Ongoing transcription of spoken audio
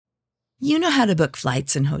You know how to book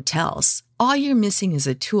flights and hotels. All you're missing is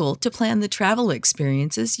a tool to plan the travel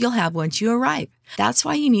experiences you'll have once you arrive. That's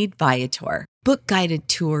why you need Viator. Book guided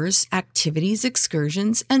tours, activities,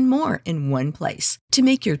 excursions, and more in one place to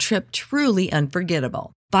make your trip truly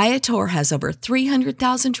unforgettable. Viator has over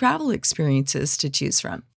 300,000 travel experiences to choose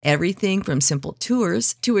from. Everything from simple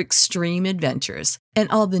tours to extreme adventures and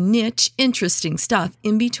all the niche, interesting stuff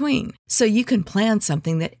in between. So you can plan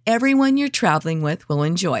something that everyone you're traveling with will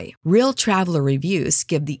enjoy. Real traveler reviews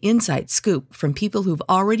give the inside scoop from people who've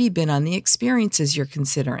already been on the experiences you're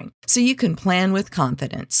considering. So you can plan with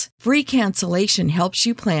confidence. Free cancellation helps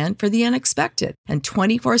you plan for the unexpected. And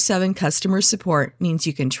 24/7 customer support means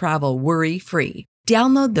you can travel worry-free.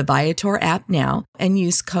 Download the Viator app now and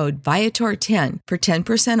use code Viator10 for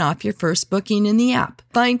 10% off your first booking in the app.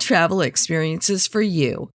 Find travel experiences for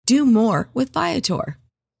you. Do more with Viator.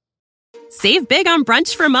 Save big on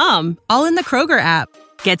brunch for mom, all in the Kroger app.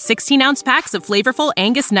 Get 16-ounce packs of flavorful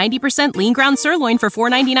Angus 90% lean ground sirloin for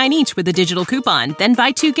 $4.99 each with a digital coupon. Then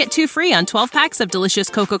buy 2, get 2 free on 12 packs of delicious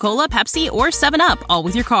Coca-Cola, Pepsi, or 7-Up, all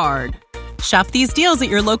with your card. Shop these deals at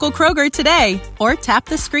your local Kroger today, or tap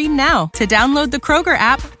the screen now to download the Kroger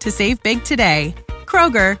app to save big today.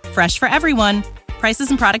 Kroger, fresh for everyone. Prices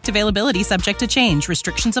and product availability subject to change.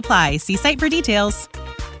 Restrictions apply. See site for details.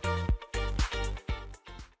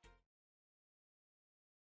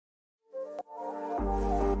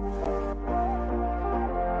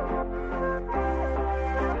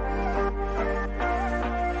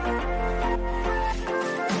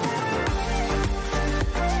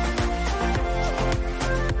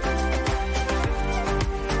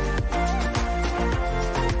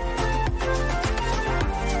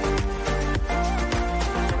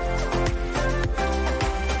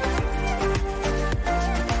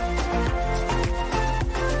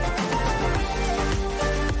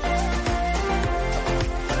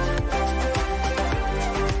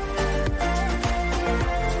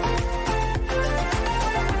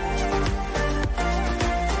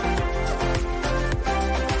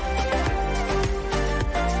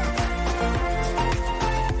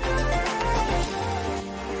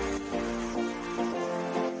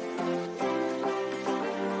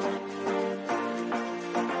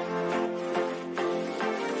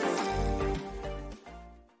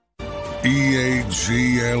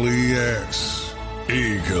 EAGLES,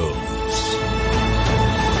 Eagles.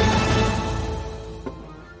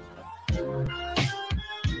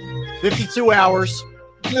 "52 hours,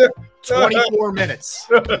 24 minutes.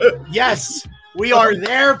 Yes, we are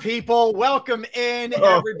there, people. Welcome in,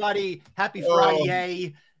 everybody. Happy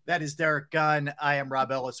Friday. That is Derrick Gunn. I am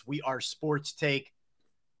Rob Ellis. We are Sports Take.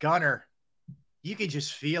 Gunner, you can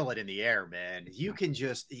just feel it in the air, man. You can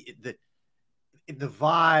just the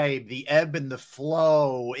vibe, the ebb and the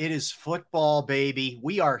flow. It is football, baby.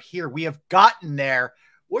 We are here. We have gotten there.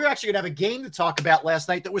 We're actually going to have a game to talk about last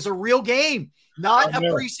night that was a real game, not a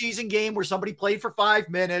preseason game where somebody played for 5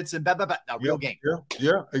 minutes and a real game.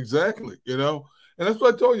 Yeah, exactly. You know, and that's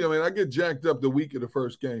what I told you. I mean, I get jacked up the week of the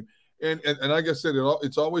first game. And like I said,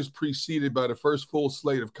 it's always preceded by the first full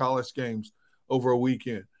slate of college games over a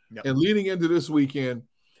weekend. Yep. And leading into this weekend,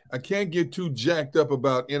 I can't get too jacked up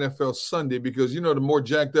about NFL Sunday because, you know, the more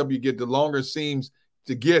jacked up you get, the longer it seems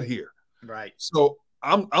to get here. Right. So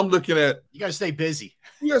I'm looking at – you got to stay busy.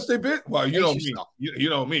 You got to stay busy. Well, you know me. You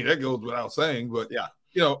know me. That goes without saying. But, yeah,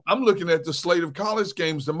 you know, I'm looking at the slate of college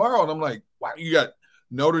games tomorrow, and I'm like, wow, you got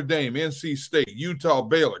Notre Dame, NC State, Utah,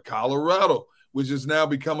 Baylor, Colorado, which has now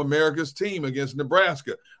become America's team against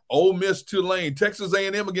Nebraska, Ole Miss, Tulane, Texas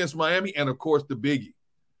A&M against Miami, and, of course, the biggie.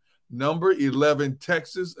 Number 11,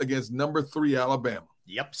 Texas against number 3, Alabama.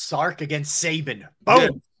 Yep, Sark against Saban.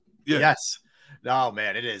 Boom. Yeah. Yes. No,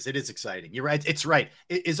 man, it is. It is exciting. You're right. It's right.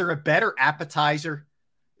 Is there a better appetizer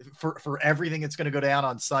for everything that's going to go down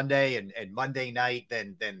on Sunday and Monday night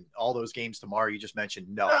than all those games tomorrow you just mentioned?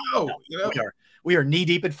 No. You know? We are knee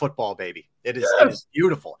deep in football, baby. It is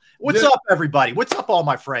beautiful. What's up, everybody? What's up, all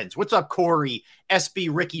my friends? What's up, Corey, SB,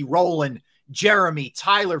 Ricky, Roland, Jeremy,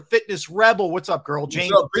 Tyler, Fitness Rebel? What's up, girl?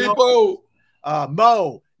 James, what's up, people?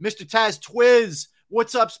 Mo, Mr. Taz, Twiz.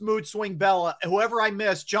 What's up, Smooth Swing Bella? Whoever I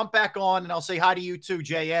missed, jump back on, and I'll say hi to you too,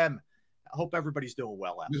 JM. I hope everybody's doing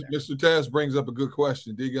well out there. Mr. Taz brings up a good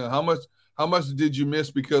question. D-Gun, how much did you miss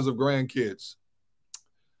because of grandkids?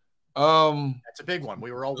 That's a big one.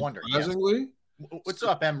 We were all wondering. Surprisingly. Yes. What's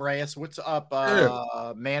up, M. Reyes? What's up,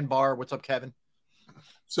 Man Bar? What's up, Kevin?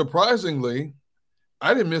 Surprisingly,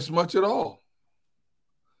 I didn't miss much at all.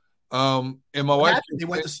 And my wife – They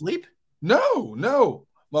went to sleep? No.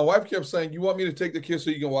 My wife kept saying, you want me to take the kids so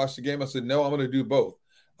you can watch the game? I said, no, I'm going to do both.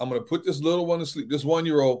 I'm going to put this little one to sleep. This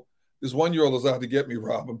one-year-old is out to get me,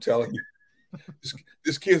 Rob. I'm telling you.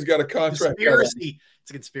 This kid's got a contract. Conspiracy.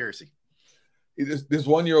 It's a conspiracy. This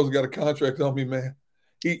 1-year-old's got a contract on me, man.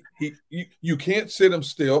 You can't sit him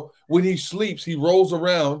still. When he sleeps, he rolls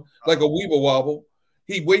around like a weeble wobble.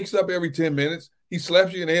 He wakes up every 10 minutes. He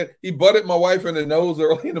slaps you in the head. He butted my wife in the nose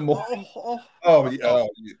early in the morning. Oh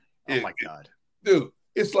my God. Dude,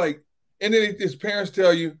 it's like, and then his parents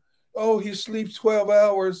tell you, oh, he sleeps 12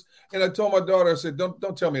 hours. And I told my daughter, I said,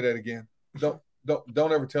 don't tell me that again. Don't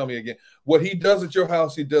ever tell me again. What he does at your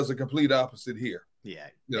house, he does the complete opposite here. Yeah.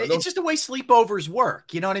 It's just the way sleepovers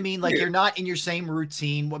work. You know what I mean? Like you're not in your same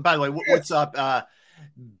routine. By the way, what's up?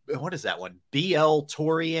 What is that one? BL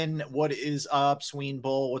Torian. What is up? Sween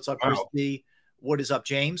Bull. What's up, Chris B? What is up,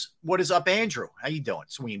 James? What is up, Andrew? How you doing,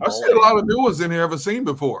 Sween Bull? I see a lot of new ones in here I haven't seen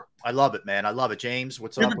before. I love it, man. I love it. James,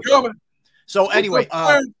 what's Keep up? it coming. So anyway,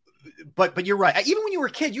 but you're right. Even when you were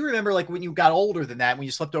a kid, you remember like when you got older than that, when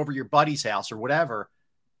you slept over your buddy's house or whatever,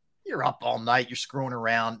 you're up all night, you're screwing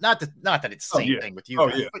around. Not that it's the same thing with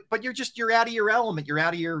you, but you're out of your element. You're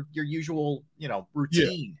out of your usual,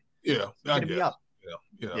 routine. Yeah. I get it.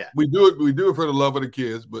 Yeah. We do it for the love of the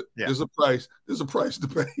kids, but there's a price to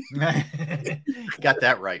pay. Got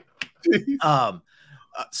that right.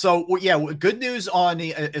 Good news on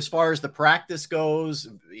as far as the practice goes.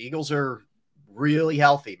 The Eagles are really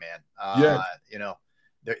healthy, man.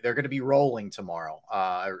 They're going to be rolling tomorrow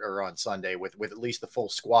or on Sunday with at least the full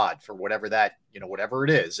squad for whatever it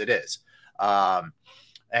is.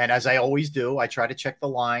 And as I always do, I try to check the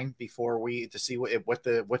line before to see what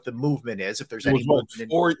the movement is. If there's any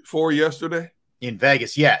movement four yesterday in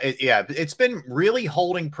Vegas. It's been really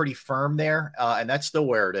holding pretty firm there. And that's still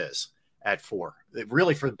where it is at 4.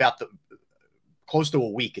 Really for about close to a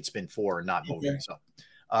week, it's been 4 and not moving. Okay. So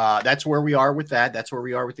that's where we are with that. That's where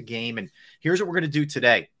we are with the game. And here's what we're going to do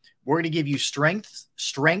today. We're going to give you strengths,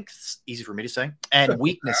 easy for me to say, and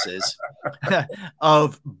weaknesses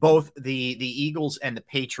of both the Eagles and the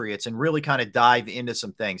Patriots, and really kind of dive into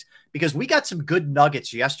some things, because we got some good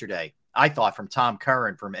nuggets yesterday, I thought, from Tom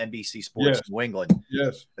Curran from NBC Sports New England.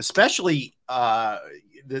 Yes. Especially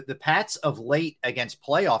the Pats of late against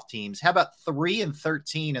playoff teams. How about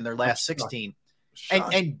 3-13 in their last 16?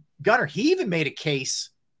 And Gunner, he even made a case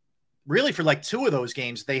really for like 2 of those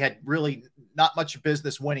games. They had really not much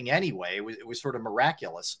business winning anyway. It was sort of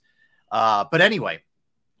miraculous. But anyway,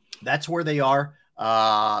 that's where they are.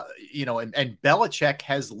 And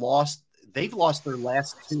Belichick they've lost their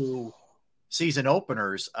last 2 season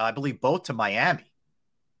openers, I believe both to Miami.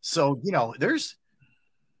 So,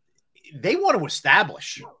 they want to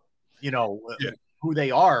establish, who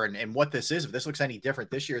they are and what this is, if this looks any different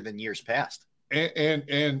this year than years past.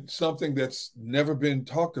 And something that's never been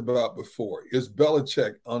talked about before is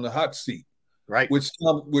Belichick on the hot seat, right? Which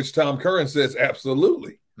Tom Curran says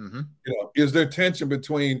absolutely. Mm-hmm. Is there tension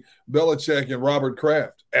between Belichick and Robert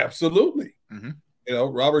Kraft? Absolutely. Mm-hmm.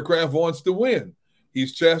 Robert Kraft wants to win.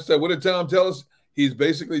 He's chastised. What did Tom tell us? He's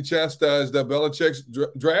basically chastised Belichick's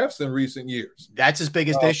drafts in recent years. That's his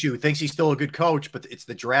biggest issue. Thinks he's still a good coach, but it's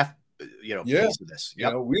the draft, piece of this.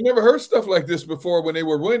 Yep. We never heard stuff like this before when they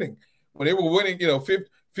were winning. When they were winning,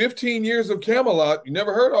 15 years of Camelot, you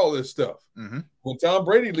never heard all this stuff. Mm-hmm. When Tom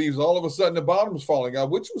Brady leaves, all of a sudden the bottom's falling out,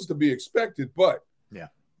 which was to be expected. But,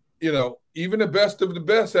 even the best of the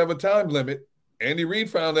best have a time limit. Andy Reid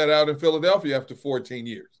found that out in Philadelphia after 14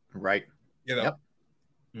 years. Right. Yep.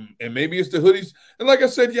 And maybe it's the hoodies. And like I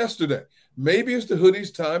said yesterday, maybe it's the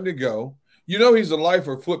hoodies' time to go. He's a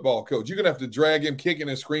lifer football coach. You're going to have to drag him kicking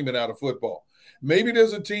and screaming out of football. Maybe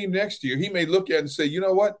there's a team next year he may look at and say, you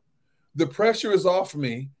know what? The pressure is off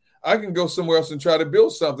me. I can go somewhere else and try to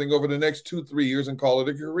build something over the next 2-3 years and call it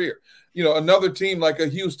a career. Another team like a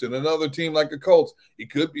Houston, another team like the Colts.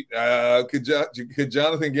 It could be. Could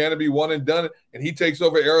Jonathan Gannon be one and done, and he takes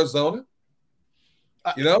over Arizona?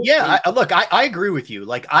 I agree with you.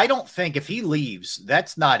 Like, I don't think if he leaves,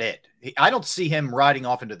 that's not it. I don't see him riding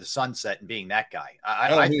off into the sunset and being that guy.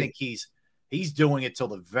 I think he's doing it till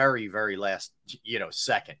the very, very last,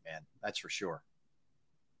 second, man. That's for sure.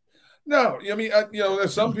 No, I mean,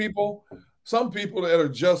 there's some people that are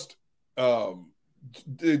just,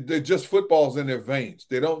 they're just footballs in their veins.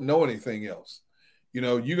 They don't know anything else.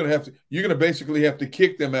 You're gonna basically have to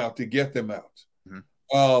kick them out to get them out.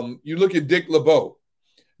 Mm-hmm. You look at Dick LeBeau.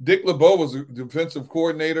 Dick LeBeau was a defensive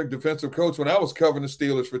coordinator, defensive coach when I was covering the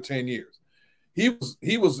Steelers for 10 years. He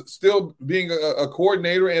was still being a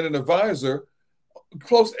coordinator and an advisor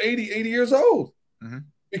close to 80 years old, mm-hmm.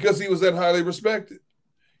 because he was that highly respected.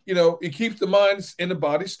 It keeps the mind and the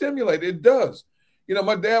body stimulated. It does.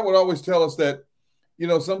 My dad would always tell us that,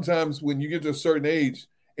 sometimes when you get to a certain age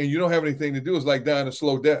and you don't have anything to do, it's like dying a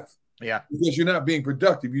slow death. Yeah. Because you're not being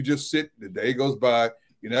productive. You just sit, the day goes by,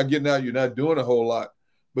 you're not getting out, you're not doing a whole lot.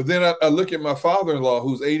 But then I look at my father-in-law,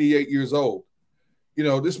 who's 88 years old. You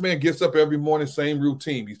know, this man gets up every morning, same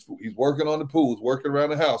routine. He's working on the pool, he's working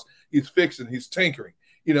around the house, he's fixing, he's tinkering,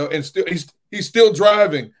 you know, and still he's still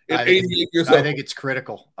driving at 88 years old. I think it's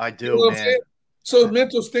critical. I do, you know man. So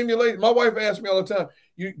mental stimulation. My wife asks me all the time,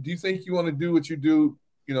 do you think you want to do what you do,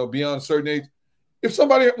 you know, beyond a certain age? If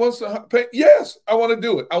somebody wants to pay, yes, I want to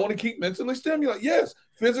do it. I want to keep mentally stimulated. Yes.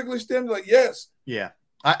 Physically stimulated. Yes. Yeah.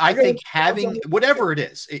 I think having whatever it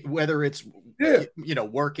is, whether it's, you know,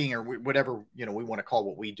 working or whatever, you know, we want to call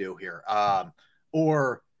what we do here.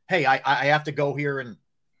 Or, hey, I have to go here and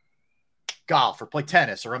golf or play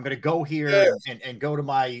tennis, or I'm going to go here and go to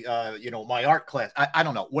my, you know, my art class. I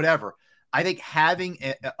don't know, whatever. I think having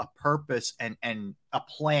a purpose and a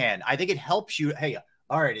plan, I think it helps you. Hey,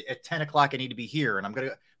 all right, at 10 o'clock, I need to be here. And I'm going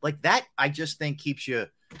to like that. I just think keeps you,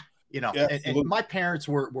 you know, and my parents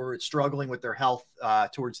were struggling with their health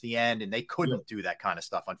towards the end, and they couldn't do that kind of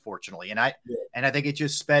stuff, unfortunately. And I think it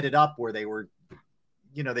just sped it up where they were,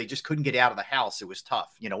 you know, they just couldn't get out of the house. It was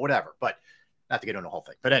tough, you know, whatever, but not to get into the whole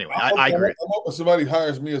thing. But anyway, I agree. I'm hoping somebody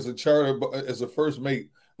hires me as a first mate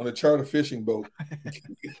on a charter fishing boat.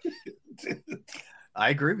 I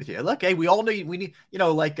agree with you. Look, hey, we need, you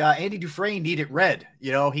know, like Andy Dufresne needed Red.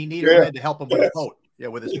 You know, he needed Red to help him with the boat,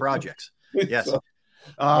 with his projects. Yes.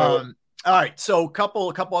 All right. So a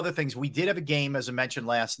couple other things. We did have a game, as I mentioned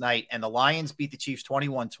last night, and the Lions beat the Chiefs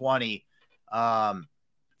 21-20.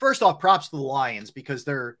 First off, props to the Lions because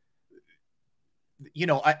they're, you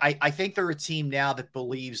know, I think they're a team now that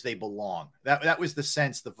believes they belong. That was the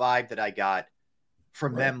sense, the vibe that I got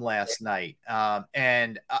from them last night.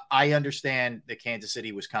 And I understand that Kansas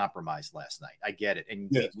City was compromised last night. I get it. And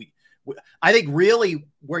I think really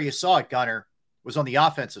where you saw it, Gunner, was on the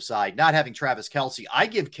offensive side, not having Travis Kelce. I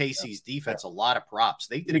give Casey's defense a lot of props.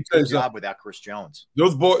 They did a good job without Chris Jones.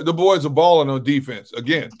 The boys are balling on defense.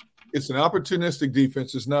 Again, it's an opportunistic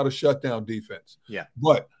defense. It's not a shutdown defense. Yeah.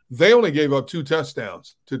 But they only gave up 2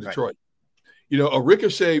 touchdowns to Detroit. Right. You know, a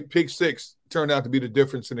ricochet pick six turned out to be the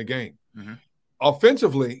difference in the game. Mm-hmm.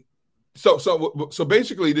 Offensively, so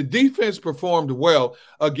basically the defense performed well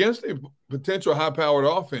against a potential high-powered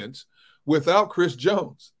offense without Chris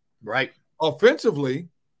Jones. Right. Offensively,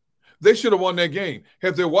 they should have won that game.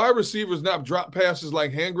 Had their wide receivers not dropped passes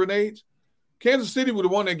like hand grenades, Kansas City would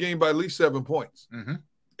have won that game by at least 7 points. Mm-hmm.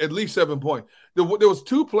 At least 7 points. There was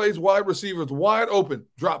 2 plays, wide receivers wide open,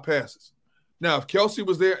 drop passes. Now, if Kelce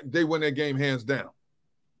was there, they win that game hands down.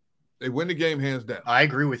 They win the game hands down. I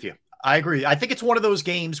agree with you. I agree. I think it's one of those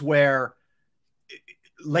games where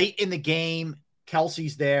late in the game,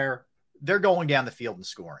 Kelce's there, they're going down the field and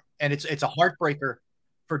scoring. And it's a heartbreaker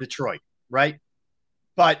for Detroit, right?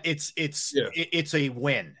 But it's a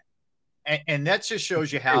win. And that just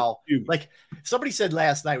shows you how, like somebody said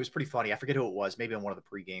last night, it was pretty funny. I forget who it was, maybe on one of the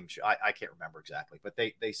pregame shows. I can't remember exactly, but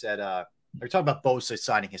they said they're talking about Bosa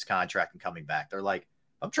signing his contract and coming back. They're like,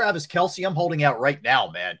 I'm Travis Kelce. I'm holding out right now,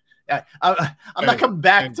 man. I'm not coming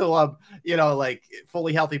back till I'm, you know, like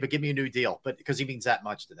fully healthy, but give me a new deal. But because he means that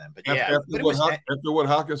much to them. But yeah, after what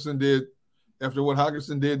Hockenson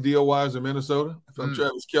did deal wise in Minnesota, if I'm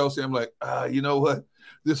Travis Kelce, I'm like, you know what?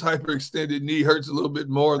 This hyperextended knee hurts a little bit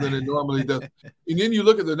more than it normally does. And then you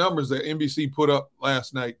look at the numbers that NBC put up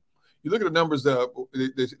last night. You look at the numbers that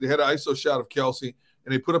they had an ISO shot of Kelce,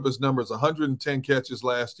 and they put up his numbers: 110 catches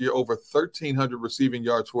last year, over 1,300 receiving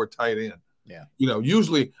yards for a tight end. Yeah. You know,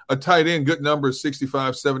 usually a tight end, good number is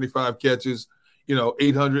 65, 75 catches, you know,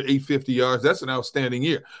 800, 850 yards. That's an outstanding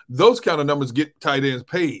year. Those kind of numbers get tight ends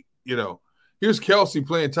paid, you know. Here's Kelce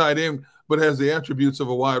playing tight end, but has the attributes of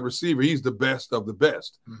a wide receiver. He's the best of the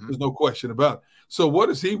best. Mm-hmm. There's no question about it. So what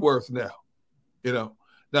is he worth now? You know,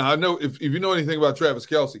 now I know if you know anything about Travis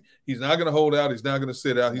Kelce, he's not going to hold out. He's not going to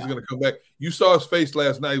sit out. He's going to come back. You saw his face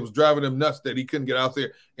last night. He was driving him nuts that he couldn't get out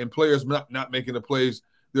there, and players not making the plays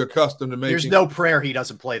they're accustomed to making. There's no prayer he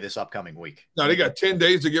doesn't play this upcoming week. No, they got 10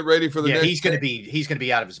 days to get ready for the next. He's going to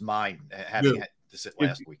be out of his mind having had to sit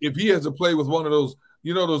last week. If he has to play with one of those,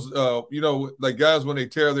 like guys when they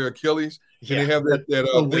tear their Achilles and they have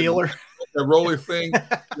that wheeler, that roller thing.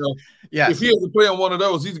 You know, if he has to play on one of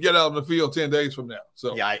those, he's get out on the field 10 days from now.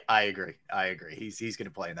 So yeah, I agree. He's going to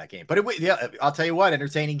play in that game. But I'll tell you what,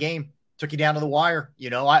 entertaining game. Took you down to the wire. You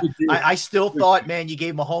know, I still thought, man, you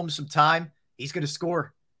gave Mahomes some time. He's going to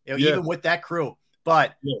score. You know, even with that crew.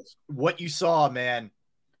 But what you saw, man,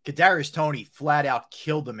 Kadarius Toney flat out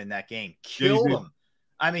killed him in that game. Killed him.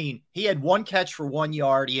 I mean, he had 1 catch for 1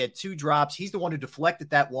 yard. He had 2 drops. He's the one who deflected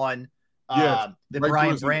that one that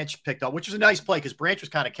Brian Branch picked up, which was a nice play because Branch was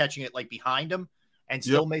kind of catching it like behind him. and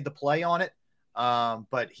still made the play on it.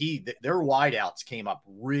 But their wideouts came up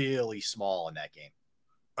really small in that game.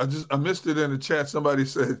 I missed it in the chat. Somebody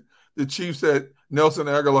said the Chiefs had Nelson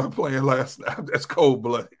Aguilar playing last night. That's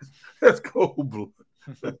cold-blooded. That's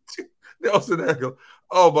cold-blooded. Nelson Aguilar.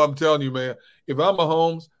 Oh, but I'm telling you, man, if I'm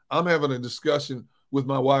Mahomes, I'm having a discussion with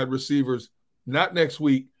my wide receivers, not next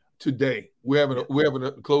week, today. We're having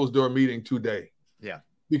a closed-door meeting today. Yeah.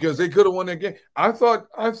 Because they could have won that game. I thought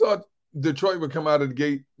Detroit would come out of the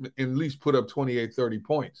gate and at least put up 28, 30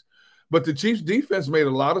 points. But the Chiefs defense made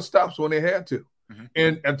a lot of stops when they had to. Mm-hmm.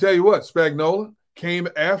 And I'll tell you what, Spagnuolo came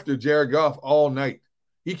after Jared Goff all night.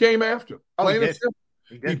 He came after him. Oh,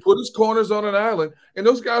 he put his corners on an island, and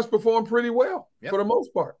those guys performed pretty well for the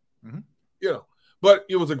most part. Mm-hmm. But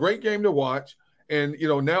it was a great game to watch. And,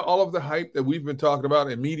 now all of the hype that we've been talking about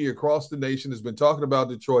and media across the nation has been talking about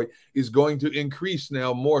Detroit is going to increase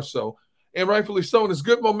now more so. And rightfully so. And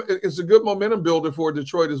it's a good momentum builder for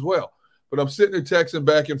Detroit as well. But I'm sitting there texting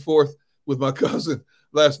back and forth with my cousin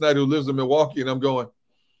last night who lives in Milwaukee, and I'm going,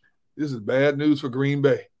 this is bad news for Green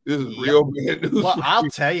Bay. This is real bad news. Well, I'll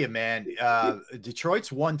tell you, man, Detroit's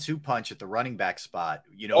 1-2 punch at the running back spot,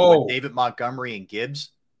 with David Montgomery and Gibbs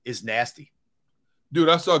is nasty. Dude,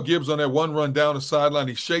 I saw Gibbs on that one run down the sideline.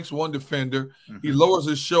 He shakes one defender. Mm-hmm. He lowers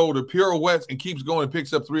his shoulder, pirouettes, and keeps going and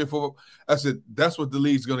picks up 3 or 4. I said, that's what the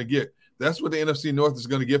league's going to get. That's what the NFC North is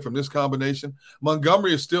going to get from this combination.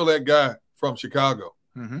 Montgomery is still that guy from Chicago.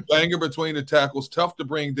 Mm-hmm. Banger between the tackles, tough to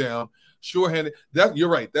bring down, sure-handed. You're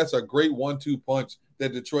right. That's a great 1-2 punch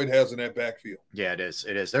that Detroit has in that backfield. Yeah, it is.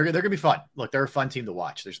 It is. They're going to be fun. Look, they're a fun team to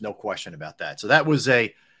watch. There's no question about that. So that was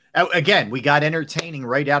again, we got entertaining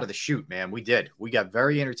right out of the chute, man. We did. We got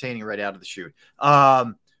very entertaining right out of the chute.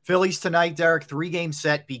 Phillies tonight, Derrick, 3-game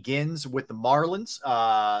set begins with the Marlins.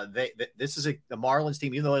 This is the Marlins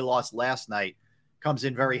team, even though they lost last night, comes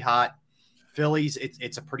in very hot. Phillies,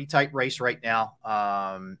 it's a pretty tight race right now.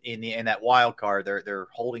 In that wild card, they're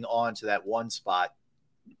holding on to that one spot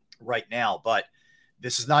right now. But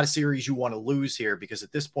this is not a series you want to lose here because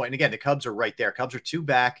at this point, and again, the Cubs are right there. Cubs are 2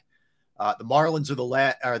 back. The Marlins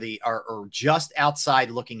are just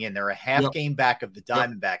outside looking in. They're a half game back of the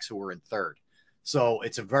Diamondbacks, who are in 3rd. So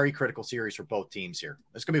it's a very critical series for both teams here.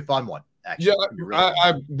 It's going to be a fun one, actually.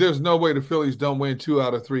 Yeah, there's no way the Phillies don't win 2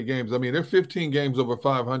 out of 3 games. I mean, they're 15 games over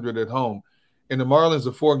 500 at home, and the Marlins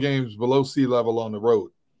are 4 games below sea level on the road.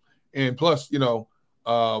 And plus, the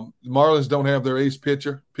Marlins don't have their ace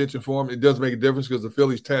pitcher pitching for them. It does make a difference because the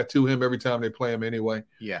Phillies tattoo him every time they play him anyway.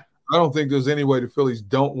 Yeah. I don't think there's any way the Phillies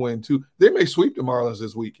don't win 2. They may sweep the Marlins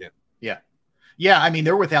this weekend. Yeah. Yeah, I mean,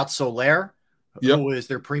 they're without Soler, who is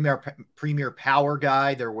their premier power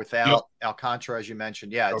guy. They're without Alcantara, as you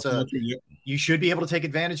mentioned. Yeah, you should be able to take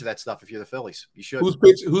advantage of that stuff if you're the Phillies. You should. Who's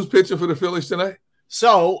pitching for the Phillies tonight?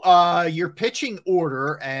 So your pitching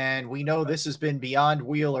order, and we know this has been beyond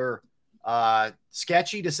Wheeler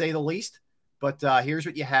sketchy, to say the least. But here's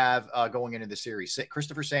what you have going into the series.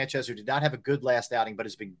 Christopher Sanchez, who did not have a good last outing, but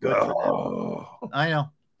has been good for them. I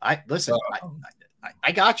know. I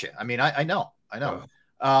got you. I mean, I know.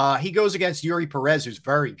 He goes against Yuri Perez, who's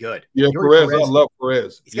very good. Yeah, Perez. I love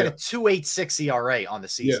Perez. He's got a 2.86 ERA on the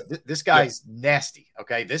season. Yeah. This guy's nasty.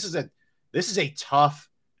 Okay, this is a tough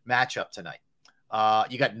matchup tonight.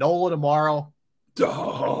 You got Nola tomorrow.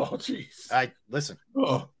 Oh, jeez. Listen.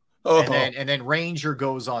 And then Ranger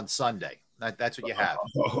goes on Sunday. That's what you have.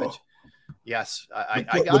 Yes, I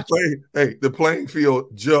got you. The playing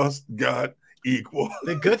field just got equal.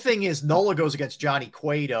 The good thing is Nola goes against Johnny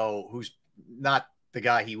Cueto, who's not the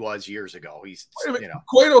guy he was years ago. He's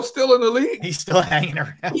Cueto's still in the league. He's still hanging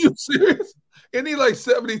around. Are you serious? Isn't he like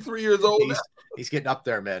 73 years old now? He's getting up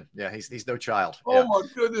there, man. Yeah, he's no child. Oh my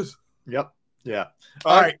goodness. Yep. Yeah.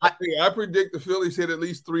 All right. I predict the Phillies hit at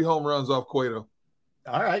least 3 home runs off Cueto.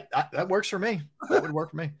 All right. That works for me. That would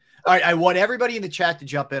work for me. All right. I want everybody in the chat to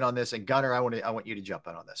jump in on this. And Gunner, I want you to jump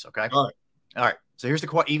in on this. Okay. All right. So here's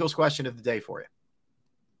the Eagles question of the day for you.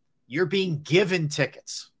 You're being given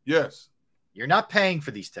tickets. Yes. You're not paying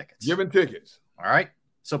for these tickets. Given tickets. All right.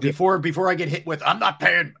 So before I get hit with, I'm not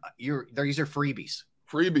paying. These are freebies.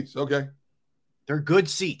 Freebies. Okay. They're good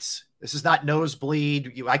seats. This is not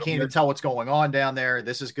nosebleed. I can't even tell what's going on down there.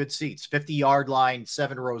 This is good seats. 50-yard line,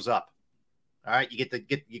 7 rows up. All right. You get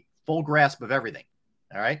the full grasp of everything.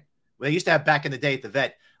 All right. Well, they used to have back in the day at the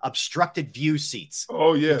vet obstructed view seats.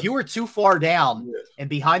 Oh, yeah. If you were too far down and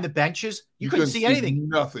behind the benches, you couldn't see anything.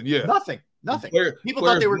 Nothing. Yeah. Nothing. People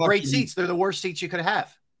thought they were great seats. They're the worst seats you could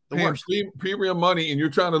have. The worst. Premium money, and you're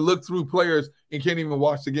trying to look through players and can't even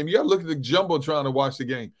watch the game. You got to look at the jumbotron to watch the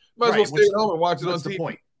game. Might as well stay at home and watch it on TV. What's the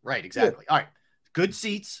point? Right, exactly. Yeah. All right. Good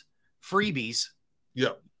seats, freebies.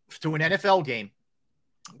 Yep. To an NFL game.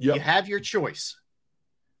 Yep. You have your choice.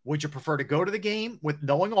 Would you prefer to go to the game with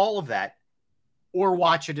knowing all of that, or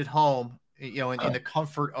watch it at home, in the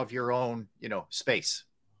comfort of your own, space?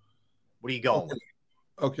 What are you going with?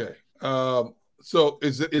 Okay. So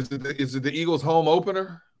is it the Eagles home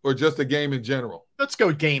opener or just a game in general? Let's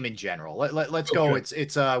go game in general. Let's go.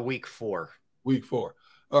 It's week 4. Week 4.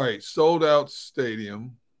 All right. Sold out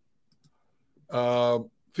stadium.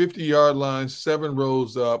 50-yard line, 7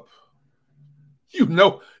 rows up. You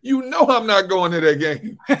know I'm not going to that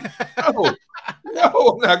game. No,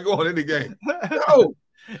 I'm not going to the game. No,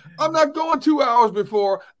 I'm not going 2 hours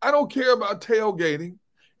before. I don't care about tailgating,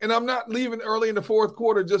 and I'm not leaving early in the fourth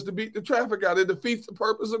quarter just to beat the traffic out. It defeats the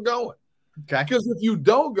purpose of going. Okay. Because if you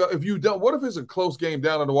don't, what if it's a close game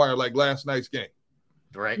down on the wire like last night's game?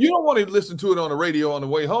 Right. You don't want to listen to it on the radio on the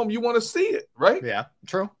way home. You want to see it, right? Yeah,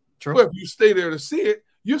 true. But if you stay there to see it,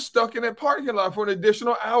 you're stuck in that parking lot for an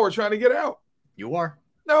additional hour trying to get out. You are.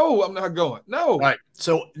 No, I'm not going. No. All right.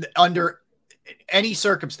 So under any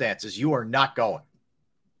circumstances, you are not going.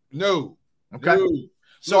 No. Okay. No.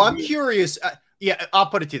 So I'm curious. I'll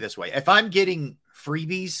put it to you this way. If I'm getting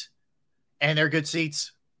freebies and they're good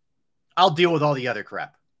seats, I'll deal with all the other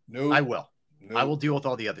crap. No. I will. No. I will deal with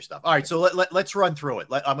all the other stuff. All right. So let's run through it.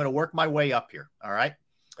 I'm going to work my way up here. All right.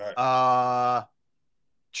 All right.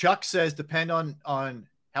 Chuck says depend on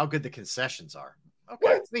how good the concessions are.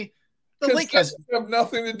 Okay. What? The link has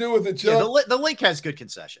nothing to do with it, Chuck. Yeah, the link has good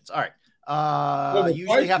concessions. All right.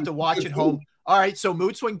 Usually have to watch at home. All right. So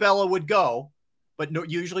Mood Swing Bella would go, but no,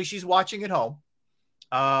 usually she's watching at home.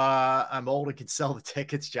 I'm old and can sell the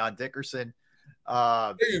tickets. John Dickerson.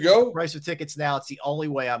 There you go. Price of tickets now. It's the only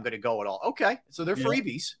way I'm going to go at all. Okay. So they're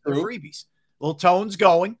freebies. True. They're freebies. Little Tone's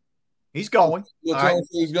going. He's going. Little Tone,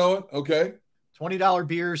 he's going. Okay. $20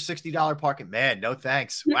 beers, $60 parking. Man, no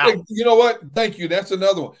thanks. Wow. You know what? Thank you. That's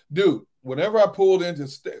another one, dude. Whenever I pulled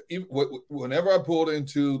into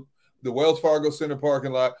the Wells Fargo Center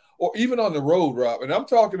parking lot, or even on the road, Rob, and I'm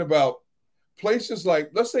talking about places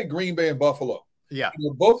like, let's say, Green Bay and Buffalo. Yeah.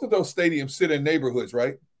 Both of those stadiums sit in neighborhoods,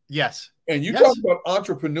 right? Yes. And you talk about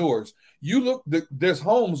entrepreneurs. You look, there's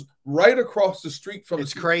homes right across the street from.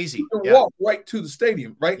 It's crazy. You can walk right to the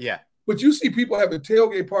stadium, right? Yeah. But you see people having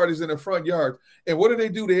tailgate parties in their front yard. And what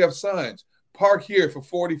do? They have signs. Park here for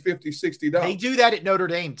 $40, $50, $60. They do that at Notre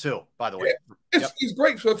Dame, too, by the way. Yeah. It's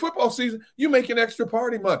great. For football season, you making extra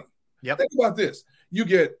party money. Yep. Think about this. You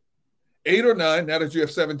get 8 or 9, now that you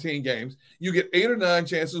have 17 games, you get 8 or 9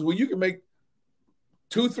 chances where you can make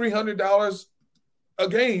 $200-$300 a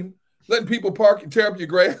game, letting people park and tear up your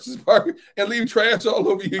grass and leave trash all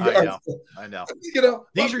over your yard. I know.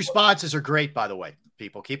 These responses are great, by the way.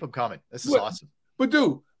 People, keep them coming. This is awesome. But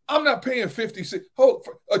dude, I'm not paying $56.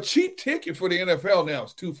 A cheap ticket for the NFL now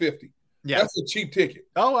is $250. Yeah, that's a cheap ticket.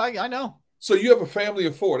 Oh, I know. So you have a family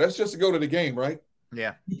of 4. That's just to go to the game, right?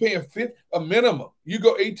 Yeah. You're paying a minimum. You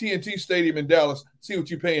go AT&T Stadium in Dallas, see what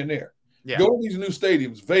you're paying there. Yeah. Go to these new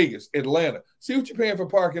stadiums, Vegas, Atlanta, see what you're paying for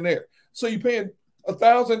parking there. So you're paying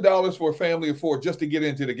 $1,000 for a family of 4 just to get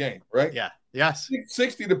into the game, right? Yeah. Yes.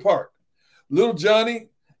 $60 to park. Little Johnny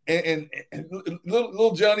and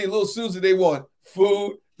little Johnny and little Susie, they want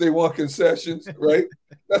food, they want concessions, right?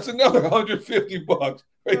 That's another $150,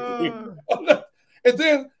 right?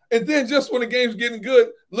 And then just when the game's getting good,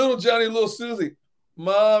 little Johnny, little Susie,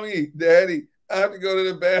 Mommy, Daddy, I have to go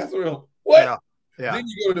to the bathroom. What? Yeah. Then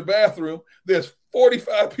you go to the bathroom. There's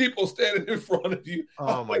 45 people standing in front of you.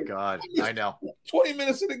 Oh, my God. I know. 20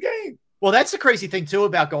 minutes of the game. Well, that's the crazy thing, too,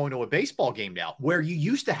 about going to a baseball game now, where you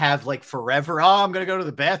used to have, like, forever, I'm going to go to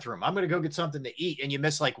the bathroom. I'm going to go get something to eat, and you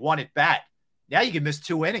miss, like, 1 at bat. Now you can miss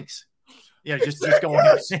 2 innings. Just going.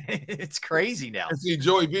 It's crazy now. And see,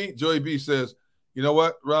 Joey B says, you know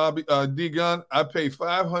what, Rob, D Gunn, I pay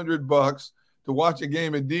 $500 to watch a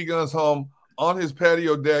game at D Gunn's home on his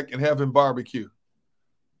patio deck and have him barbecue.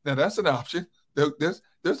 Now that's an option. There's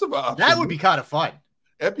an option. That would be kind of fun.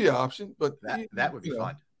 That'd be an option, but that would be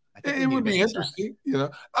fun. It would be interesting. I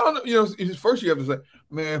don't know. First you have to say,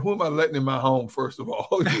 man, who am I letting in my home? First of all,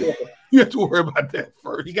 you have to worry about that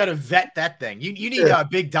first. You got to vet that thing. You need a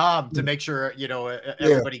Big Dom to make sure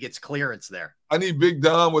everybody gets clearance there. I need Big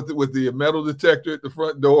Dom with the metal detector at the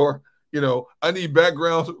front door. I need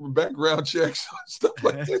background checks, stuff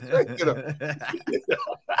like that.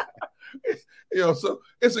 So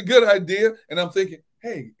it's a good idea, and I'm thinking,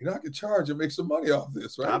 hey, I can charge and make some money off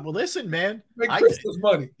this, right? Well, listen, man. Make Christmas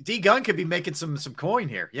money. D Gunn could be making some coin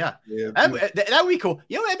here. Yeah. That would be cool.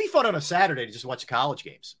 That'd be fun on a Saturday to just watch college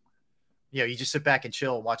games. You know, you just sit back and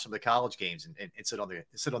chill and watch some of the college games and sit on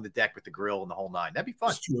the deck with the grill and the whole nine. That'd be fun.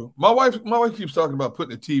 That's true. My wife keeps talking about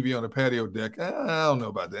putting a TV on the patio deck. I don't know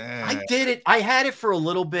about that. I did it. I had it for a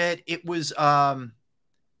little bit. It was I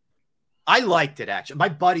liked it actually. My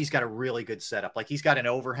buddy's got a really good setup. Like he's got an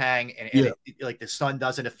overhang and like the sun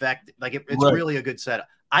doesn't affect. Like it's really a good setup.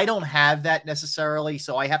 I don't have that necessarily,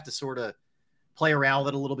 so I have to sort of play around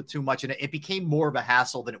with it a little bit too much, and it became more of a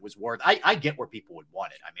hassle than it was worth. I get where people would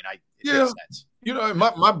want it. I mean, it makes sense. You know,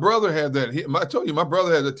 my brother had that. I told you, my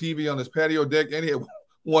brother had a TV on his patio deck, and he had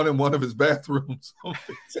one in one of his bathrooms.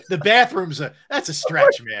 The bathrooms, that's a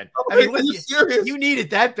stretch, man. I mean, are you serious? You need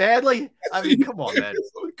it that badly? I mean, come on, man.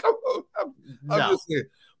 Come on. I'm just saying.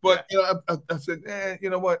 But you know, I said, you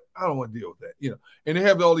know what? I don't want to deal with that. You know, and they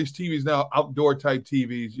have all these TVs now, outdoor type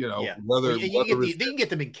TVs. You know, they can get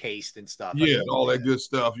them encased and stuff. Yeah, and all that good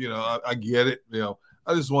stuff. You know, I get it. You know,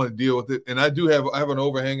 I just want to deal with it. And I have an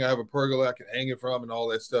overhang. I have a pergola I can hang it from, and all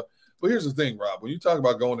that stuff. But here's the thing, Rob. When you talk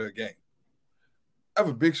about going to a game, I have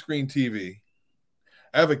a big screen TV.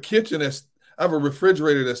 I have a kitchen I have a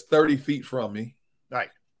refrigerator that's 30 feet from me. Right.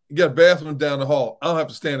 You got a bathroom down the hall. I don't have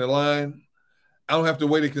to stand in line. I don't have to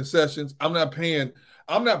wait at concessions. I'm not paying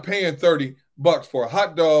 $30 for a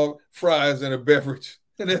hot dog, fries, and a beverage.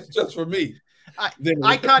 And that's just for me.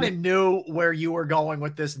 I kind of knew where you were going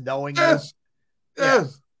with this, knowing Yes. Yeah.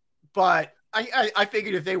 But I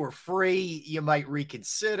figured if they were free, you might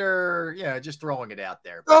reconsider, just throwing it out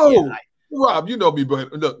there. But Rob, you know me,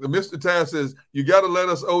 but look, Mr. Taz says, you got to let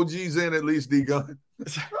us OGs in at least, D-Gun.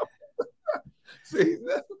 See,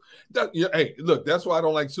 hey, look, that's why I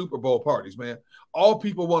don't like Super Bowl parties, man. All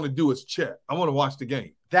people want to do is chat. I want to watch the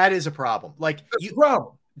game. That is a problem. Like, that's a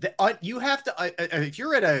problem. You have to, if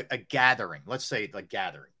you're at a gathering, let's say like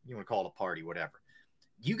gathering, you want to call it a party, whatever.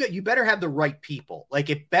 You better have the right people. Like,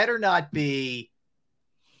 it better not be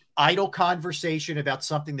idle conversation about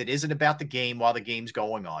something that isn't about the game while the game's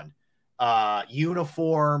going on.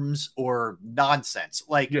 Uniforms or nonsense.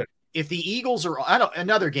 Like, if the Eagles are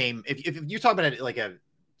another game, if you're talking about it like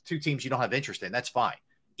two teams you don't have interest in, that's fine.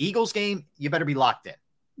 Eagles game, you better be locked in.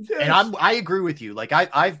 Yes. And I agree with you. Like,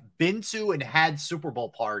 I've been to and had Super Bowl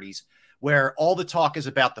parties where all the talk is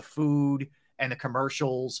about the food and the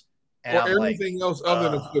commercials and everything else other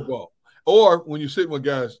than football. Or when you sit with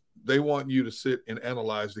guys, they want you to sit and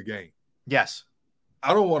analyze the game. Yes.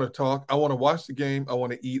 I don't want to talk. I want to watch the game. I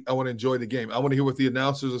want to eat. I want to enjoy the game. I want to hear what the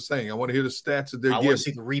announcers are saying. I want to hear the stats that they're giving. I want to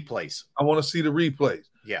see the replays. I want to see the replays.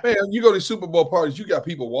 Yeah. Man, you go to Super Bowl parties, you got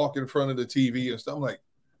people walking in front of the TV and stuff. I'm like,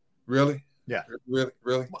 really? Yeah.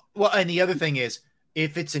 Really? Well, and the other thing is,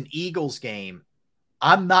 if it's an Eagles game,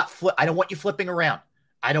 I don't want you flipping around.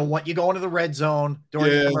 I don't want you going to the red zone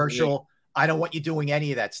during the commercial. I don't want you doing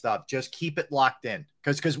any of that stuff. Just keep it locked in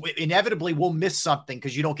because inevitably we'll miss something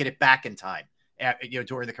because you don't get it back in time.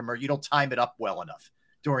 During the commercial, you don't time it up well enough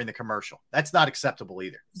during the commercial. That's not acceptable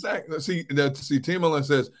either. Exactly. See, Tim Allen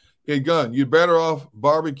says, "Hey, Gunn, you're better off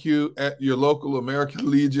barbecue at your local American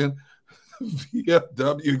Legion,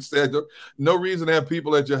 VFW, etc. No reason to have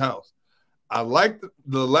people at your house." I like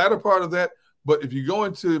the latter part of that, but if you go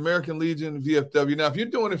into American Legion, VFW, now if you're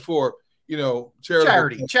doing it for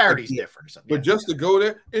charity's different or something. But just to go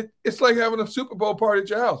there, it's like having a Super Bowl party at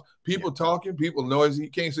your house. People talking, people noisy, you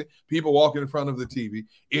can't see people walking in front of the TV.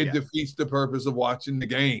 It defeats the purpose of watching the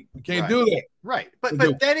game. You can't do that. Right. But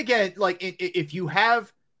then again, like if you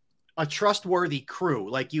have a trustworthy crew,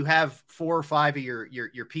 like you have 4 or 5 of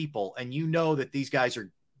your people, and you know that these guys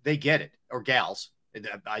they get it, or gals,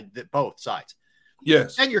 both sides.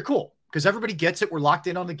 Yes. And you're cool. Because everybody gets it. We're locked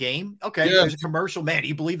in on the game. Okay, there's a commercial. Man, do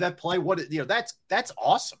you believe that play? That's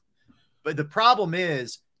awesome. But the problem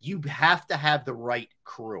is you have to have the right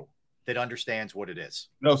crew that understands what it is.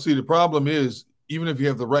 No, see, the problem is even if you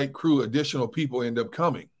have the right crew, additional people end up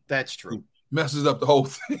coming. That's true. It messes up the whole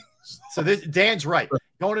thing. So Dan's right.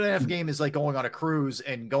 Going to an NFL game is like going on a cruise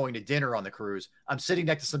and going to dinner on the cruise. I'm sitting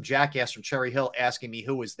next to some jackass from Cherry Hill asking me,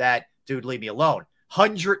 who is that? Dude, leave me alone.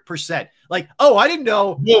 100%. Like, oh, I didn't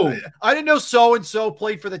know. Whoa. I didn't know so-and-so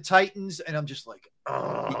played for the Titans. And I'm just like,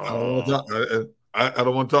 oh. I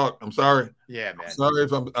don't want to talk. I'm sorry. Yeah, man. I'm sorry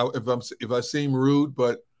if I seem rude,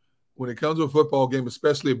 but when it comes to a football game,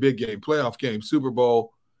 especially a big game, playoff game, Super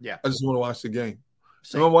Bowl, I just want to watch the game.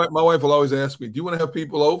 My wife will always ask me, do you want to have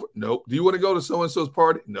people over? Nope. Do you want to go to so-and-so's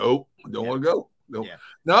party? Nope. I don't want to go. Nope. Yeah.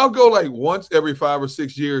 Now I'll go like once every 5 or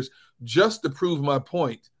 6 years just to prove my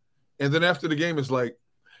point. And then after the game, it's like,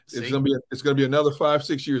 it's gonna be another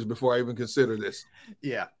 5-6 years before I even consider this.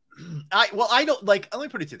 Yeah. I don't like, let me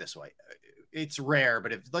put it to this way. It's rare,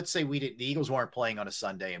 but if let's say the Eagles weren't playing on a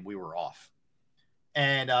Sunday and we were off,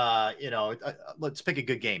 And, let's pick a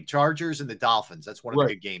good game. Chargers and the Dolphins. That's one of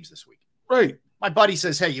the good games this week. Right. My buddy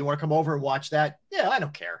says, hey, you want to come over and watch that? Yeah, I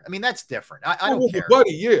don't care. I mean, that's different. I don't care.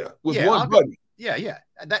 Buddy, with one buddy. Yeah.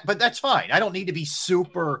 But that's fine. I don't need to be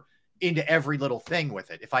super into every little thing with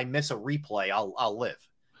it. If I miss a replay, I'll live.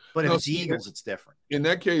 But if it's Eagles, it's different. In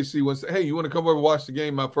that case, he wants to, hey, you want to come over and watch the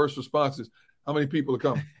game? My first response is, how many people are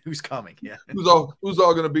coming? Who's coming? Yeah. Who's all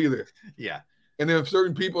going to be there? Yeah. And then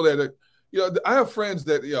certain people that are, I have friends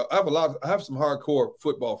that, I have some hardcore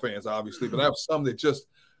football fans, obviously, but I have some that just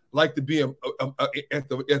like to be at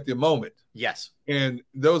the moment. Yes. And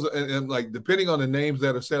those, and like, depending on the names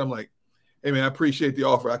that are said, I'm like, hey man, I appreciate the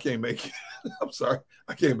offer. I can't make it. I'm sorry.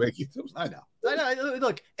 I can't make it. I know.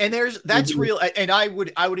 Look, and that's real. And I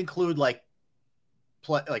would include like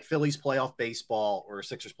Phillies playoff baseball or a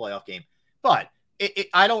Sixers playoff game, but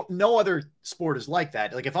I don't know other sport is like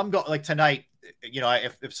that. Like if I'm going like tonight,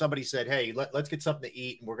 if somebody said, hey, let's get something to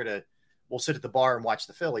eat and we'll sit at the bar and watch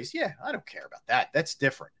the Phillies. Yeah. I don't care about that. That's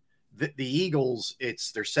different. The Eagles,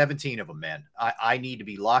 there's 17 of them, man. I need to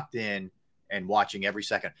be locked in and watching every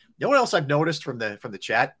second. You know what else I've noticed from the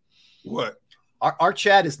chat? What? Our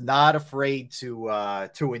chat is not afraid to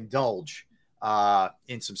indulge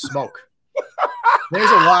in some smoke.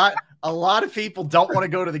 There's a lot of people don't want to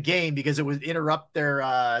go to the game because it would interrupt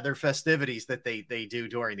their festivities that they do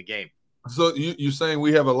during the game. So you're saying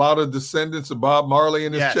we have a lot of descendants of Bob Marley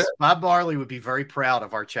in this chat? Bob Marley would be very proud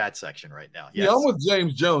of our chat section right now. Yes. Yeah, I'm with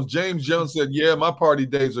James Jones. James Jones said, yeah, my party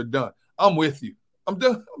days are done. I'm with you. I'm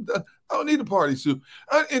done. I don't need a party suit.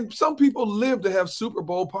 And some people live to have Super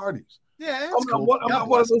Bowl parties. Yeah, I'm not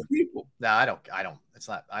one of those people. No, I don't. I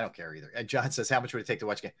don't care either. And John says, how much would it take to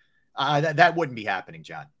watch a game? That wouldn't be happening,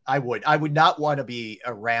 John. I would not want to be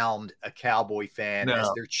around a Cowboy fan as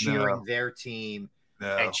they're cheering their team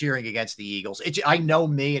and cheering against the Eagles. I know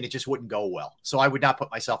me, and it just wouldn't go well. So I would not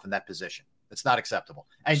put myself in that position. It's not acceptable.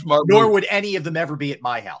 And nor would any of them ever be at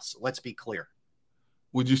my house. Let's be clear.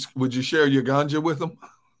 Would you share your ganja with them?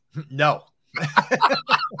 No.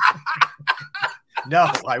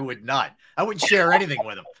 No, I would not. I wouldn't share anything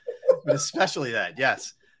with them, but especially that.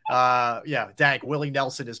 Yes. Dank, Willie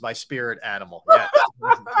Nelson is my spirit animal. Yeah.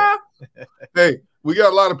 Hey, we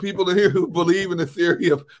got a lot of people in here who believe in the theory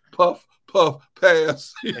of puff, puff,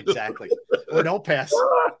 pass. Exactly. Or don't pass.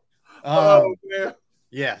 Man.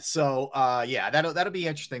 Yeah. So, that'll be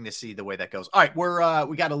interesting to see the way that goes. All right. We're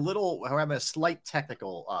having a slight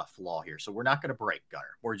technical flaw here. So we're not going to break, Gunner.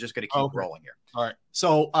 We're just going to keep rolling here. All right.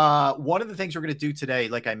 So, one of the things we're going to do today,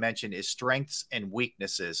 like I mentioned, is strengths and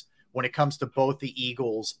weaknesses when it comes to both the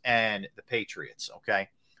Eagles and the Patriots. Okay.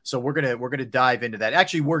 So we're going to dive into that.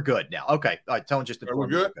 Actually, we're good now. Okay. All right. Tone just we're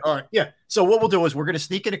good. All right. Yeah. So what we'll do is we're going to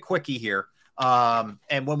sneak in a quickie here.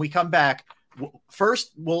 And when we come back,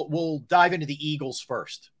 first, we'll dive into the Eagles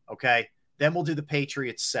first, okay? Then we'll do the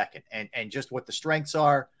Patriots second, and just what the strengths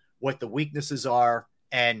are, what the weaknesses are,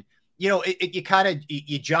 and you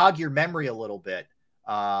jog your memory a little bit.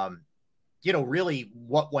 Really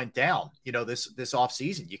what went down, this off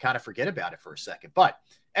season. You kind of forget about it for a second, but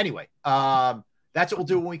anyway, that's what we'll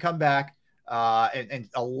do when we come back, and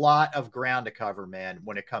a lot of ground to cover, man,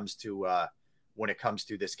 when it comes to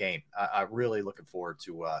this game. I'm really looking forward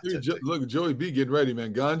to look, Joey B getting ready,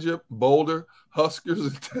 man. Ganja, Boulder, Huskers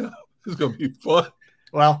in town. It's gonna be fun.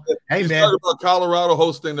 Well, hey, man. Talking about Colorado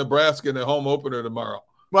hosting Nebraska in the home opener tomorrow.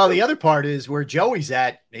 Well, the other part is where Joey's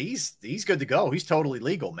at. He's good to go. He's totally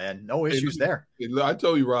legal, man. No issues there. I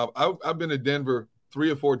told you, Rob, I've been to Denver 3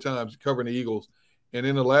 or 4 times covering the Eagles, and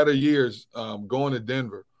in the latter years, going to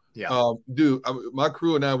Denver. Yeah, dude, my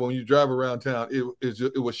crew and I, when you drive around town,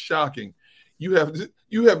 it was shocking. You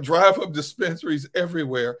have drive-up dispensaries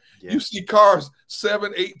everywhere. Yeah. You see cars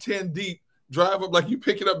 7, 8, 10 deep drive up like you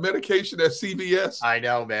picking up medication at CVS. I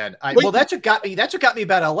know, man. That's what got me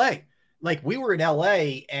about LA. Like we were in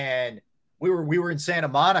LA and we were in Santa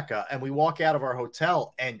Monica and we walk out of our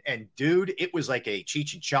hotel and dude, it was like a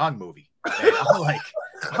Cheech and Chong movie. And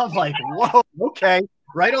I'm like, whoa, okay,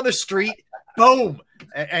 right on the street, boom.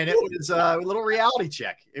 And it was a little reality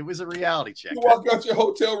check. It was a reality check. You walk out your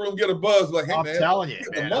hotel room, get a buzz, like, hey, I'm man. Telling you,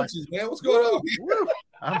 man. Munchies, man. What's going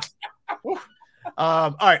on?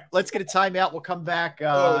 All right, let's get a timeout. We'll come back.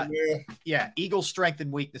 Man. Eagles' strength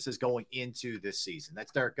and weaknesses going into this season.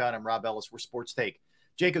 That's Derrick Gunn. I'm Rob Ellis. We're Sports Take,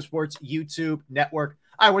 Jacob Sports YouTube Network.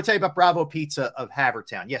 I want to tell you about Bravo Pizza of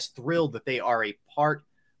Havertown. Yes, thrilled that they are a part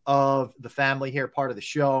of the family here, part of the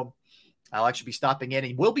show. I'll actually be stopping in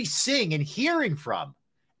and we'll be seeing and hearing from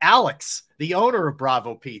Alex, the owner of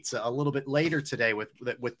Bravo Pizza, a little bit later today with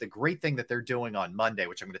the great thing that they're doing on Monday,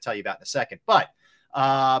 which I'm going to tell you about in a second. But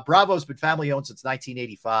Bravo's been family owned since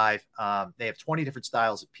 1985. They have 20 different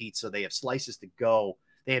styles of pizza. They have slices to go.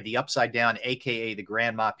 They have the upside down, AKA the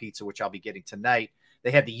grandma pizza, which I'll be getting tonight.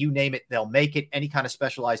 They have the you name it, they'll make it, any kind of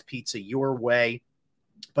specialized pizza your way.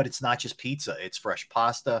 But it's not just pizza. It's fresh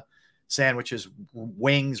pasta, sandwiches,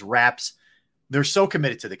 wings, wraps. They're so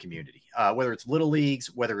committed to the community, whether it's little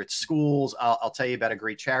leagues, whether it's schools. I'll tell you about a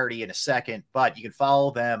great charity in a second, but you can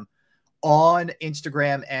follow them on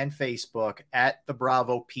Instagram and Facebook at the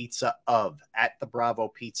Bravo Pizza of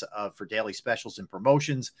for daily specials and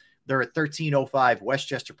promotions. They're at 1305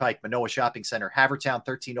 Westchester Pike, Manoa Shopping Center, Havertown,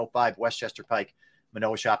 1305 Westchester Pike,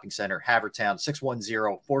 Manoa Shopping Center, Havertown,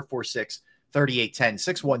 610-446-3810,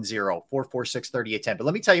 610-446-3810. But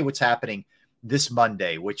let me tell you what's happening this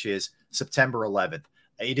Monday, which is September 11th.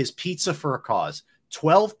 It is Pizza for a Cause.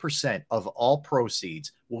 12% of all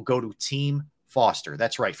proceeds will go to Team Foster.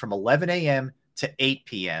 That's right. From 11 a.m. to 8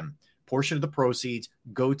 p.m., portion of the proceeds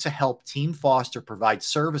go to help Team Foster provide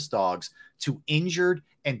service dogs to injured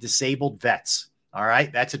and disabled vets. All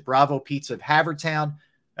right. That's at Bravo Pizza of Havertown.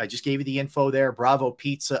 I just gave you the info there. Bravo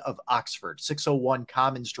Pizza of Oxford, 601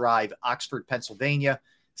 Commons Drive, Oxford, Pennsylvania,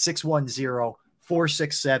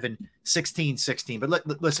 610-467-1616.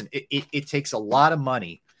 But listen, it takes a lot of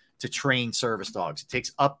money to train service dogs. It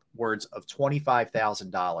takes upwards of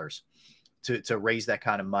 $25,000 to raise that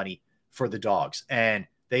kind of money for the dogs. And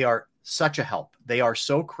they are such a help. They are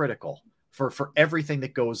so critical for everything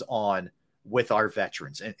that goes on with our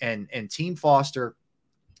veterans. And Team Foster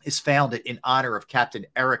is founded in honor of Captain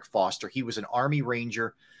Eric Foster. He was an Army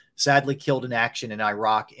Ranger, sadly killed in action in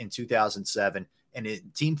Iraq in 2007. And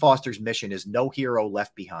Team Foster's mission is no hero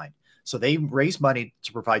left behind. So they raise money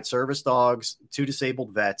to provide service dogs to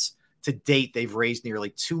disabled vets. To date, they've raised nearly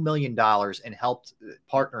 $2 million and helped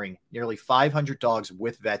partnering nearly 500 dogs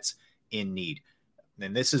with vets in need.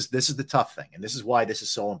 And this is the tough thing. And this is why this is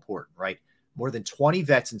so important, right? More than 20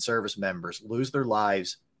 vets and service members lose their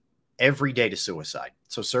lives every day to suicide.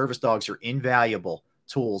 So service dogs are invaluable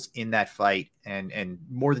tools in that fight. And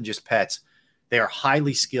more than just pets, they are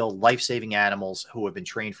highly skilled, life-saving animals who have been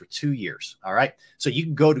trained for 2 years. All right. So you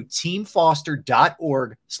can go to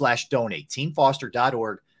teamfoster.org/donate,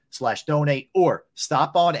 teamfoster.org/donate, or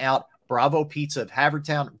stop on out Bravo Pizza of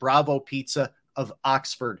Havertown, Bravo Pizza of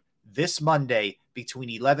Oxford this Monday between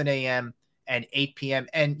 11 a.m. and 8 p.m.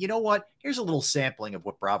 And you know what? Here's a little sampling of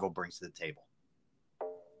what Bravo brings to the table.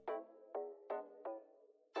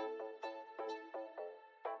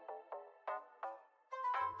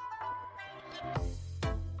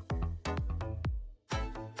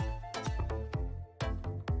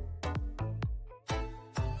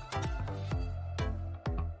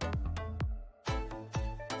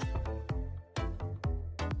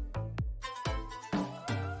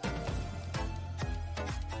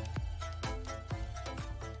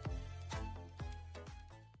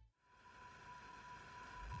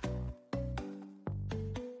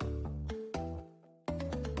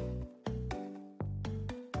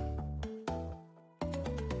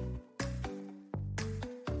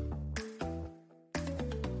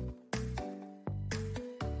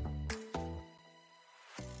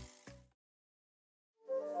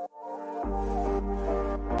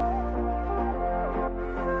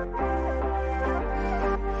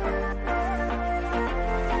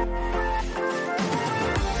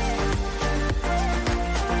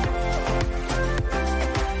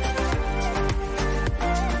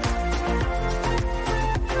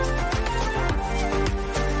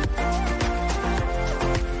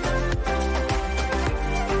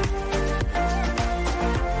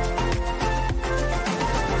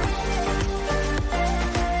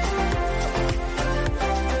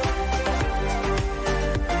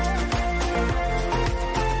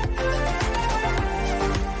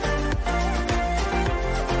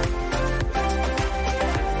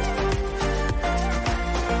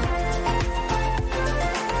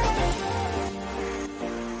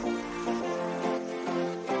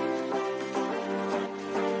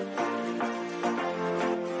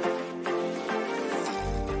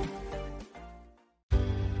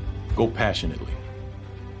 Go passionately.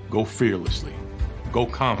 Go fearlessly. Go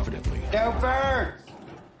confidently. Go Birds!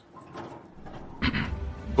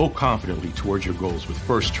 Go confidently towards your goals with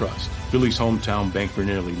First Trust, Philly's hometown bank for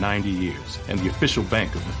nearly 90 years and the official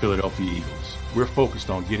bank of the Philadelphia Eagles. We're focused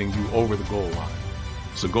on getting you over the goal line.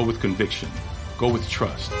 So go with conviction. Go with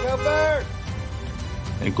trust. Go Birds!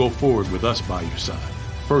 And go forward with us by your side.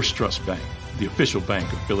 First Trust Bank, the official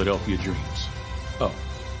bank of Philadelphia dreams. Oh,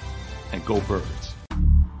 and go Birds.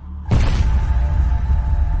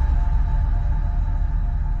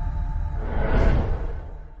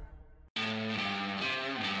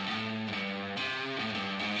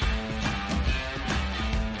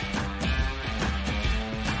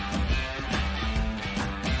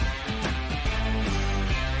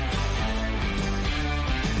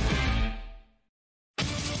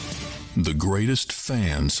 the greatest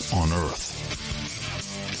fans on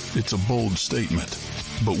earth. It's a bold statement,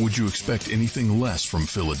 but would you expect anything less from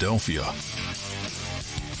Philadelphia?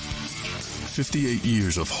 58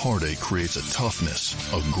 years of heartache creates a toughness,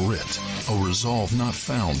 a grit, a resolve not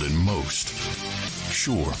found in most.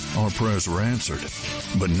 Sure, our prayers were answered,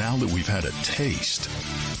 but now that we've had a taste,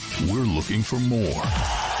 we're looking for more.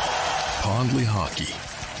 Pondley Hockey,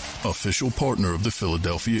 official partner of the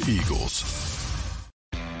Philadelphia Eagles.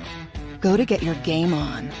 Go to get your game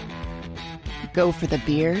on. Go for the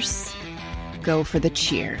beers. Go for the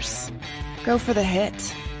cheers. Go for the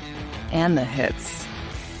hit and the hits.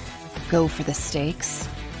 Go for the stakes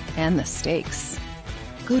and the stakes.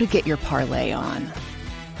 Go to get your parlay on.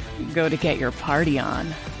 Go to get your party on.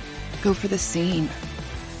 Go for the scene.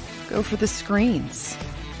 Go for the screens.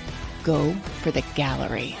 Go for the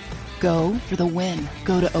gallery. Go for the win.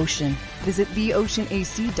 Go to Ocean. Visit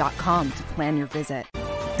theoceanac.com to plan your visit.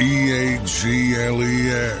 EAGLES,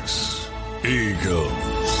 Eagles.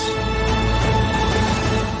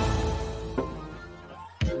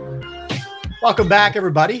 Welcome back,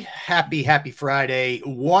 everybody. Happy Friday,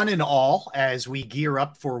 one and all, as we gear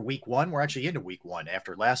up for week one. We're actually into week one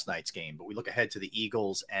after last night's game, but we look ahead to the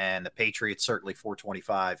Eagles and the Patriots, certainly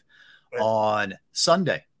 425 on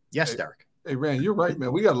Sunday. Yes, Derrick. Hey, Rand, you're right,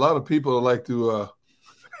 man. We got a lot of people that like to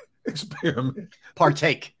experiment.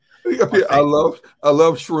 Partake. I love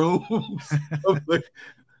shrooms.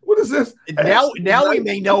 What is this? Now we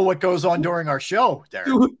may know what goes on during our show,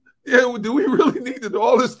 Derrick. Do we really need to do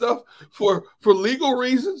all this stuff for legal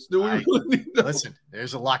reasons? Do we really need to? Listen,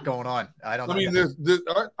 there's a lot going on. I don't know. I mean,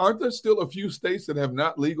 aren't there still a few states that have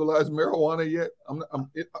not legalized marijuana yet?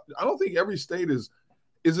 I don't think every state is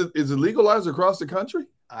it legalized across the country?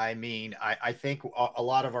 I mean, I think a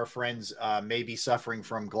lot of our friends may be suffering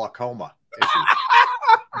from glaucoma.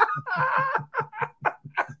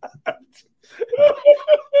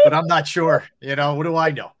 But I'm not sure. What do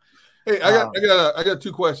I know? Hey, I got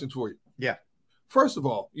two questions for you. Yeah. First of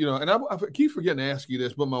all, and I keep forgetting to ask you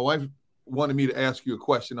this, but my wife wanted me to ask you a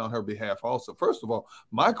question on her behalf also. First of all,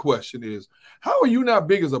 my question is, how are you not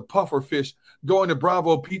big as a puffer fish going to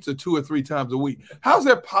Bravo Pizza 2 or 3 times a week? How's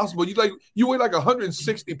that possible? You weigh like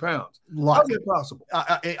 160 pounds. How's that possible?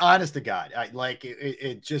 Honest to God,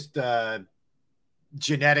 it just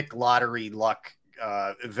genetic lottery luck,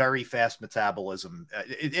 very fast metabolism.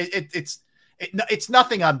 It's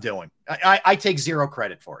nothing I'm doing. I take zero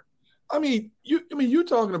credit for it. You're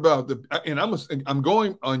talking about and I'm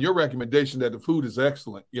going on your recommendation that the food is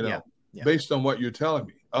excellent, based on what you're telling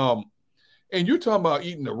me. And you're talking about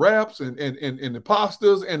eating the wraps and the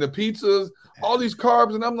pastas and the pizzas, all these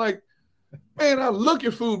carbs, and I'm like, man, I look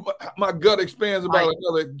at food, my gut expands about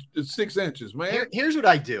another 6 inches, man. Here's what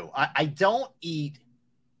I do. I don't eat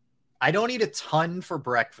a ton for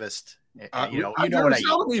breakfast. You know what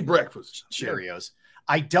I eat breakfast. Cheerios.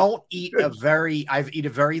 I don't eat I eat a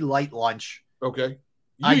very light lunch. Okay.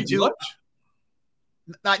 I do lunch?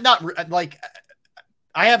 Not like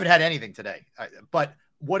I haven't had anything today, but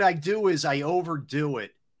what I do is I overdo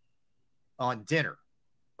it on dinner.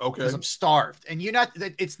 Okay. Because I'm starved. And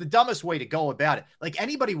it's the dumbest way to go about it. Like,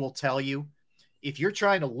 anybody will tell you, if you're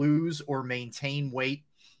trying to lose or maintain weight,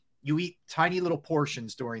 you eat tiny little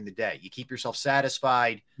portions during the day. You keep yourself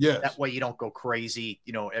satisfied. Yes. That way you don't go crazy,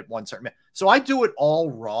 at one certain minute. So I do it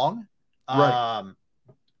all wrong. Right.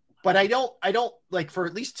 But I don't like, for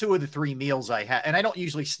at least 2 of the 3 meals I have, and I don't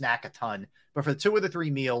usually snack a ton, but for the 2 of the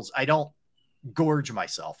 3 meals, I don't gorge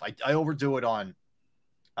myself. I overdo it on,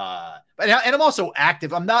 and I'm also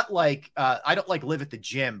active. I'm not like, I don't live at the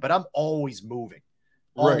gym, but I'm always moving.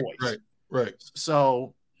 Always. Right.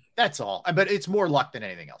 So that's all. But it's more luck than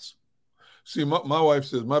anything else. See, my wife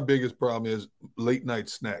says my biggest problem is late night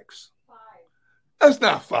snacks. 5. That's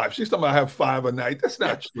not 5. She's talking about have 5 a night. That's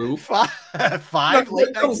not true. 5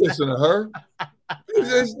 late night. Don't listen to her.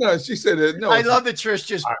 It's not. She said it. No, I love that Trish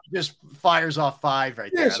just fires off 5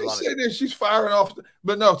 right there. Yeah, she said that she's firing off.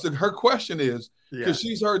 But no, so her question is, because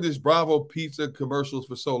she's heard this Bravo Pizza commercials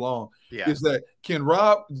for so long, is that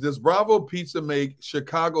does Bravo Pizza make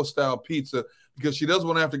Chicago style pizza? Because she doesn't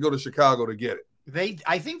want to have to go to Chicago to get it.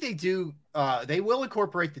 I think they do. They will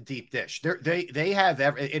incorporate the deep dish. They have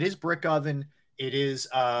it is brick oven. It is.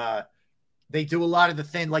 They do a lot of the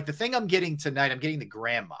thing I'm getting tonight. I'm getting the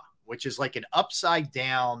grandma, which is like an upside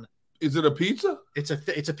down. Is it a pizza? It's a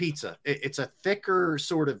pizza. It's a thicker,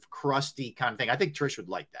 sort of crusty kind of thing. I think Trish would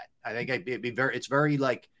like that. I think it's very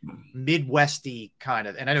like Midwesty kind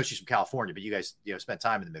of. And I know she's from California, but you guys spent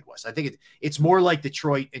time in the Midwest. I think it's more like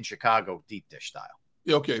Detroit and Chicago deep dish style.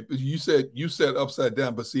 Yeah, okay, but you said upside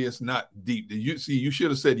down, but see, it's not deep. You should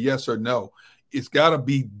have said yes or no. it's got to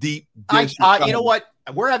be deep dish. You know what?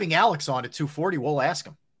 We're having Alex on at 2:40. We'll ask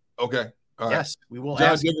him. Okay. All right. Yes, we will.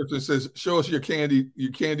 John Dickerson says, "Show us your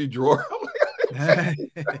candy drawer."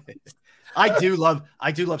 I do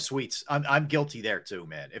love sweets. I'm guilty there too,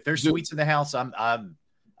 man. If there's sweets in the house, I'm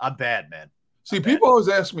bad, man. See, people always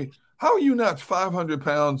ask me, "How are you not 500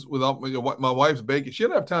 pounds without my wife's baking? She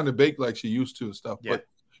doesn't have time to bake like she used to and stuff." Yeah.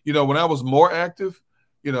 But when I was more active,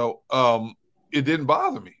 it didn't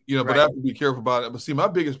bother me. But I have to be careful about it. But see, my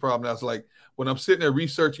biggest problem now is like when I'm sitting there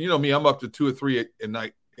researching. Me, I'm up to 2 or 3 at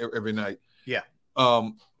night every night. Yeah.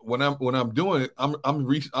 When I'm doing it,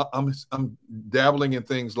 I'm dabbling in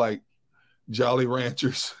things like Jolly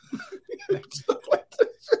Ranchers, stuff like that.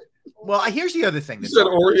 Well, here's the other thing. You said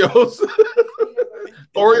Oreos.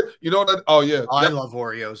 Oreo. You know what? Oh yeah, I love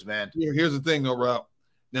Oreos, man. Here's the thing, though, Rob.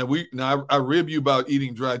 Now I rib you about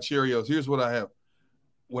eating dried Cheerios. Here's what I have.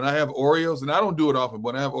 When I have Oreos, and I don't do it often,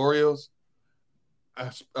 but when I have Oreos, I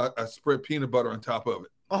spread peanut butter on top of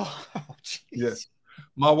it. Oh, jeez. Yes.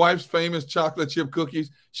 My wife's famous chocolate chip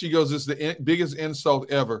cookies. She goes, "It's the biggest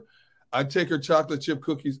insult ever." I take her chocolate chip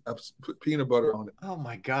cookies, I put peanut butter on it. Oh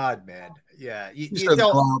my God, man! Yeah, you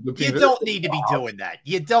don't need to be doing that.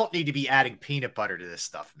 You don't need to be adding peanut butter to this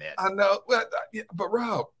stuff, man. I know, but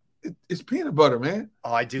Rob, it's peanot butter, man.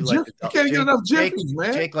 Oh, I do like. You can't get enough Jiffies,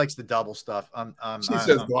 man. Jake likes the double stuff. She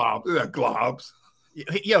says globs. That globs.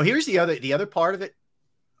 Here's the other part of it.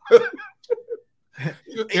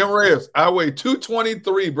 MRS, I weigh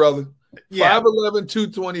 223, brother. 5'11",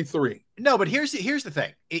 223. No, but here's the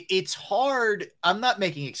thing. It's hard. I'm not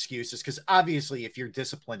making excuses because obviously if you're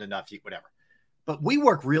disciplined enough, whatever. But we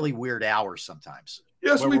work really weird hours sometimes.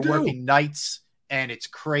 Yes, we do. We're working nights and it's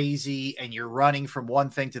crazy and you're running from one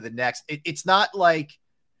thing to the next. It's not like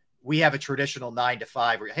we have a traditional 9 to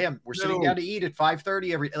 5 where, hey, we're sitting down to eat at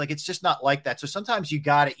 5:30 it's just not like that. So sometimes you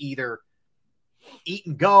got to either eat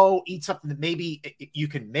and go, eat something that maybe you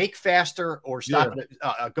can make faster or stop,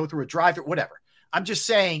 go through a drive-thru, whatever. I'm just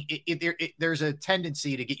saying there's a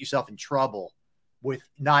tendency to get yourself in trouble with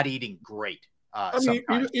not eating great.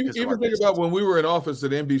 Even think about when we were in office at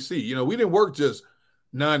NBC, we didn't work just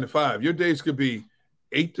 9 to 5. Your days could be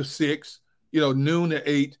 8 to 6, noon to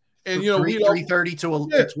 8. And 3:30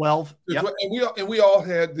 to 12. Yep. And we all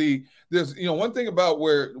had there's one thing about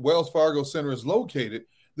where Wells Fargo Center is located.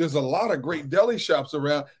 There's a lot of great deli shops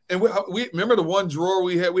around, and we remember the one drawer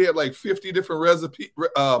we had. We had like 50 different recipe.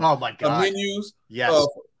 Oh my God! Menus. Yes.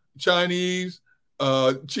 Chinese,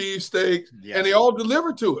 cheese steaks, and they all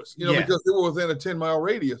delivered to us. Because they were within a 10-mile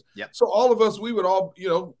radius. Yep. So all of us, we would all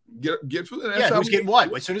get food. And who's getting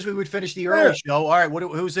what? As soon as we would finish the early show, all right,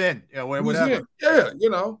 who's in? Whatever. Who's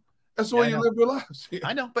in? That's the way you live your lives. Yeah.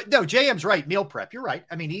 I know, but no, JM's right. Meal prep, you're right.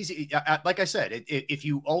 I mean, easy. Like I said, if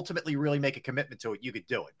you really make a commitment to it, you could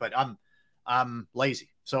do it. But I'm lazy.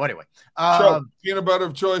 So anyway, peanut butter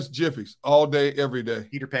of choice, Jiffies, all day, every day.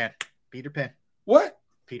 Peter Pan. What?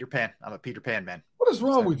 Peter Pan. I'm a Peter Pan man. What is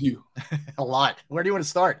wrong with you? A lot. Where do you want to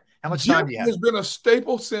start? How much time do you have? Has been a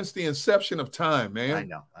staple since the inception of time, man. I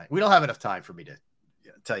know. We don't have enough time for me to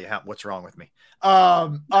tell you what's wrong with me.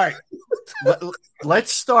 All right.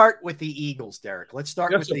 Let's start with the Eagles, Derrick. Let's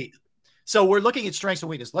start with so we're looking at strengths and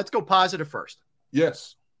weaknesses. Let's go positive first.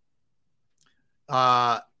 Yes.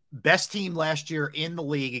 Best team last year in the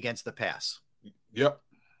league against the pass. Yep.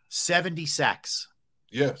 70 sacks.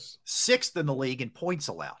 Yes. 6th in the league in points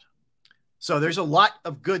allowed. So there's a lot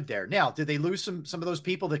of good there. Now, did they lose some of those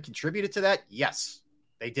people that contributed to that? Yes,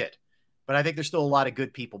 they did. But I think there's still a lot of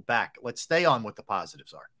good people back. Let's stay on what the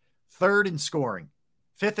positives are. 3rd in scoring,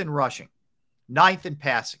 5th in rushing, 9th in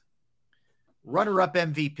passing, runner-up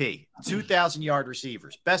MVP, 2,000-yard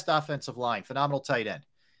receivers, best offensive line, phenomenal tight end.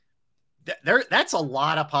 That's a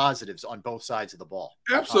lot of positives on both sides of the ball.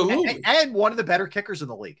 Absolutely. And one of the better kickers in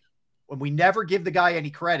the league. When we never give the guy any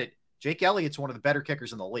credit, Jake Elliott's one of the better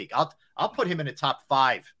kickers in the league. I'll put him in the top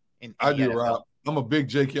 5 in I the do, NFL. Rob. I'm a big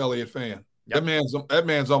Jake Elliott fan. Yep. That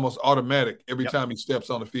man's almost automatic every time he steps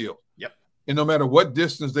on the field. Yep. And no matter what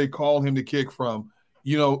distance they call him to kick from,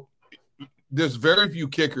 there's very few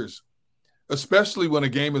kickers, especially when a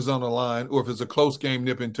game is on the line or if it's a close game,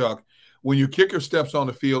 nip and tuck. When your kicker steps on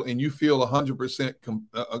the field and you feel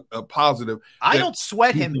 100% positive. I don't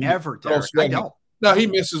sweat him ever, Derrick. I don't. Now, he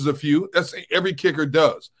misses a few. That's every kicker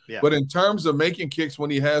does. Yeah. But in terms of making kicks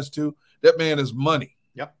when he has to, that man is money.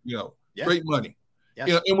 Yep. Straight money.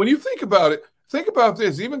 Yes. And when you think about it, think about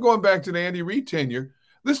this. Even going back to the Andy Reid tenure,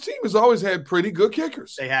 this team has always had pretty good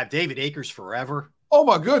kickers. They have David Akers forever. Oh,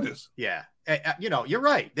 my goodness. Yeah. You're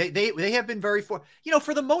right. They have been very for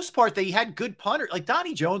the most part, they had good punters. Like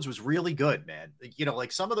Donnie Jones was really good, man.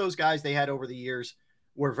 Like some of those guys they had over the years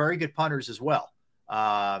were very good punters as well.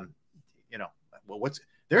 By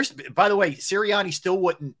the way, Sirianni still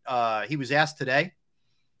wouldn't, he was asked today,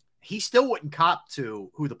 he still wouldn't cop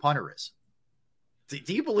to who the punter is.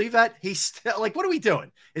 Do you believe that? He's still like, what are we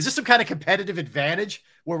doing? Is this some kind of competitive advantage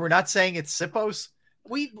where we're not saying it's Sippos?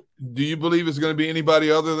 Do you believe it's going to be anybody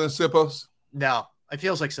other than Sippos? No, it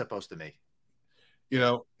feels like Sippos to me.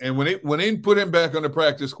 And when they put him back on the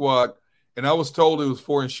practice squad, and I was told it was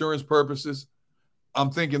for insurance purposes,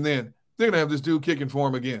 I'm thinking then they're going to have this dude kicking for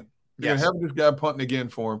him again. They're going to have this guy punting again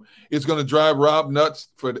for him. It's going to drive Rob nuts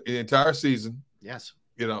for the entire season. Yes.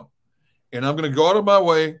 And I'm going to go out of my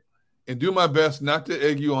way and do my best not to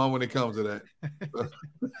egg you on when it comes to that.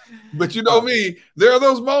 But me, there are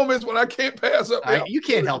those moments when I can't pass up. You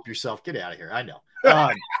can't help yourself. Get out of here. I know.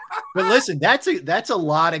 But listen, that's a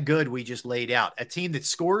lot of good we just laid out. A team that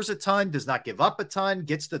scores a ton, does not give up a ton,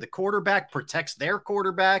 gets to the quarterback, protects their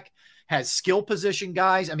quarterback, has skill position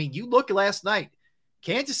guys. I mean, you look last night,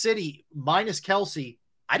 Kansas City minus Kelsey.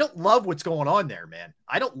 I don't love what's going on there, man.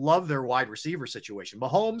 I don't love their wide receiver situation.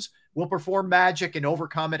 Mahomes will perform magic and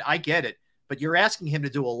overcome it. I get it. But you're asking him to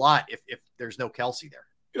do a lot if there's no Kelsey there.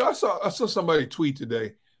 I saw somebody tweet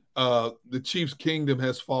today, the Chiefs' kingdom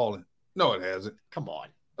has fallen. No, it hasn't. Come on.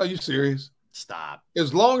 Are you serious? Stop.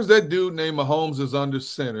 As long as that dude named Mahomes is under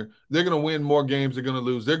center, they're going to win more games they're going to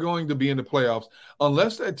lose. They're going to be in the playoffs.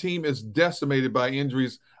 Unless that team is decimated by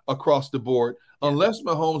injuries across the board, unless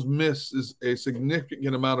Mahomes misses a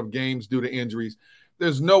significant amount of games due to injuries,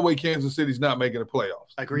 there's no way Kansas City's not making the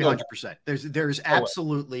playoffs. I agree 100%. There's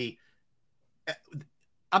absolutely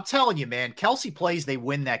 – I'm telling you, man, Kelsey plays, they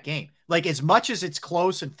win that game. Like, as much as it's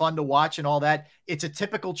close and fun to watch and all that, it's a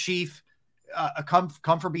typical Chief come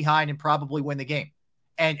from behind and probably win the game.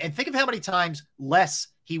 And think of how many times less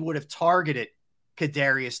he would have targeted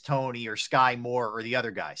Kadarius Toney or Sky Moore or the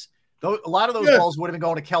other guys. A lot of those balls would have been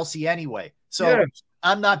going to Kelsey anyway. So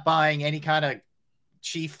I'm not buying any kind of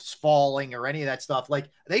Chiefs falling or any of that stuff. Like,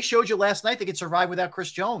 they showed you last night they could survive without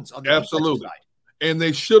Chris Jones on the defensive side. And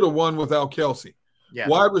they should have won without Kelsey. Yeah.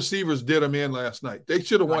 Wide receivers did them in last night. They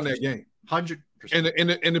should have won that game. 100%.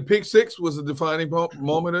 And the pick six was a defining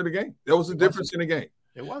moment of the game. That was the difference in the game.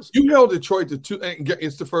 It was. You held Detroit to 2.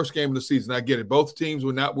 It's the first game of the season. I get it. Both teams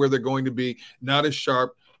were not where they're going to be, not as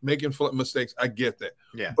sharp, making mistakes. I get that.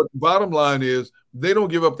 Yeah. But the bottom line is they don't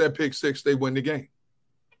give up that pick six. They win the game.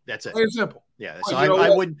 That's it. Plain and simple. Yeah. So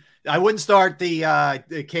I wouldn't start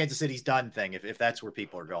the Kansas City's done thing if that's where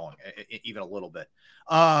people are going, even a little bit.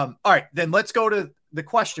 All right, then let's go to the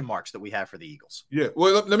question marks that we have for the Eagles. Yeah.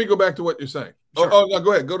 Well, let me go back to what you're saying. Sure. Oh, no,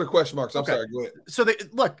 go ahead. Go to question marks. I'm sorry. Go ahead. So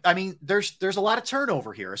look, I mean, there's a lot of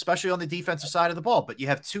turnover here, especially on the defensive side of the ball, but you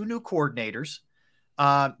have 2 new coordinators.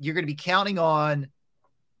 You're going to be counting on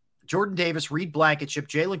Jordan Davis, Reed Blankenship,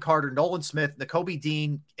 Jalen Carter, Nolan Smith, Nakobe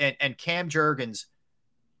Dean, and Cam Jurgens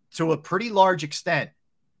to a pretty large extent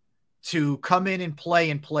to come in and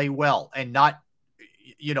play well and not,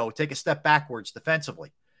 take a step backwards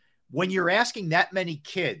defensively. When you're asking that many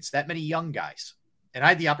kids, that many young guys, and I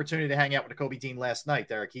had the opportunity to hang out with Nakobe Dean last night,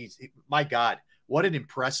 Derrick, my God, what an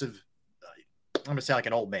impressive, I'm going to sound like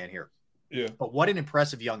an old man here. Yeah. But what an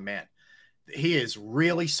impressive young man. He is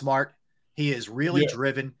really smart. He is really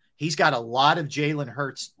driven. He's got a lot of Jalen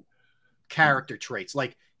Hurts character traits.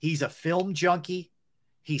 Like, he's a film junkie.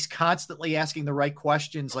 He's constantly asking the right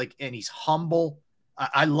questions, and he's humble.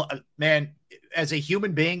 Man, as a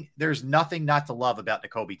human being, there's nothing not to love about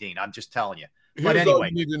Nakobe Dean. I'm just telling you. But anyway,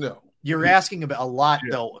 you need to know. You're asking about a lot,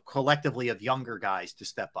 though, collectively of younger guys to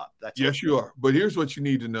step up. Yes, you are. But here's what you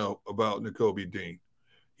need to know about Nakobe Dean.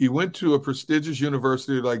 He went to a prestigious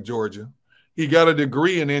university like Georgia. He got a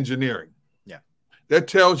degree in engineering. Yeah. That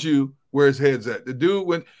tells you where his head's at. The dude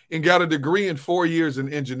went and got a degree in 4 years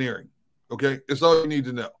in engineering. Okay? That's all you need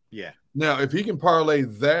to know. Yeah. Now, if he can parlay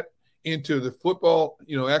that into the football,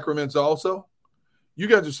 accrements also, you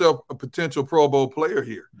got yourself a potential Pro Bowl player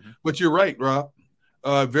here. Mm-hmm. But you're right, Rob.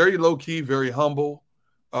 Very low-key, very humble,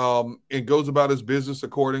 and goes about his business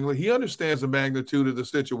accordingly. He understands the magnitude of the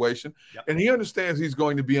situation, and he understands he's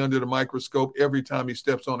going to be under the microscope every time he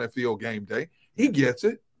steps on that field game day. He gets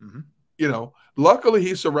it. Mm-hmm. Luckily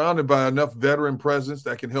he's surrounded by enough veteran presence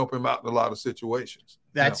that can help him out in a lot of situations.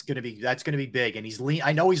 That's going to be big. And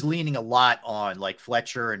I know he's leaning a lot on like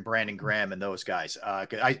Fletcher and Brandon Graham and those guys.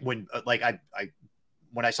 When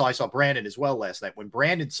I saw Brandon as well last night, when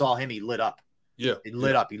Brandon saw him, he lit up. Yeah. He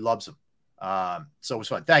lit up. He loves him. So it was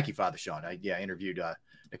fun. Thank you, Father Sean. I interviewed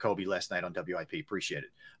Nakobe last night on WIP. Appreciate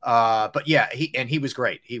it. But yeah, he was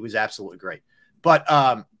great. He was absolutely great. But,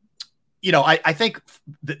 I think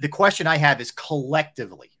the question I have is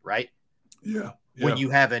collectively, right? Yeah. When you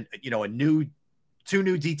have a new two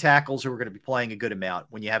new D tackles who are going to be playing a good amount,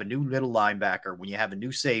 when you have a new middle linebacker, when you have a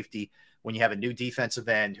new safety, when you have a new defensive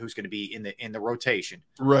end who's going to be in the rotation,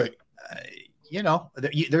 right?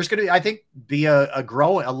 There's going to, I think, be a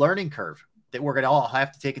learning curve that we're going to all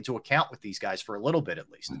have to take into account with these guys for a little bit, at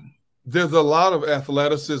least. There's a lot of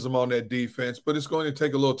athleticism on that defense, but it's going to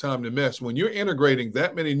take a little time to mesh. When you're integrating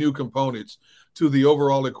that many new components to the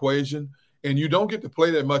overall equation, and you don't get to play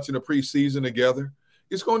that much in the preseason together,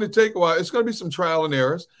 it's going to take a while. It's going to be some trial and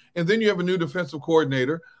errors. And then you have a new defensive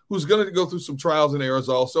coordinator who's going to go through some trials and errors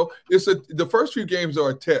also. The first few games are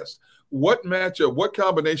a test. What matchup, what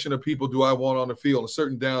combination of people do I want on the field in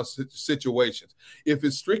certain down situations? If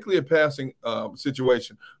it's strictly a passing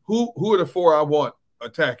situation, who are the four I want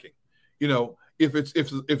attacking? If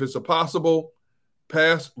it's a possible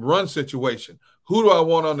pass run situation, who do I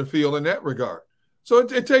want on the field in that regard? So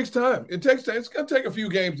it takes time. It's going to take a few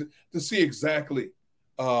games to see exactly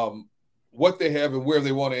what they have and where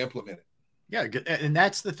they want to implement it. Yeah, and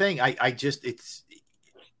that's the thing. It's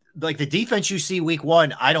like the defense you see week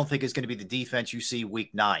 1, I don't think is going to be the defense you see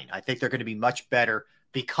week 9. I think they're going to be much better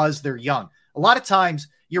because they're young. A lot of times,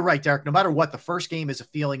 you're right, Derrick, no matter what, the first game is a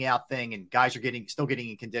feeling out thing and guys are still getting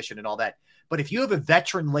in condition and all that. But if you have a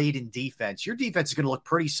veteran-laden defense, your defense is going to look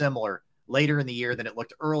pretty similar later in the year than it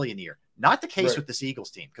looked early in the year. Not the case with this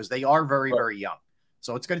Eagles team because they are very, very young.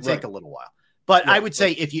 So it's going to take a little while. But I would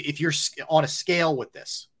say if you're on a scale with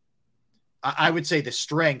this, I would say the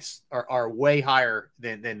strengths are way higher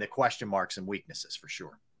than the question marks and weaknesses for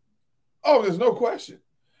sure. Oh, there's no question.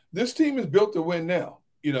 This team is built to win now.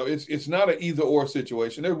 It's not an either or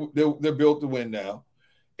situation. They're built to win now,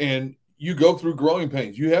 and you go through growing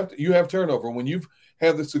pains. You have turnover when you've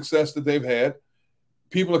had the success that they've had.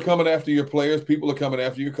 People are coming after your players. People are coming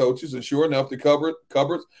after your coaches, and sure enough,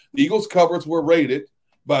 the Eagles cupboards were raided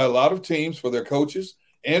by a lot of teams for their coaches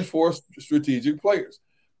and for strategic players.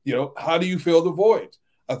 How do you fill the voids?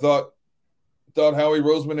 I thought Howie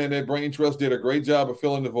Roseman and that Brain Trust did a great job of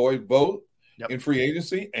filling the void, both in free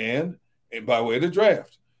agency and by way of the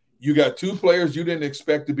draft. You got two players you didn't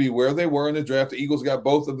expect to be where they were in the draft. The Eagles got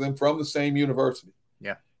both of them from the same university.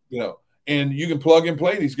 Yeah. And you can plug and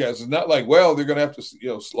play these guys. It's not like, well, they're going to have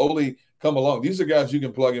to, slowly come along. These are guys you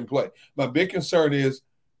can plug and play. My big concern is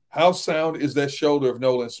how sound is that shoulder of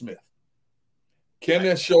Nolan Smith? Can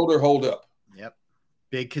that shoulder hold up? Yep.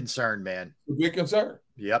 Big concern, man. A big concern.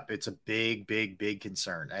 Yep. It's a big, big, big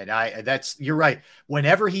concern. And you're right.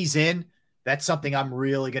 Whenever he's in, that's something I'm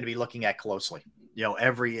really going to be looking at closely.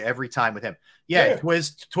 Every time with him. Yeah.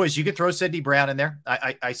 Twiz, you could throw Sidney Brown in there.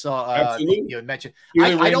 I saw you had mentioned.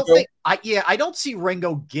 I don't see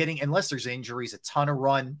Ringo getting, unless there's injuries, a ton of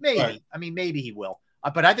run. Maybe. Right. I mean, maybe he will.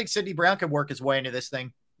 But I think Sidney Brown can work his way into this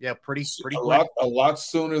thing. Yeah, pretty quick. A lot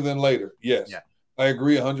sooner than later. Yes. Yeah. I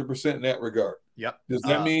agree 100% in that regard. Yep. Does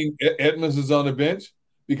that mean Edmonds is on the bench?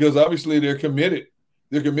 Because obviously they're committed.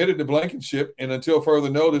 They're committed to Blankenship, and until further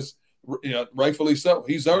notice, rightfully so.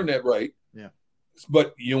 He's earned that right. Yeah.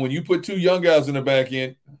 But when you put two young guys in the back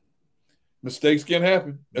end, mistakes can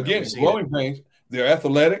happen. Again, growing pains. They're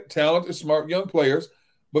athletic, talented, smart young players,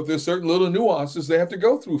 but there's certain little nuances they have to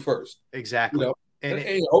go through first. Exactly.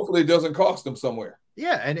 And hopefully it doesn't cost them somewhere.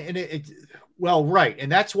 Yeah, right. And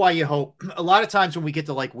that's why you hope a lot of times when we get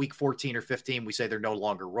to like week 14 or 15, we say they're no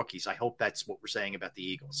longer rookies. I hope that's what we're saying about the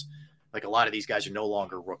Eagles. Like a lot of these guys are no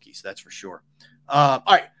longer rookies. That's for sure. All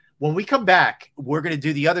right. When we come back, we're going to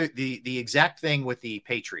do the exact thing with the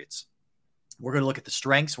Patriots. We're going to look at the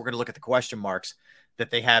strengths. We're going to look at the question marks that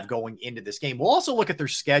they have going into this game. We'll also look at their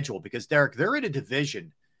schedule because, Derrick, they're in a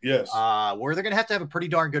division where they're going to have a pretty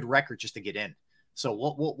darn good record just to get in. So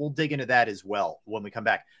we'll dig into that as well when we come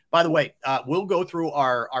back. By the way, we'll go through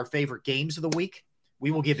our favorite games of the week.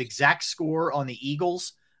 We will give exact score on the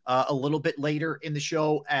Eagles a little bit later in the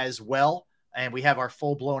show as well. And we have our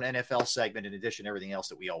full-blown NFL segment in addition to everything else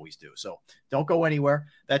that we always do. So don't go anywhere.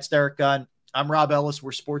 That's Derrick Gunn. I'm Rob Ellis.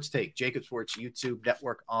 We're Sports Take, Jacob Sports YouTube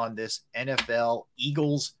Network on this NFL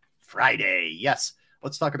Eagles Friday. Yes,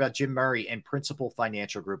 let's talk about Jim Murray and Principal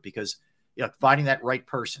Financial Group because finding that right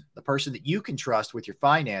person, the person that you can trust with your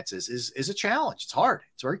finances is a challenge. It's hard.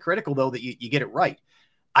 It's very critical, though, that you get it right.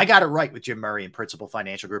 I got it right with Jim Murray and Principal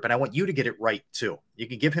Financial Group, and I want you to get it right, too. You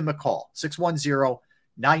can give him a call, 610-996-4751,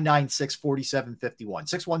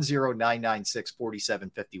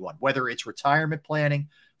 610-996-4751. Whether it's retirement planning,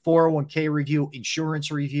 401k review, insurance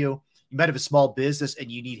review, you might have a small business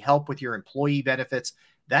and you need help with your employee benefits.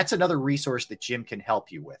 That's another resource that Jim can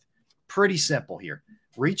help you with. Pretty simple here.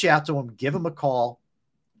 Reach out to him, give him a call,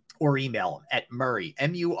 or email him at Murray,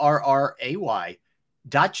 MURRAY,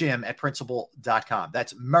 .jim@principal.com.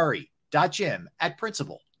 That's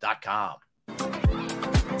Murray.jim@principal.com.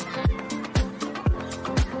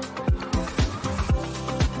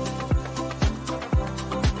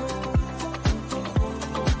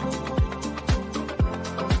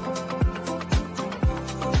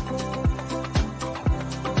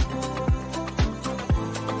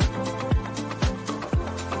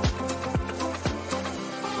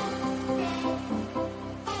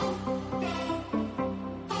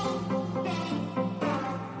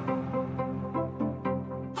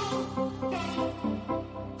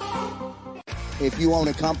 If you own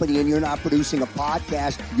a company and you're not producing a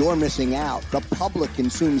podcast, you're missing out. The public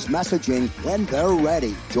consumes messaging when they're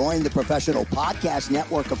ready. Join the professional podcast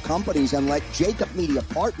network of companies and let Jacob Media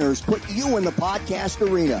Partners put you in the podcast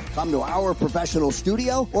arena. Come to our professional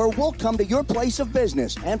studio, or we'll come to your place of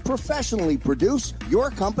business and professionally produce your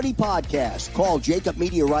company podcast. Call Jacob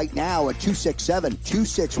Media right now at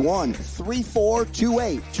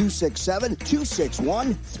 267-261-3428.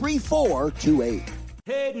 267-261-3428.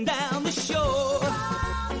 Heading down the shore,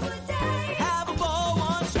 have a ball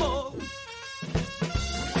once more.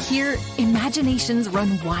 Here, imaginations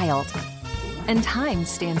run wild and time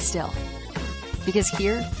stands still. Because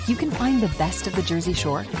here, you can find the best of the Jersey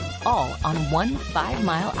Shore, all on one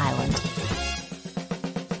 5-mile island.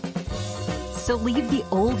 So leave the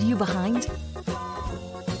old you behind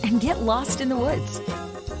and get lost in the woods.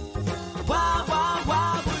 Wild, wild,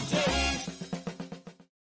 wild wood days.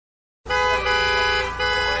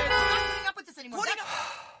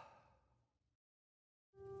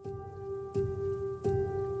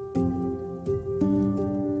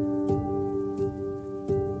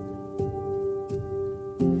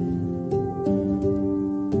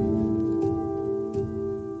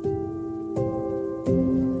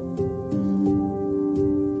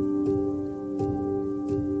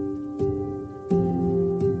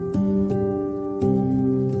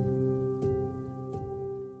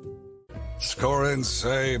 Score and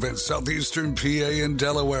save in southeastern PA and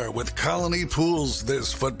Delaware with Colony Pools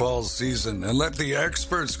this football season, and let the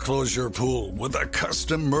experts close your pool with a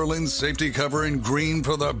custom Merlin safety cover in green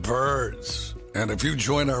for the birds. And if you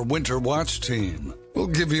join our Winter Watch team, we'll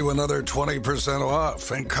give you another 20%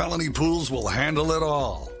 off, and Colony Pools will handle it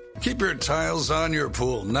all. Keep your tiles on your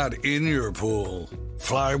pool, not in your pool.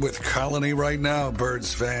 Fly with Colony right now,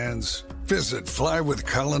 birds fans. Visit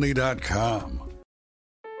flywithcolony.com.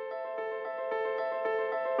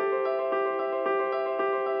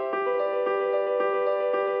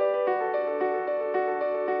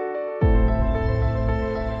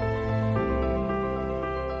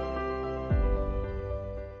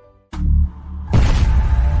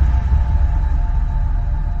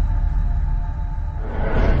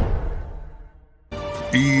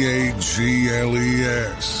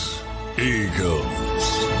 EAGLES, Eagles.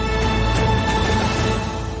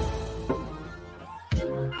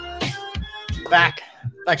 Back.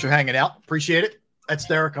 Thanks for hanging out. Appreciate it. That's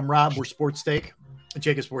Derrick. I'm Rob. We're Sports Take,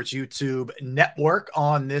 Jacob Sports YouTube Network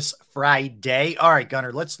on this Friday. All right,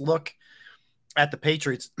 Gunner, let's look at the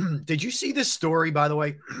Patriots. Did you see this story, by the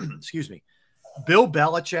way? Excuse me. Bill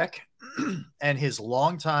Belichick and his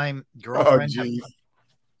longtime girlfriend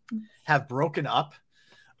have broken up.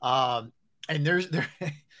 And there's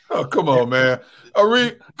oh, come on, man.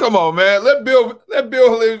 Come on, man. Let Bill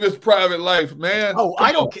live his private life, man. Oh,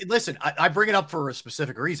 I don't listen. I bring it up for a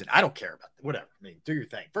specific reason. I don't care about it. Whatever. I mean, do your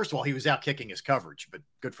thing. First of all, he was out kicking his coverage, but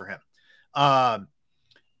good for him.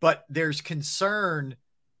 But there's concern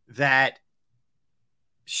that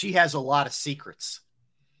she has a lot of secrets.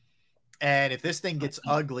 And if this thing gets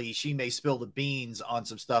ugly, she may spill the beans on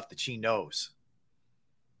some stuff that she knows.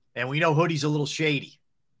 And we know Hoodie's a little shady.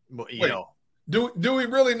 You know, do we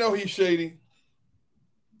really know he's shady?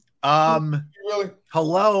 Really?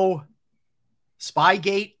 Hello,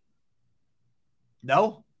 Spygate?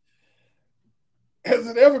 No. Has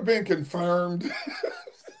it ever been confirmed?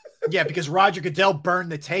 Yeah, because Roger Goodell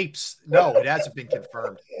burned the tapes. No, it hasn't been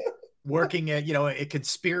confirmed. Working a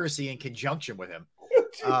conspiracy in conjunction with him.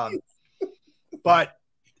 But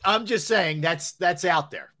I'm just saying that's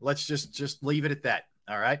out there. Let's just leave it at that.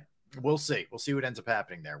 All right. We'll see. We'll see what ends up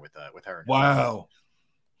happening there with her. Wow.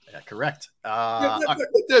 Yeah, correct. Let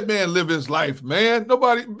that man live his life, man.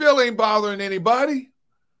 Bill ain't bothering anybody.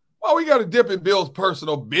 Why we got to dip in Bill's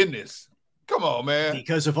personal business? Come on, man.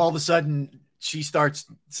 Because if all of a sudden she starts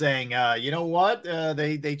saying, you know what?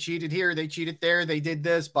 They cheated here, they cheated there, they did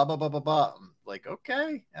this, blah, blah, blah, blah, blah. I'm like,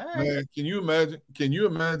 okay. All right. Man, can you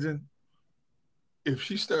imagine if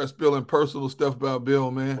she starts spilling personal stuff about Bill,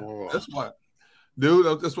 man? Oh. That's why.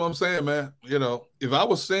 Dude, that's what I'm saying, man. You know, if I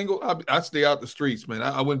was single, I'd stay out the streets, man.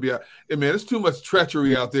 I wouldn't be out. Hey, man, there's too much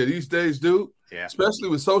treachery out there these days, dude. Yeah. Especially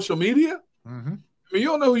with social media. Mm-hmm. I mean, you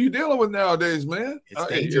don't know who you're dealing with nowadays, man. It's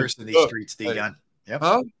dangerous in these streets, D-Gun. Yep.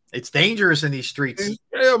 Huh? It's dangerous in these streets.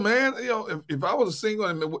 Yeah, man. You know, if I was a single,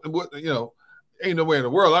 and ain't no way in the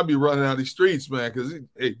world I'd be running out of these streets, man. Because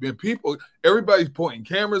everybody's pointing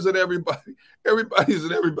cameras at everybody. Everybody's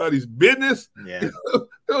in everybody's business. Yeah, you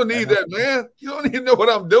don't need that, man. You don't even know what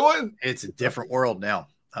I'm doing. It's a different world now.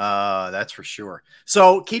 That's for sure.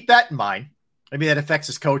 So keep that in mind. Maybe that affects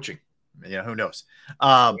his coaching. You know, who knows?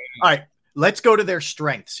 All right, let's go to their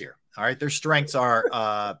strengths here. All right. Their strengths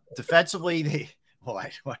are defensively.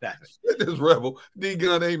 What happened? This rebel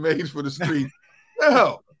D-Gun ain't made for the street.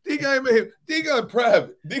 No, D-Gun ain't made. D-Gun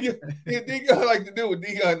private. D-Gun like to do what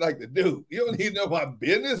D-Gun like to do. You don't need to know my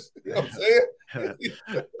business. You know what I'm saying?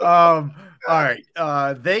 All right.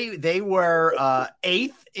 They were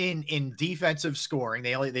eighth in defensive scoring.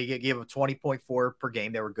 They gave them 20.4 per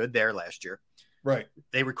game. They were good there last year. Right.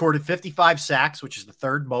 They recorded 55 sacks, which is the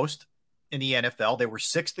third most in the NFL. They were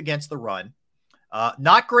sixth against the run.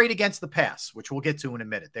 Not great against the pass, which we'll get to in a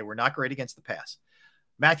minute. They were not great against the pass.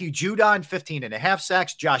 Matthew Judon, 15.5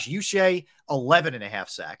 sacks. Josh Uche, 11.5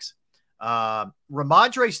 sacks.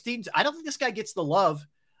 Ramondre Stevens, I don't think this guy gets the love.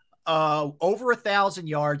 Over 1,000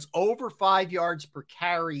 yards, over 5 yards per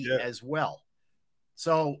carry as well.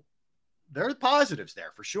 So there are positives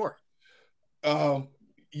there for sure.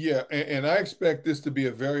 Yeah, and I expect this to be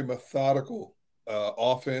a very methodical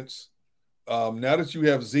offense. Now that you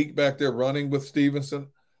have Zeke back there running with Stevenson,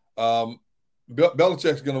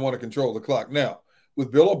 Belichick's going to want to control the clock. Now, with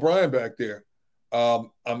Bill O'Brien back there,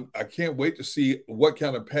 I can't wait to see what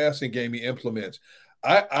kind of passing game he implements.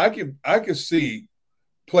 I could see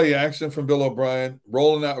play action from Bill O'Brien,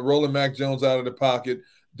 rolling Mac Jones out of the pocket,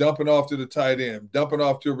 dumping off to the tight end, dumping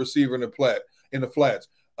off to a receiver in the flats,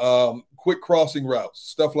 quick crossing routes,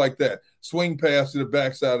 stuff like that, swing pass to the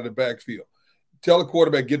backside of the backfield. Tell the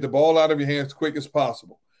quarterback, get the ball out of your hands as quick as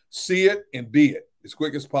possible. See it and be it as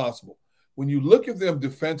quick as possible. When you look at them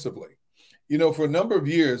defensively, for a number of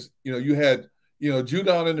years, you had,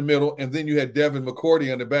 Judon in the middle, and then you had Devin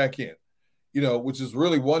McCourty on the back end, which is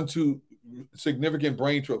really 1-2 significant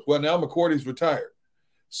brain trust. Well, now McCourty's retired.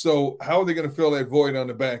 So how are they going to fill that void on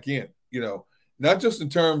the back end? Not just in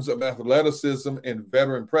terms of athleticism and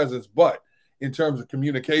veteran presence, but in terms of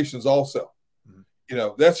communications also.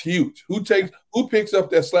 That's huge. Who picks up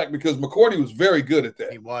that slack? Because McCourty was very good at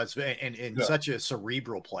that. He was, and such a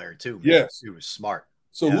cerebral player too. Man. Yes. He was smart.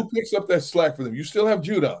 So who picks up that slack for them? You still have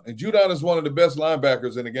Judon, and Judon is one of the best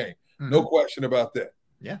linebackers in the game. No question about that.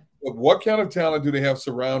 Yeah. But what kind of talent do they have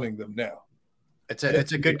surrounding them now? It's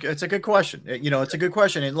a good question. It's a good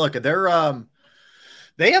question. And look,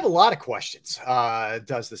 they have a lot of questions.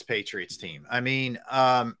 Does this Patriots team? I mean,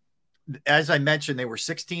 as I mentioned, they were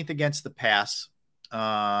 16th against the pass.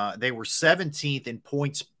 They were 17th in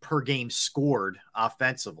points per game scored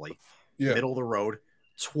offensively, middle of the road.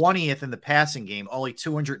 20th in the passing game, only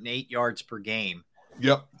 208 yards per game.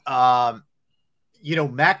 Yep.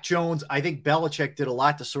 Mac Jones, I think Belichick did a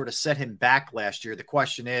lot to sort of set him back last year. The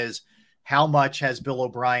question is, how much has Bill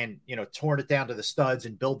O'Brien, torn it down to the studs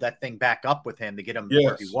and build that thing back up with him to get him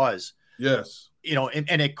where he was? Yes.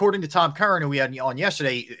 And according to Tom Curran, who we had on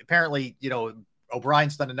yesterday, apparently,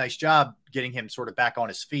 O'Brien's done a nice job getting him sort of back on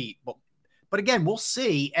his feet. But again, we'll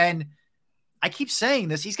see. And I keep saying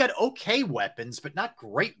this, he's got okay weapons, but not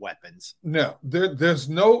great weapons. No, there's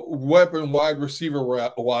no weapon wide receiver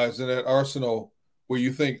wise in that arsenal where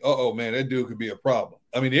you think, man, that dude could be a problem.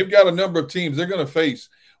 I mean, they've got a number of teams they're going to face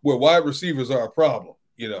where wide receivers are a problem.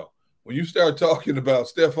 When you start talking about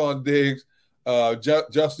Stephon Diggs,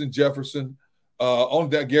 Justin Jefferson, on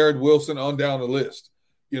that Garrett Wilson, on down the list,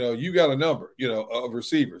 you got a number, of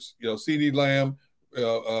receivers, CeeDee Lamb,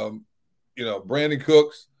 Brandon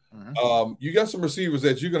Cooks. You got some receivers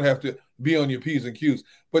that you're going to have to be on your P's and Q's.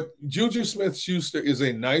 But Juju Smith-Schuster is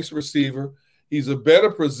a nice receiver. He's a better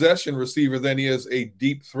possession receiver than he is a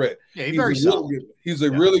deep threat. Yeah, he's a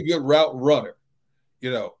really good route runner,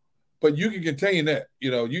 But you can contain that.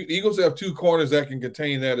 Eagles have two corners that can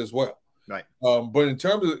contain that as well. Right. But in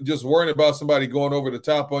terms of just worrying about somebody going over the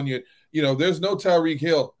top on you, there's no Tyreek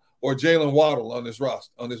Hill or Jalen Waddle on this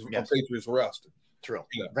roster, on this Patriots roster. True.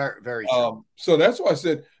 Very, very true. So that's why I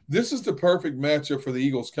said this is the perfect matchup for the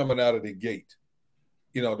Eagles coming out of the gate.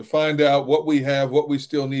 To find out what we have, what we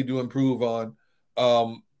still need to improve on.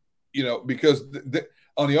 Because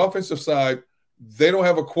on the offensive side, they don't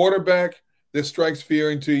have a quarterback that strikes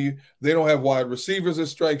fear into you. They don't have wide receivers that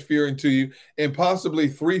strike fear into you. And possibly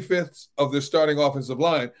 3/5 of their starting offensive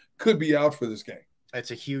line could be out for this game.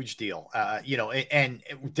 It's a huge deal, and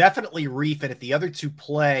definitely Reef. And if the other two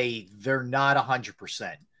play, they're not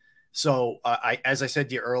 100%. So as I said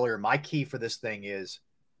to you earlier, my key for this thing is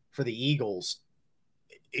for the Eagles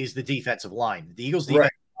is the defensive line. The Eagles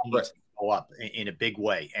defense needs to go up in a big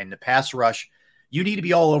way. And the pass rush, you need to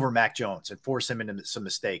be all over Mac Jones and force him into some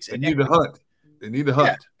mistakes. They need to hunt.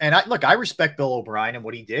 Yeah. And I respect Bill O'Brien and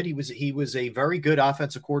what he did. He was a very good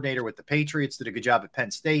offensive coordinator with the Patriots, did a good job at Penn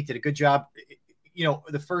State, did a good job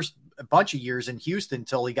the first bunch of years in Houston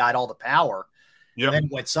until he got all the power, and then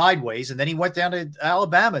went sideways, and then he went down to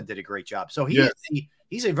Alabama and did a great job. So he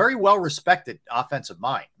he's a very well-respected offensive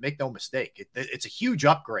mind. Make no mistake. It's a huge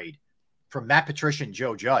upgrade from Matt Patricia and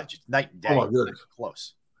Joe Judge. It's night and day. Oh, my goodness. It's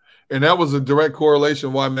close. And that was a direct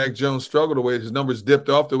correlation why Mac Jones struggled the way his numbers dipped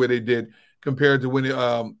off the way they did compared to when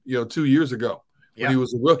 2 years ago when he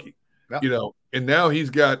was a rookie. Yep. And now he's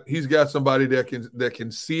got somebody that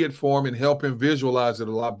can see it for him and help him visualize it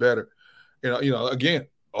a lot better. Again,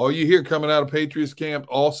 all you hear coming out of Patriots camp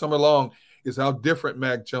all summer long is how different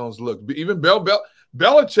Mac Jones looked. Even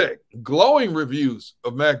Belichick, glowing reviews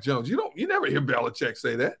of Mac Jones. You never hear Belichick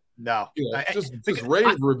say that. No, just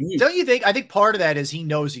rave reviews. Don't you think? I think part of that is he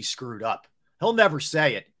knows he screwed up. He'll never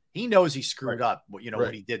say it. He knows he screwed up. What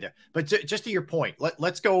he did there. But just to your point,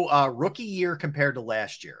 let's go rookie year compared to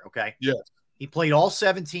last year. Okay. Yes. He played all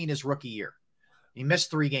 17 his rookie year. He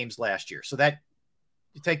missed 3 games last year, so that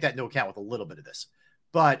you take that into account with a little bit of this.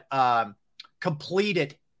 But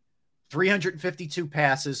completed 352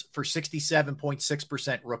 passes for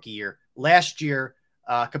 67.6% rookie year. Last year.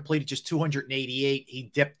 Completed just 288.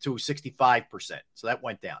 He dipped to 65%. So that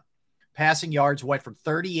went down. Passing yards went from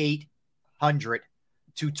 3,800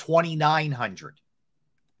 to 2,900.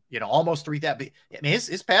 Almost 3,000. I mean,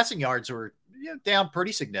 his passing yards were down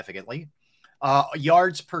pretty significantly.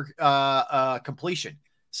 Yards per completion,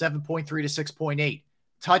 7.3 to 6.8.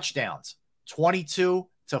 Touchdowns, 22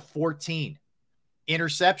 to 14.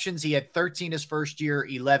 Interceptions, he had 13 his first year,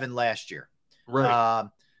 11 last year. Right.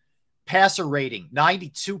 Passer rating,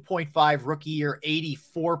 92.5 rookie year,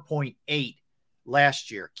 84.8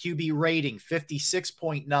 last year. QB rating,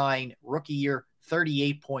 56.9 rookie year,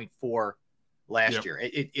 38.4 last year.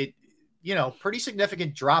 It pretty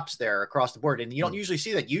significant drops there across the board. And you don't usually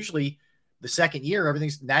see that. Usually the second year,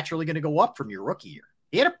 everything's naturally going to go up from your rookie year.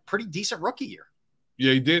 He had a pretty decent rookie year.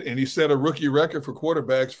 Yeah, he did. And he set a rookie record for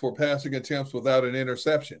quarterbacks for passing attempts without an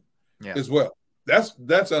interception as well.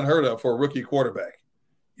 That's unheard of for a rookie quarterback.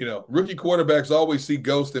 Rookie quarterbacks always see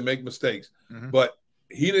ghosts and make mistakes, but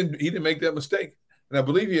he didn't make that mistake. And I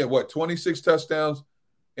believe he had 26 touchdowns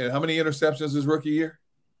and how many interceptions his rookie year?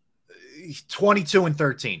 22 and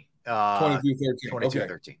 13.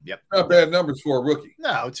 22-13. Yep. Not bad numbers for a rookie.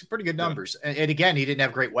 No, it's pretty good numbers. And again, he didn't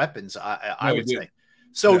have great weapons, I would say.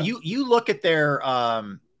 So you look at their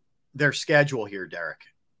schedule here, Derrick,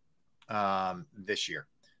 this year.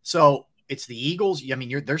 So it's the Eagles. I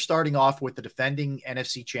mean, they're starting off with the defending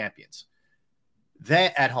NFC champions.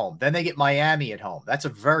 Then at home. Then they get Miami at home. That's a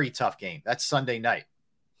very tough game. That's Sunday night.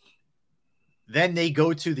 Then they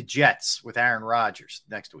go to the Jets with Aaron Rodgers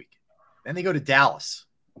next week. Then they go to Dallas.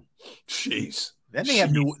 Jeez. Then they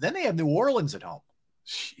have New Orleans at home.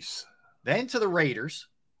 Jeez. Then to the Raiders.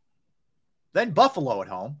 Then Buffalo at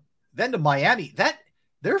home. Then to Miami.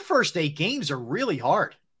 Their first 8 games are really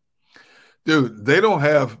hard. Dude, they don't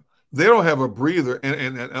have a breather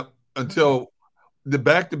and until the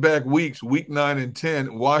back-to-back weeks, week 9 and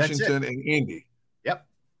 10, Washington and Indy. Yep.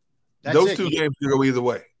 Those 2 games can go either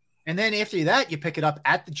way. And then after that, you pick it up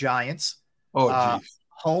at the Giants.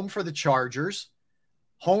 Home for the Chargers,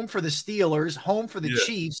 home for the Steelers, home for the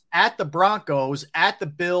Chiefs, at the Broncos, at the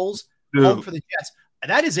Bills, home for the Jets.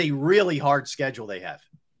 And that is a really hard schedule they have.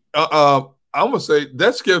 I'm going to say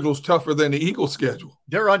that schedule's tougher than the Eagles schedule.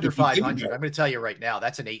 They're under 500. I'm going to tell you right now,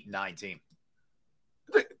 that's an 8-9 team.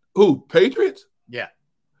 Who? Patriots? Yeah.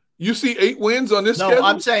 You see 8 wins on this schedule? No,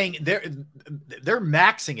 I'm saying they're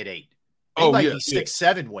maxing at 8. They might be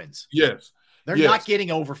 6-7 wins. Yes. They're not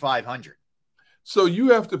getting over 500. So you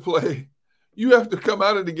have to come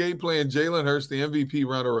out of the game playing Jalen Hurts, the MVP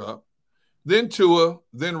runner-up, then Tua,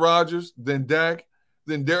 then Rodgers, then Dak,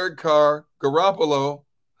 then Derrick Carr, Garoppolo,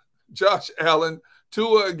 Josh Allen,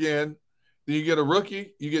 Tua again. Then you get a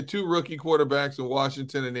rookie. You get 2 rookie quarterbacks in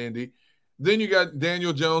Washington and Indy. Then you got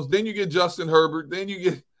Daniel Jones. Then you get Justin Herbert. Then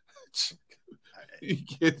you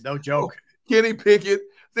get no joke, Kenny Pickett.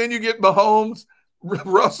 Then you get Mahomes,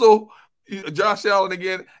 Russell, Josh Allen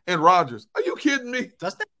again, and Rodgers. Are you kidding me?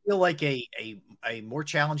 Doesn't that feel like a more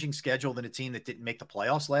challenging schedule than a team that didn't make the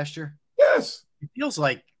playoffs last year? Yes. It feels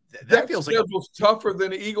like that feels schedule's tougher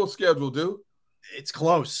than the Eagles schedule, dude. It's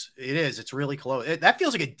close. It is. It's really close. That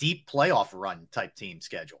feels like a deep playoff run type team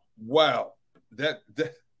schedule. Wow. That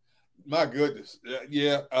my goodness.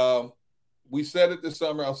 Yeah. We said it this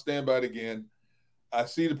summer. I'll stand by it again. I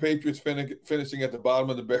see the Patriots finishing at the bottom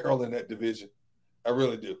of the barrel in that division. I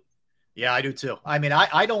really do. Yeah, I do too. I mean,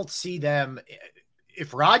 I don't see them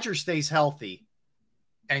if Rodgers stays healthy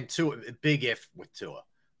and Tua, big if with Tua.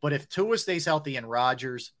 But if Tua stays healthy and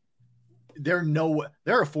Rodgers, they're a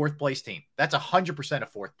 4th place team. That's 100% a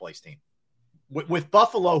 4th place team. With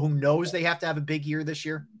Buffalo, who knows they have to have a big year this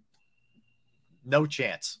year, no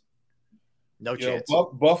chance. No chance.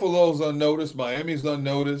 Buffalo's unnoticed. Miami's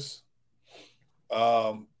unnoticed.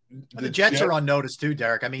 The Jets are on notice too,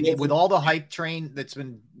 Derek. I mean, with all the hype train that's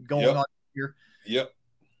been going on here,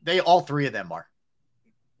 all three of them are.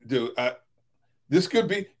 Dude, this could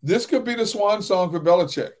be the swan song for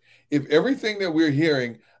Belichick. If everything that we're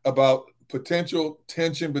hearing about potential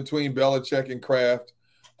tension between Belichick and Kraft,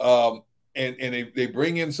 and they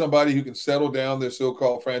bring in somebody who can settle down their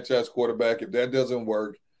so-called franchise quarterback, if that doesn't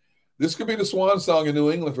work, this could be the swan song in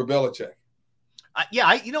New England for Belichick.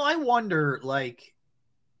 I wonder, like,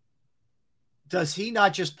 does he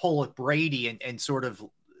not just pull a Brady and sort of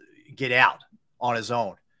get out on his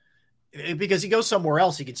own? Because he goes somewhere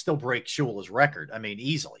else, he can still break Shula's record. I mean,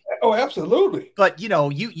 easily. Oh, absolutely. But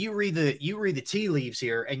you read the tea leaves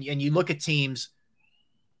here, and you look at teams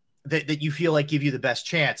that you feel like give you the best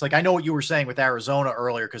chance. Like, I know what you were saying with Arizona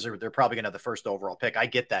earlier, because they're probably going to have the first overall pick. I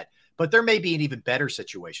get that, but there may be an even better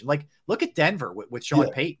situation. Like, look at Denver with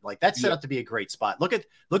Sean Payton. Like, that's set up to be a great spot. Look at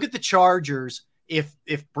the Chargers. If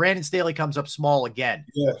Brandon Staley comes up small again,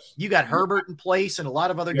 you got Herbert in place and a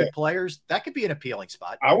lot of other good players. That could be an appealing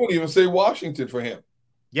spot. I wouldn't even say Washington for him.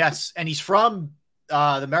 Yes, and he's from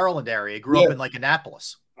the Maryland area. He grew up in like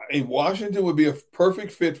Annapolis. Washington would be a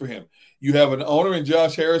perfect fit for him. You have an owner in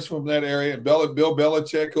Josh Harris from that area, and Bill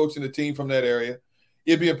Belichick coaching the team from that area.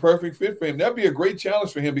 It'd be a perfect fit for him. That'd be a great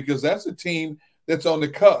challenge for him, because that's a team that's on the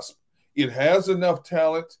cusp. It has enough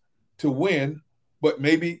talent to win, but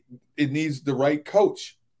maybe it needs the right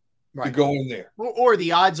coach to go in there. Or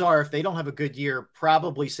the odds are, if they don't have a good year,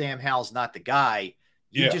 probably Sam Howell's not the guy.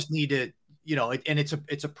 You just need to, and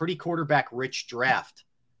it's a pretty quarterback rich draft.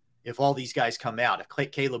 If all these guys come out,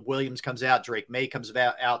 if Caleb Williams comes out, Drake May comes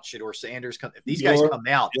out, Shedeur Sanders comes, if these guys come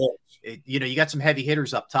out, you got some heavy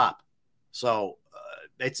hitters up top. So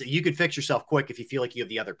you could fix yourself quick if you feel like you have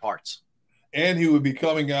the other parts. And he would be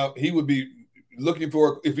coming out. He would be looking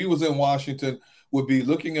for, if he was in Washington, would be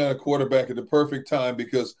looking at a quarterback at the perfect time,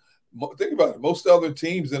 because think about it. Most other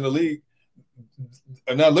teams in the league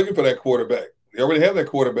are not looking for that quarterback. They already have that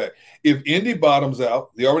quarterback. If Indy bottoms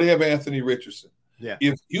out, they already have Anthony Richardson. Yeah.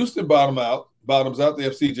 If Houston bottoms out, they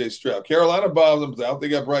have C.J. Stroud. Carolina bottoms out, they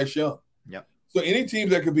got Bryce Young. Yep. So any team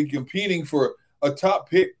that could be competing for a top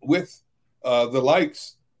pick with the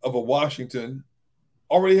likes of a Washington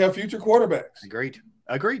already have future quarterbacks. Agreed.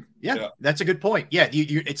 Yeah, that's a good point. Yeah,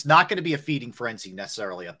 it's not going to be a feeding frenzy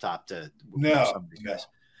necessarily up top to some of these guys.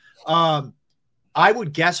 I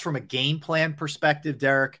would guess from a game plan perspective,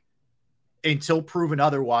 Derek, until proven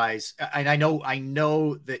otherwise, and I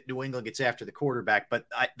know that New England gets after the quarterback, but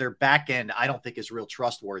their back end I don't think is real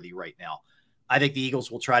trustworthy right now. I think the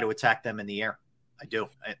Eagles will try to attack them in the air. I do.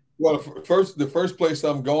 Well, the first place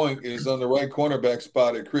I'm going is on the right cornerback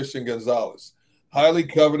spot at Christian Gonzalez. Highly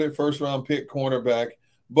coveted first-round pick cornerback,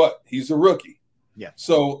 but he's a rookie. Yeah.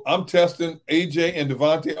 So I'm testing AJ and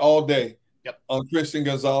Devontae all day on Christian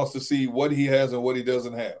Gonzalez to see what he has and what he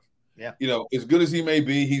doesn't have. Yeah. As good as he may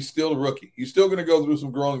be, he's still a rookie. He's still going to go through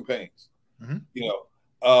some growing pains.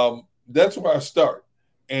 Mm-hmm. That's where I start.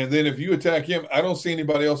 And then if you attack him, I don't see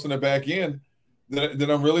anybody else in the back end that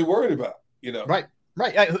I'm really worried about. Right.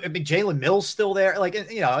 I mean, Jalen Mills still there,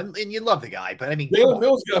 and you love the guy, but I mean, Jalen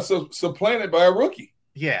Mills got supplanted by a rookie.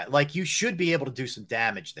 Yeah, like you should be able to do some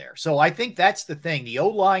damage there. So I think that's the thing. The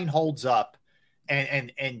O-line holds up,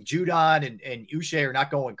 and Judon and Uche are not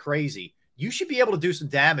going crazy. You should be able to do some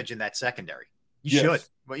damage in that secondary. You should,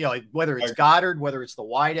 but whether it's Goddard, whether it's the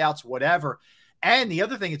wideouts, whatever. And the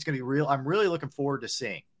other thing, it's going to be real. I'm really looking forward to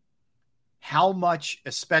seeing how much,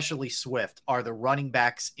 especially Swift, are the running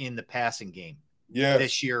backs in the passing game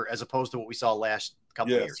this year, as opposed to what we saw last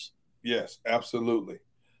couple of years. Yes, absolutely.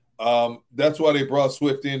 That's why they brought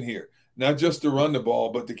Swift in here, not just to run the ball,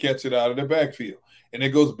 but to catch it out of the backfield. And it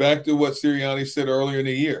goes back to what Sirianni said earlier in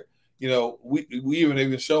the year. We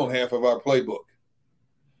even shown half of our playbook.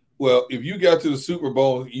 Well, if you got to the Super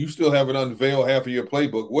Bowl, you still haven't unveiled half of your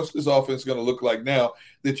playbook. What's this offense going to look like now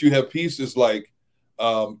that you have pieces like,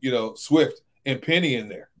 Swift and Penny in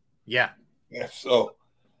there? Yeah. So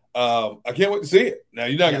I can't wait to see it. Now,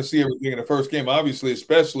 you're not going to see everything in the first game, obviously,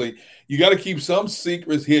 especially you got to keep some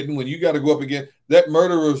secrets hidden when you got to go up against that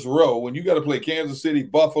murderer's row, when you got to play Kansas City,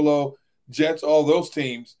 Buffalo, Jets, all those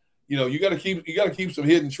teams. You got to keep some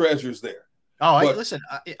hidden treasures there. Oh,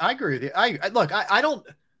 I agree with you. I don't.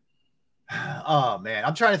 Oh man,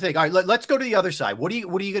 I'm trying to think. All right, let's go to the other side. What are you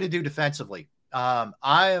going to do defensively?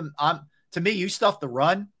 To me, you stuff the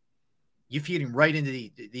run. You feed him right into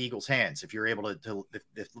the Eagles' hands if you're able to.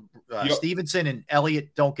 If Stevenson and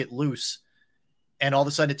Elliott don't get loose, and all of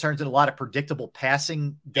a sudden it turns into a lot of predictable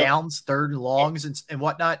passing downs, third and longs, and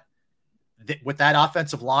whatnot. With that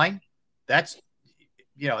offensive line,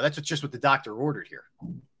 that's just what the doctor ordered here.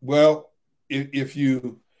 Well, if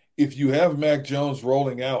you have Mac Jones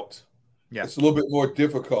rolling out, it's a little bit more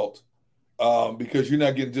difficult because you're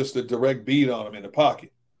not getting just a direct beat on him in the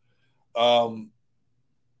pocket.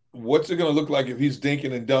 What's it going to look like if he's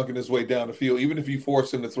dinking and dunking his way down the field, even if you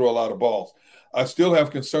force him to throw a lot of balls? I still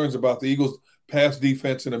have concerns about the Eagles' pass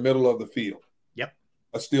defense in the middle of the field. Yep.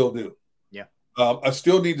 I still do. Yeah. I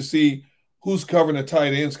still need to see who's covering the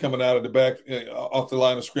tight ends coming out of the back off the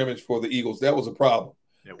line of scrimmage for the Eagles. That was a problem.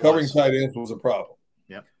 Covering tight ends was a problem.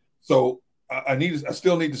 Yep. So I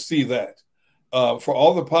still need to see that. For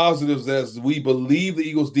all the positives as we believe the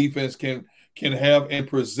Eagles defense can have and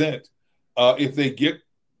present, if they get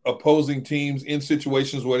opposing teams in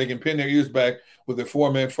situations where they can pin their ears back with their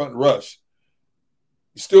 4-man front rush,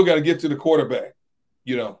 you still got to get to the quarterback,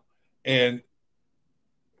 and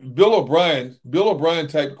Bill O'Brien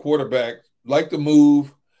type quarterback like to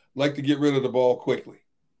move, like to get rid of the ball quickly.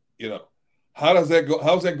 How's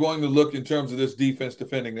that going to look in terms of this defense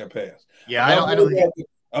defending that pass? Yeah,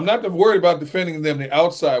 I'm not worried about defending them the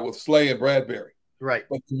outside with Slay and Bradbury. Right.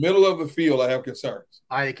 But the middle of the field, I have concerns.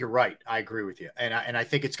 I think you're right. I agree with you. And I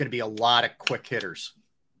think it's going to be a lot of quick hitters.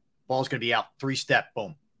 Ball's going to be out, 3-step,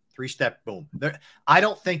 boom. 3-step, boom. I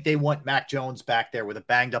don't think they want Mac Jones back there with a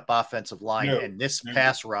banged-up offensive line and this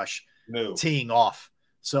pass rush teeing off.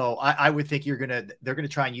 So I would think they're going to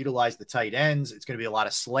try and utilize the tight ends. It's going to be a lot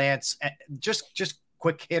of slants, just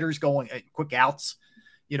quick hitters going, quick outs,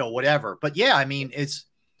 whatever. But yeah, I mean,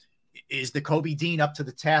 is the Kobe Dean up to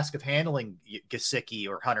the task of handling Gesicki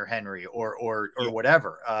or Hunter Henry or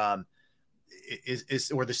whatever?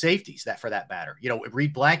 Or the safeties that for that matter,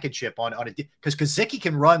 Reed Blankenship on a, because Gesicki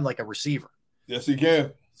can run like a receiver. Yes, he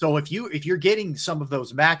can. So if you're getting some of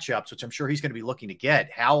those matchups, which I'm sure he's going to be looking to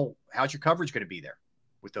get, how's your coverage going to be there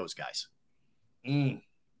with those guys?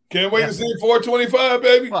 Can't wait to see 425,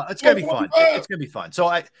 baby. Well, it's going to be fun. It's going to be fun. So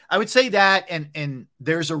I would say that, and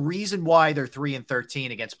there's a reason why they're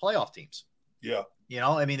 3-13 against playoff teams. Yeah.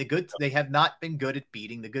 I mean, they have not been good at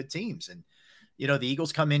beating the good teams. And, the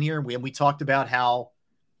Eagles come in here and we talked about how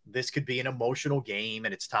this could be an emotional game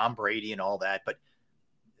and it's Tom Brady and all that. But,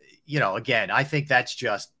 again, I think that's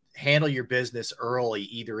just handle your business early,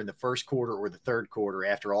 either in the first quarter or the third quarter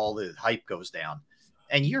after all the hype goes down,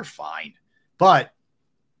 and you're fine. But,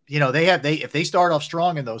 if they start off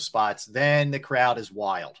strong in those spots, then the crowd is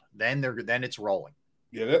wild. Then it's rolling.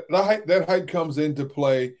 Yeah, that hype comes into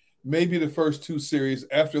play maybe the first 2 series.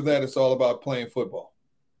 After that, it's all about playing football.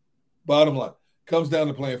 Bottom line, comes down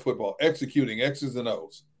to playing football, executing X's and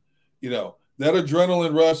O's. That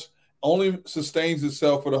adrenaline rush only sustains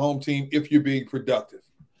itself for the home team if you're being productive.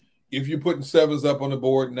 If you're putting 7s up on the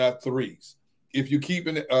board, not 3s. If you're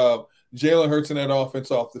keeping Jalen Hurts and that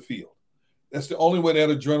offense off the field. That's the only way that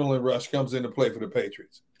adrenaline rush comes into play for the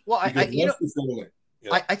Patriots. Well, I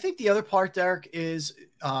think the other part, Derek, is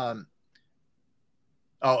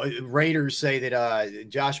Raiders say that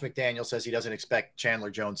Josh McDaniel says he doesn't expect Chandler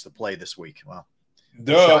Jones to play this week. Well,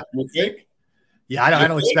 you think? Yeah, I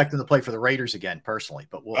don't expect him to play for the Raiders again, personally.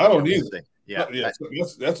 But I don't either. See. Yeah,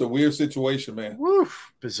 that's a weird situation, man.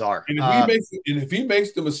 Woof, bizarre. And if he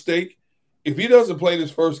makes the mistake, if he doesn't play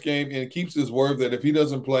this first game and keeps his word that if he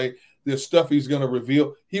doesn't play, there's stuff he's going to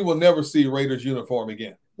reveal, he will never see a Raiders uniform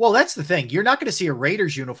again. Well, that's the thing. You're not going to see a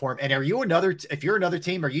Raiders uniform. And if you're another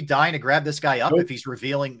team, are you dying to grab this guy up if he's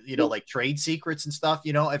revealing, like trade secrets and stuff?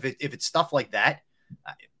 If it's stuff like that,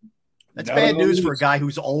 that's bad news for a guy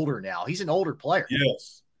who's older now. He's an older player.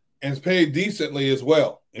 Yes. And it's paid decently as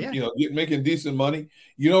well. Yeah. Making decent money.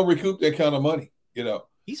 You don't recoup that kind of money,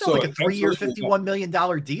 He's on like a 3-year, $51 million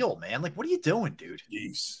deal, man. Like, what are you doing, dude?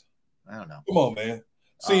 Jeez. I don't know. Come on, man.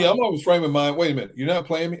 See, I'm always framing mind. Wait a minute. You're not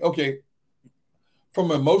playing me? Okay.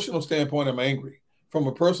 From an emotional standpoint, I'm angry. From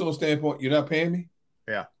a personal standpoint, you're not paying me?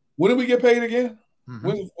 Yeah. When do we get paid again?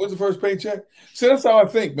 Mm-hmm. When's the first paycheck? See, that's how I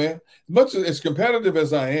think, man. As much as competitive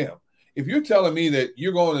as I am, if you're telling me that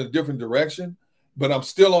you're going in a different direction, but I'm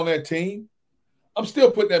still on that team, I'm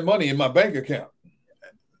still putting that money in my bank account.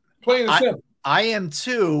 Plain and simple. I am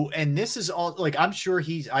too, and this is all like I'm sure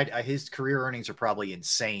his career earnings are probably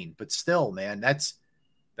insane, but still, man, that's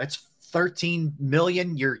 $13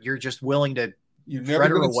 million. You're just willing to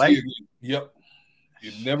shred her away. Yep,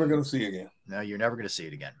 you're never going to see again. No, you're never going to see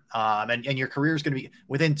it again. And your career is going to be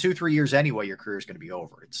within 2-3 years anyway. Your career is going to be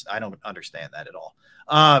over. I don't understand that at all.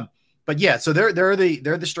 But yeah, so they're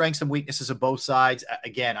the strengths and weaknesses of both sides.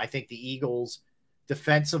 Again, I think the Eagles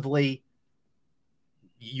defensively,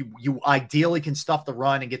 you ideally can stuff the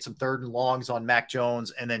run and get some 3rd and longs on Mac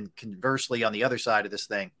Jones, and then conversely on the other side of this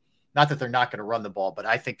thing, Not that they're not going to run the ball, but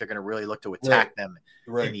I think they're going to really look to attack them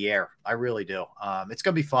in the air. I really do. It's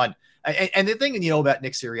going to be fun. And the thing about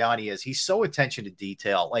Nick Sirianni is he's so attention to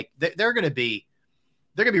detail. Like they're going to be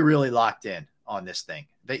really locked in on this thing.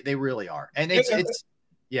 They really are. And it's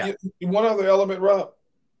one other element, Rob.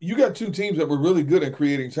 You got two teams that were really good at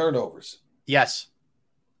creating turnovers. Yes.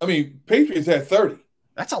 I mean, Patriots had 30.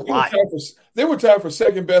 That's a lot. They were tied for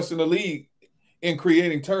second best in the league in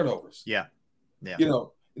creating turnovers. Yeah.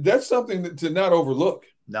 That's something to not overlook.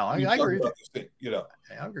 No, I agree with you.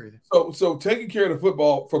 I agree with you. So taking care of the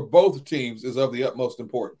football for both teams is of the utmost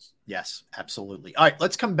importance. Yes, absolutely. All right,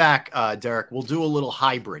 let's come back, Derek. We'll do a little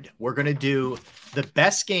hybrid. We're going to do the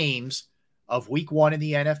best games of week 1 in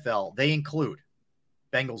the NFL. They include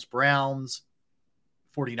Bengals, Browns,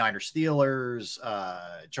 49ers, Steelers,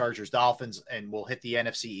 Chargers, Dolphins, and we'll hit the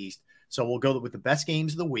NFC East. So we'll go with the best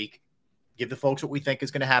games of the week. Give the folks what we think is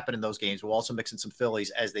going to happen in those games. We'll also mix in some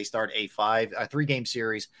Phillies as they start a 3-game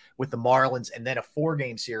series with the Marlins and then a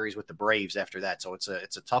 4-game series with the Braves after that. So it's a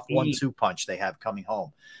tough 1-2 punch they have coming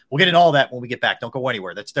home. We'll get into all that when we get back. Don't go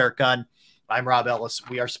anywhere. That's Derrick Gunn. I'm Rob Ellis.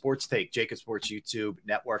 We are Sports Take, Jacob Sports YouTube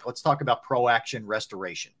Network. Let's talk about Pro Action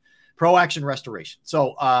Restoration. Pro Action Restoration.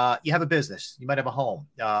 So you have a business. You might have a home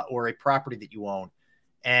or a property that you own,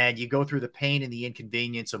 and you go through the pain and the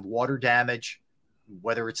inconvenience of water damage,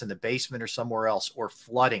 whether it's in the basement or somewhere else, or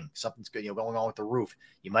flooding, something's good, going on with the roof.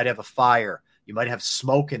 You might have a fire. You might have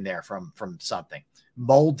smoke in there from something,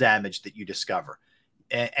 mold damage that you discover,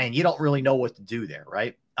 and you don't really know what to do there,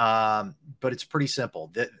 right? But it's pretty simple.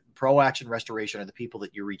 The Pro Action Restoration are the people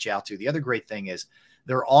that you reach out to. The other great thing is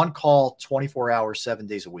they're on call 24 hours, 7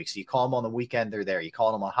 days a week. So you call them on the weekend, they're there. You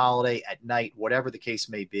call them on holiday, at night, whatever the case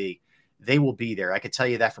may be, they will be there. I can tell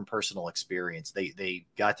you that from personal experience. They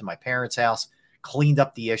got to my parents' house, cleaned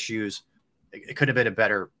up the issues. It could have been a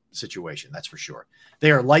better situation, that's for sure.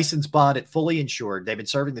 They are licensed, bonded, fully insured. They've been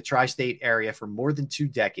serving the tri-state area for more than 2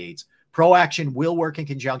 decades. Pro Action will work in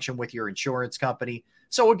conjunction with your insurance company.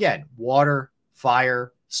 So again, water,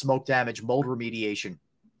 fire, smoke damage, mold remediation,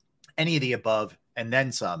 any of the above, and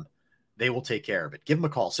then some, they will take care of it. Give them a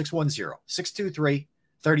call, 610-623-3760,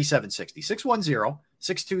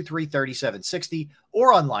 610-623-3760,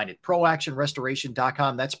 or online at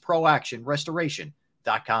proactionrestoration.com. That's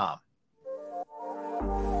proactionrestoration.com.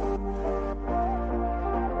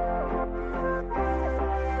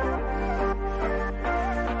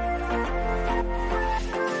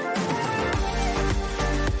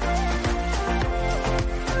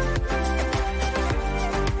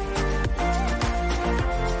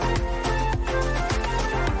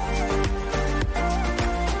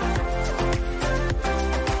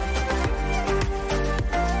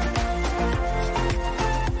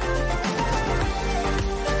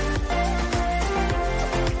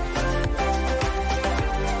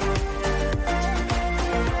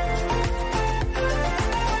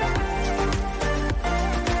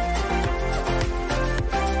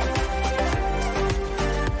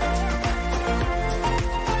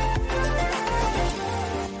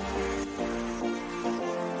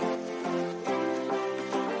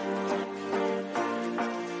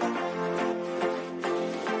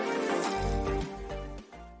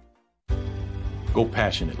 Go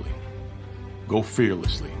passionately. Go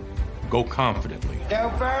fearlessly. Go confidently.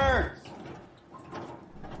 Go Birds!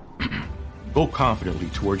 Go confidently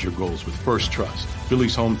towards your goals with First Trust,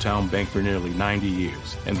 Philly's hometown bank for nearly 90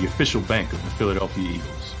 years, and the official bank of the Philadelphia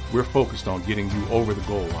Eagles. We're focused on getting you over the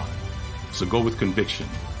goal line. So go with conviction.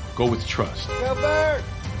 Go with trust. Go Birds!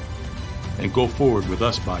 And go forward with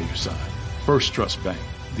us by your side. First Trust Bank,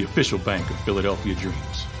 the official bank of Philadelphia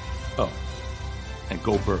dreams. Oh, and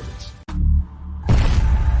go Birds.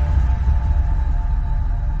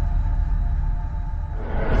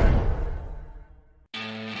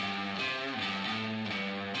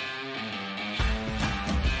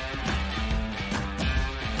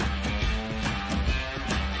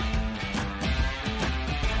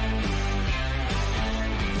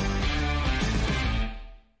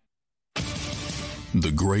 The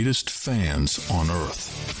greatest fans on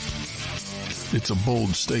earth. It's a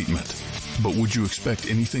bold statement, but would you expect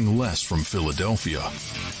anything less from Philadelphia?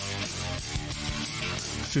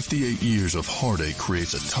 58 years of heartache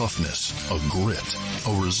creates a toughness, a grit,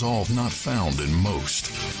 a resolve not found in most.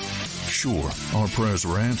 Sure, our prayers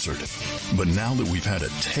were answered, but now that we've had a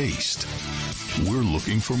taste, we're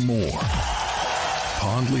looking for more.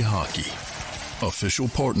 Pondley Hockey, official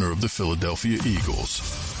partner of the Philadelphia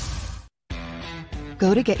Eagles.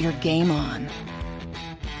 Go to get your game on.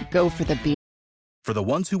 Go for the beat. For the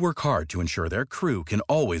ones who work hard to ensure their crew can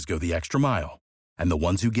always go the extra mile, and the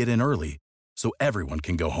ones who get in early so everyone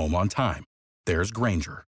can go home on time, there's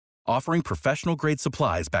Grainger, offering professional-grade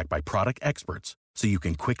supplies backed by product experts so you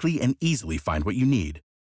can quickly and easily find what you need.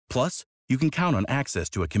 Plus, you can count on access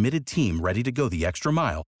to a committed team ready to go the extra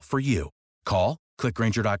mile for you. Call, click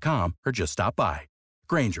Grainger.com, or just stop by.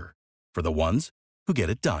 Grainger, for the ones who get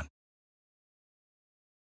it done.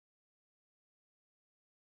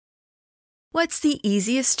 What's the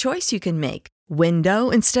easiest choice you can make? Window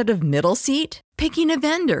instead of middle seat? Picking a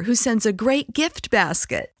vendor who sends a great gift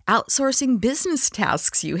basket? Outsourcing business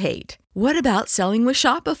tasks you hate? What about selling with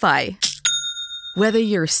Shopify? Whether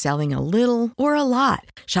you're selling a little or a lot,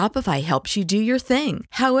 Shopify helps you do your thing,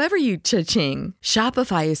 however you cha-ching.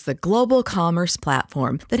 Shopify is the global commerce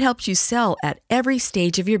platform that helps you sell at every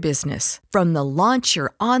stage of your business. From the launch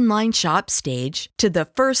your online shop stage to the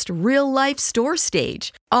first real-life store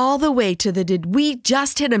stage, all the way to the did we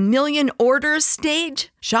just hit a million orders stage.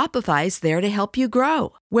 Shopify's there to help you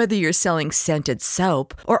grow. Whether you're selling scented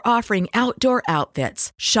soap or offering outdoor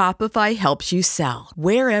outfits, Shopify helps you sell.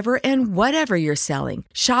 Wherever and whatever you're selling,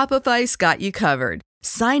 Shopify's got you covered.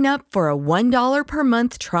 Sign up for a $1 per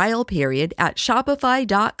month trial period at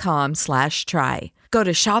shopify.com/try. Go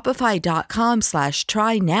to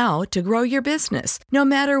shopify.com/try now to grow your business, no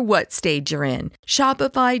matter what stage you're in.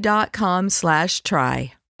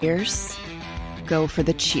 Shopify.com/try. Cheers. Go for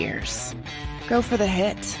the cheers. Go for the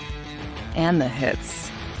hit and the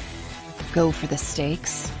hits. Go for the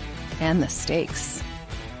stakes and the stakes.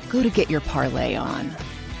 Go to get your parlay on.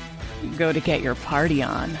 Go to get your party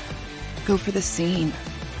on. Go for the scene.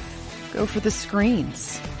 Go for the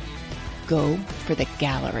screens. Go for the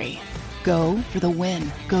gallery. Go for the win.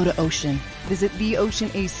 Go to Ocean. Visit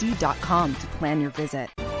theoceanac.com to plan your visit.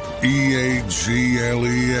 EAGLES.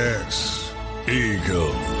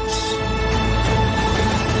 Eagles.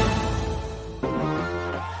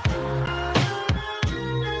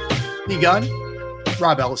 Gunn,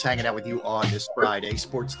 Rob Ellis hanging out with you on this Friday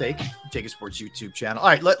Sports Take, Jacob Sports YouTube channel. All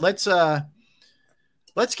right, let's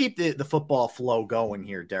keep the football flow going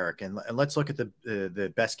here, Derrick, and let's look at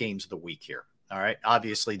the best games of the week here. All right,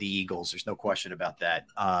 obviously the Eagles, there's no question about that.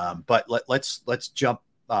 But let's jump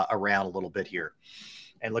around a little bit here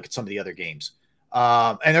and look at some of the other games.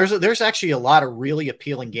 And there's actually a lot of really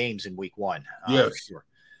appealing games in week one. Yes. Sure.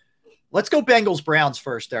 Let's go Bengals-Browns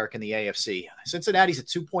first, Derrick, in the AFC. Cincinnati's a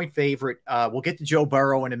 2-point favorite. We'll get to Joe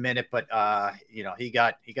Burrow in a minute, but he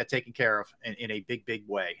got taken care of in a big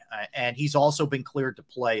way. And he's also been cleared to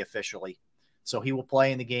play officially. So he will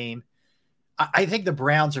play in the game. I think the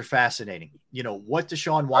Browns are fascinating. What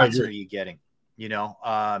Deshaun Watson are you getting? You're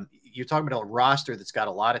talking about a roster that's got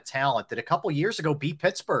a lot of talent that a couple years ago beat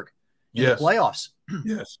Pittsburgh in the playoffs.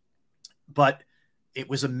 Yes. But it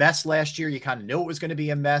was a mess last year. You kind of knew it was going to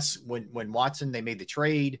be a mess when Watson, they made the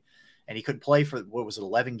trade and he couldn't play for,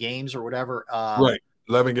 11 games or whatever. Right.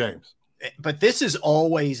 11 games. But this is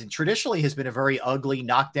always, and traditionally has been a very ugly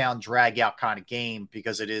knockdown, drag out kind of game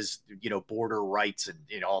because it is, border rights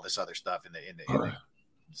and, all this other stuff in the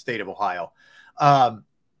state of Ohio.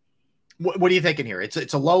 What are you thinking here?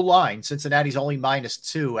 It's a low line. Cincinnati's only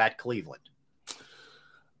 -2 at Cleveland.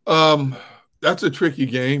 That's a tricky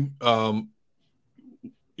game.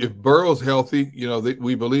 If Burrow's healthy,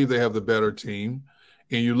 we believe they have the better team.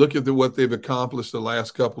 And you look at what they've accomplished the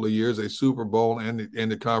last couple of years, a Super Bowl and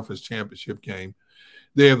the conference championship game.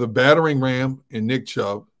 They have the battering ram in Nick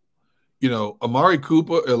Chubb. Amari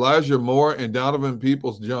Cooper, Elijah Moore, and Donovan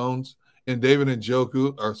Peoples-Jones and David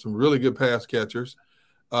Njoku are some really good pass catchers.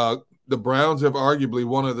 The Browns have arguably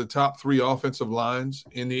one of the top 3 offensive lines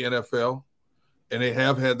in the NFL. And they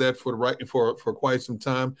have had that for quite some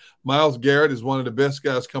time. Myles Garrett is one of the best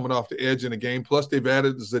guys coming off the edge in the game. Plus, they've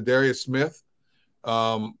added Zadarius Smith,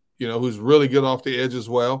 who's really good off the edge as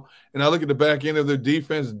well. And I look at the back end of their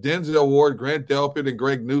defense: Denzel Ward, Grant Delpit, and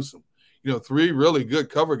Greg Newsome. 3 really good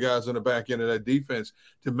cover guys on the back end of that defense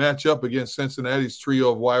to match up against Cincinnati's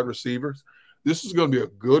trio of wide receivers. This is going to be a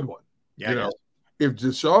good one. Yeah. If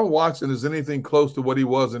Deshaun Watson is anything close to what he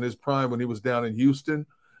was in his prime when he was down in Houston,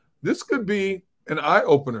 this could be an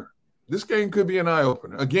eye-opener. This game could be an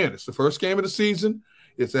eye-opener. Again, it's the first game of the season.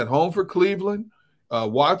 It's at home for Cleveland.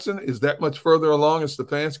 Watson is that much further along in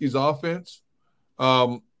Stefanski's offense.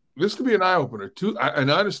 This could be an eye-opener.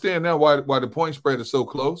 And I understand now why the point spread is so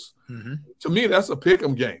close. Mm-hmm. To me, that's a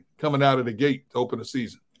pick-em game coming out of the gate to open the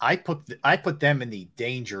season. I put them in the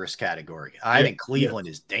dangerous category. I think Cleveland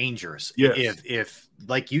is dangerous. Yes. If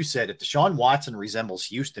like you said, if Deshaun Watson resembles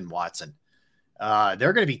Houston Watson,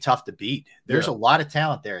 they're going to be tough to beat. There's a lot of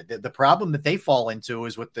talent there. The problem that they fall into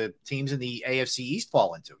is what the teams in the AFC East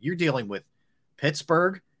fall into. You're dealing with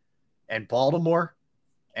Pittsburgh and Baltimore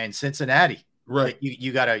and Cincinnati. Right.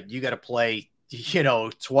 You gotta play,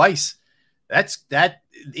 twice that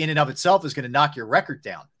in and of itself is going to knock your record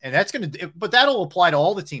down. And that's going to, but that'll apply to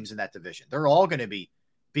all the teams in that division. They're all going to be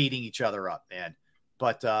beating each other up, man.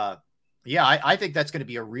 But yeah, I think that's going to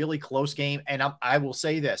be a really close game. And I will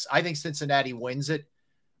say this, I think Cincinnati wins it.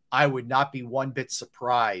 I would not be one bit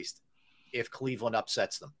surprised if Cleveland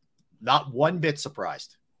upsets them. Not one bit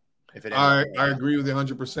surprised. If it I agree with you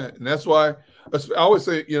 100%. And that's why I always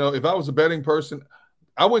say, if I was a betting person,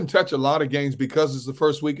 I wouldn't touch a lot of games because it's the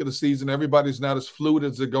first week of the season. Everybody's not as fluid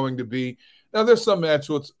as they're going to be. Now, there's some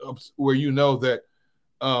matchups where that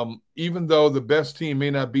even though the best team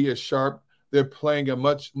may not be as sharp, they're playing a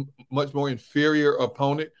much, much more inferior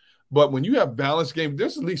opponent. But when you have balanced games,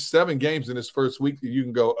 there's at least 7 games in this first week that you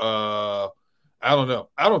can go, I don't know.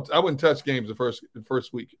 I wouldn't touch games the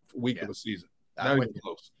first week of the season. Not even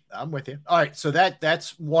close. I'm with you. All right. So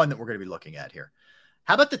that's one that we're going to be looking at here.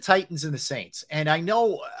 How about the Titans and the Saints? And I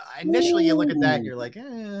know initially you look at that and you're like,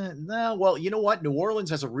 no, well, you know what? New Orleans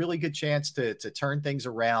has a really good chance to turn things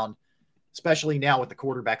around, especially now with the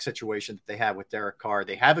quarterback situation that they have with Derrick Carr.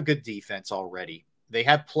 They have a good defense already. They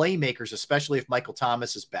have playmakers, especially if Michael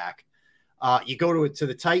Thomas is back. You go to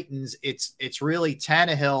the Titans, it's really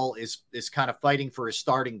Tannehill is kind of fighting for his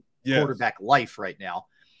starting quarterback life right now.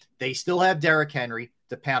 They still have Derrick Henry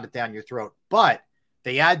to pound it down your throat, but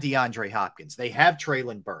they add DeAndre Hopkins. They have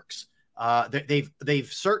Treylon Burks.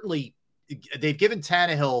 They've certainly given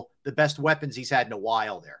Tannehill the best weapons he's had in a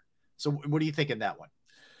while there. So what do you think in that one?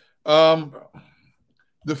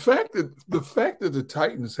 The fact that the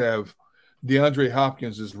Titans have DeAndre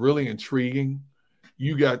Hopkins is really intriguing.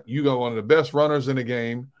 You got one of the best runners in the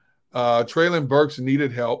game. Treylon Burks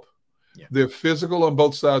needed help. Yeah. They're physical on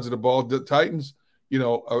both sides of the ball. The Titans,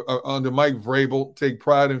 are under Mike Vrabel, take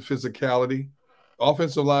pride in physicality.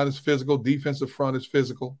 Offensive line is physical. Defensive front is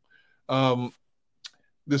physical. The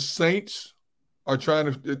Saints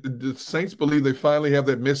the Saints believe they finally have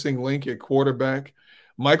that missing link at quarterback.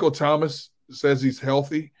 Michael Thomas says he's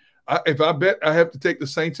healthy. If I bet, I have to take the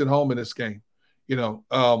Saints at home in this game.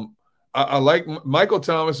 I like Michael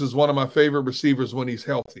Thomas is one of my favorite receivers when he's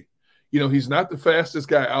healthy. He's not the fastest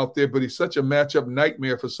guy out there, but he's such a matchup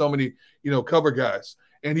nightmare for so many, cover guys.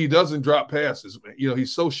 And he doesn't drop passes.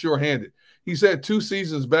 He's so sure-handed. He's had 2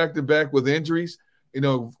 seasons back-to-back with injuries.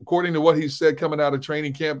 According to what he said coming out of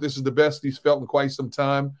training camp, this is the best he's felt in quite some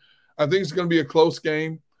time. I think it's going to be a close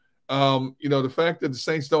game. The fact that the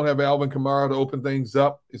Saints don't have Alvin Kamara to open things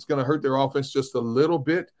up, it's going to hurt their offense just a little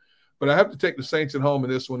bit. But I have to take the Saints at home in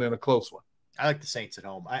this one and a close one. I like the Saints at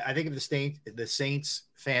home. I think if the Saints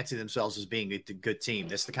fancy themselves as being a good team,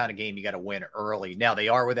 that's the kind of game you got to win early. Now they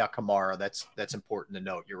are without Kamara. That's important to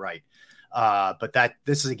note. You're right. But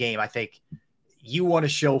this is a game I think you want to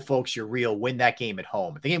show folks you're real. Win that game at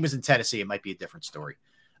home. If the game was in Tennessee, it might be a different story.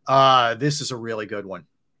 This is a really good one.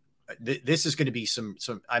 This is going to be some.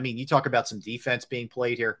 I mean, you talk about some defense being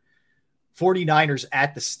played here. 49ers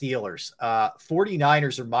at the Steelers.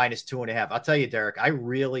 49ers are -2.5. I'll tell you, Derek, I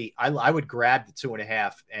would grab the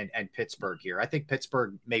 2.5 and Pittsburgh here. I think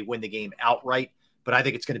Pittsburgh may win the game outright, but I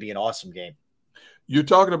think it's going to be an awesome game. You're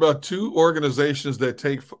talking about 2 organizations that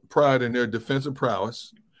take pride in their defensive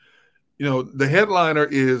prowess. The headliner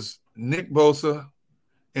is Nick Bosa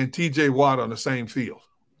and TJ Watt on the same field.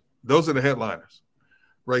 Those are the headliners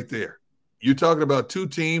right there. You're talking about 2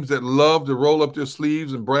 teams that love to roll up their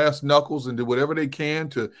sleeves and brass knuckles and do whatever they can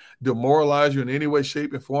to demoralize you in any way,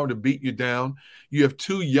 shape, and form to beat you down. You have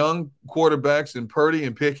 2 young quarterbacks in Purdy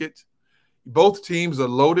and Pickett. Both teams are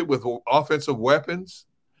loaded with offensive weapons.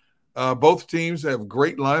 Both teams have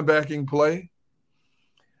great linebacking play.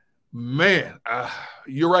 Man,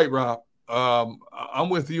 you're right, Rob. I'm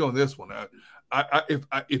with you on this one.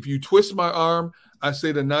 If you twist my arm, I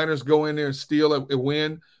say the Niners go in there and steal a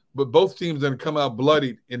win. But both teams are going to come out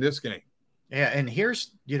bloodied in this game. Yeah, and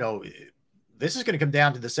here's, this is going to come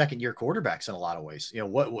down to the second-year quarterbacks in a lot of ways.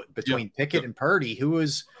 What between Pickett and Purdy,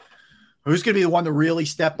 who's going to be the one to really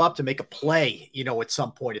step up to make a play, at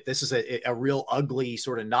some point. If this is a real ugly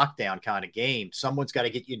sort of knockdown kind of game, someone's got to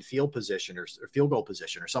get you in field position or field goal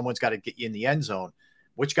position, or someone's got to get you in the end zone.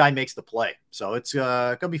 Which guy makes the play? So it's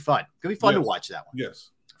going to be fun. It's going to be fun to watch that one. Yes.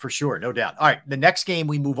 For sure, no doubt. All right, the next game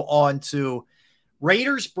we move on to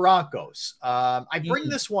Raiders Broncos. I bring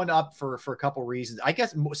this one up for a couple reasons. I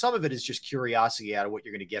guess some of it is just curiosity out of what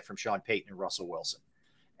you're going to get from Sean Payton and Russell Wilson,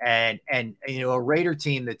 and a Raider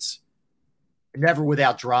team that's never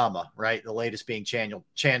without drama, right? The latest being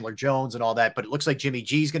Chandler Jones and all that. But it looks like Jimmy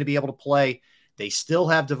G is going to be able to play. They still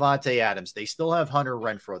have Devontae Adams. They still have Hunter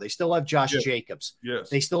Renfrow. They still have Josh Jacobs. Yes.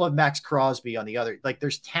 They still have Max Crosby on the other. Like,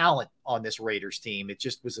 there's talent on this Raiders team. It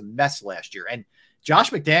just was a mess last year. And Josh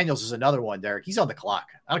McDaniels is another one, Derek. He's on the clock.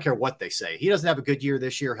 I don't care what they say. He doesn't have a good year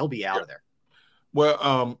this year. He'll be out of there.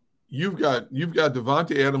 Well, you've got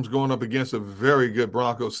Devontae Adams going up against a very good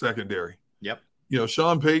Broncos secondary. Yep. You know,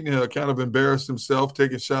 Sean Payton kind of embarrassed himself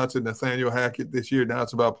taking shots at Nathaniel Hackett this year. Now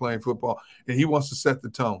it's about playing football, and he wants to set the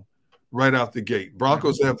tone right out the gate.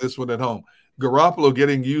 Broncos have this one at home. Garoppolo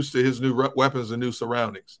getting used to his new weapons and new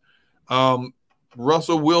surroundings.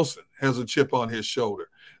 Russell Wilson has a chip on his shoulder.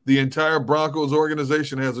 The entire Broncos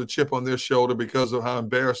organization has a chip on their shoulder because of how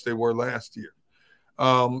embarrassed they were last year.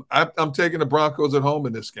 I'm taking the Broncos at home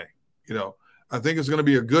in this game. You know, I think it's going to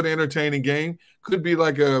be a good, entertaining game. Could be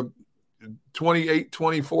like a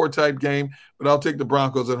 28-24 type game, but I'll take the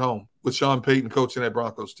Broncos at home with Sean Payton coaching that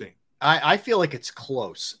Broncos team. I feel like it's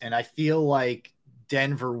close, and I feel like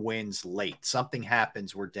Denver wins late. Something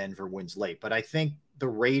happens where Denver wins late, but I think the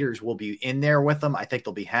Raiders will be in there with them. I think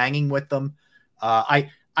they'll be hanging with them. I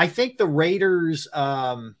think the Raiders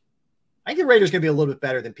going to be a little bit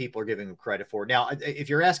better than people are giving them credit for. Now, if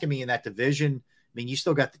you're asking me in that division, I mean, you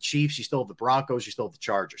still got the Chiefs, you still have the Broncos, you still have the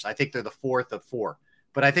Chargers. I think they're the fourth of four,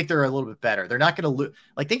 but I think they're a little bit better. They're not going to lose.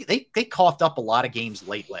 Like they coughed up a lot of games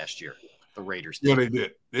late last year. The Raiders did. Yeah, they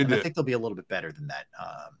did. They did. I think they'll be a little bit better than that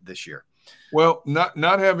this year. Well, not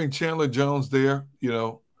having Chandler Jones there, you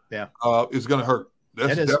know, is going to hurt.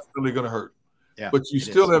 That's definitely going to hurt. Yeah, but you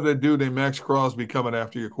still have that dude named Max Crosby coming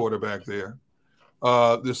after your quarterback there.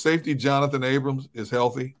 The safety Jonathan Abrams is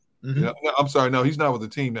healthy. Mm-hmm. You know, I'm sorry, no, he's not with the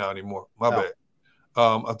team now anymore. My bad.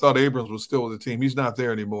 I thought Abrams was still with the team. He's not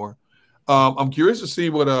there anymore. I'm curious to see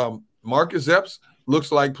what Marcus Epps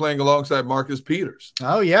looks like playing alongside Marcus Peters.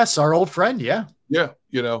 Oh, yes, our old friend, yeah. Yeah,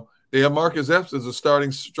 you know, they have Marcus Epps as a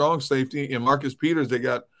starting strong safety, and Marcus Peters they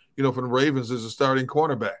got, you know, from the Ravens as a starting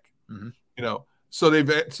cornerback. Mm-hmm. You know, so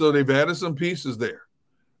they've added some pieces there.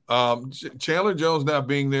 Chandler Jones not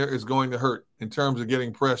being there is going to hurt in terms of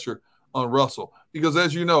getting pressure on Russell because,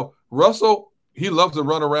 as you know, Russell, he loves to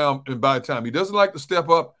run around and buy time. He doesn't like to step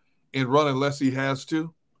up and run unless he has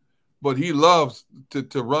to, but he loves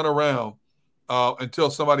to run around until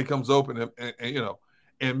somebody comes open and you know,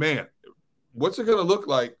 and man, what's it going to look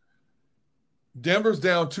like? Denver's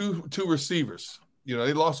down two receivers. You know,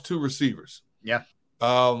 they lost two receivers. Yeah.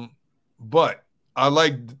 But I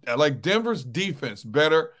like Denver's defense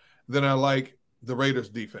better than I like the Raiders'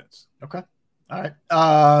 defense. Okay. All right.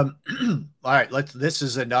 All right. This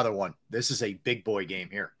is another one. This is a big boy game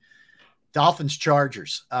here. Dolphins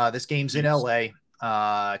Chargers. This game's in LA.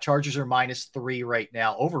 Chargers are -3 right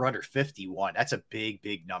now, over under 51. That's a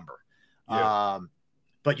big number. Yeah.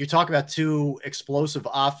 But you're talking about two explosive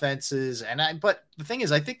offenses, but the thing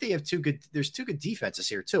is, I think they have there's two good defenses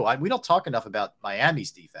here too. We don't talk enough about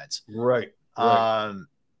Miami's defense. Right.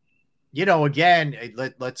 You know, again,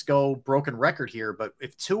 let's go broken record here, but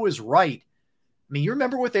if Tua is right, I mean, you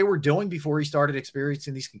remember what they were doing before he started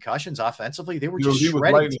experiencing these concussions offensively? They were just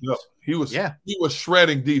shredding. He was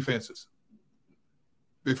shredding defenses.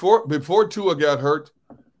 Before Tua got hurt,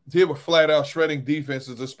 they were flat out shredding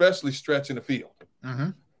defenses, especially stretching the field. Mm-hmm.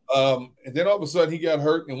 And then all of a sudden he got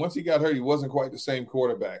hurt, and once he got hurt, he wasn't quite the same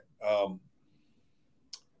quarterback.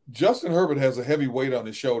 Justin Herbert has a heavy weight on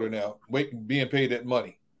his shoulder now, being paid that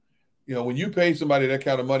money. You know, when you pay somebody that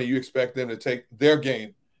kind of money, you expect them to take their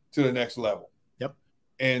game to the next level. Yep.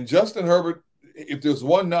 And Justin Herbert, if there's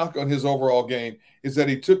one knock on his overall game, is that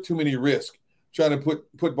he took too many risks trying to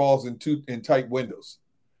put balls in tight windows.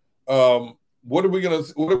 What are we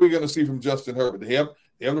gonna see from Justin Herbert? They have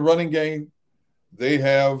the running game. They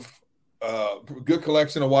have a good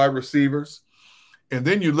collection of wide receivers. And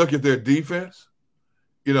then you look at their defense.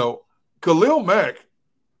 You know, Khalil Mack,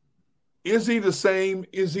 is he the same?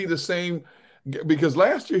 Because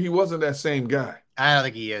last year he wasn't that same guy. I don't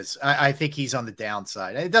think he is. I think he's on the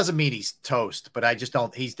downside. It doesn't mean he's toast, but I just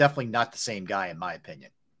don't – he's definitely not the same guy in my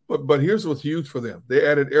opinion. But here's what's huge for them. They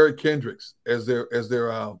added Eric Kendricks as their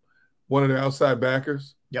one of their outside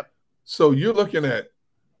backers. Yep. So you're looking at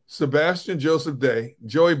Sebastian Joseph Day,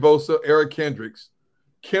 Joey Bosa, Eric Kendricks,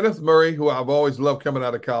 Kenneth Murray, who I've always loved coming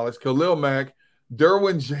out of college, Khalil Mack,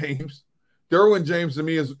 Derwin James. Derwin James to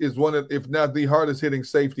me is one of, if not the hardest hitting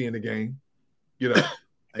safety in the game, you know.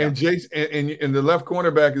 Yeah. And the left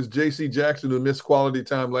cornerback is J.C. Jackson, who missed quality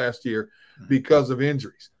time last year because of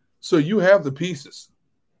injuries. So you have the pieces.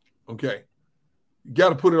 Okay. You got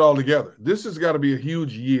to put it all together. This has got to be a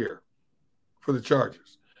huge year for the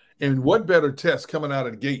Chargers. And what better test coming out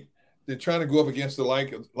of the gate than trying to go up against the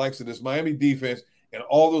likes of this Miami defense and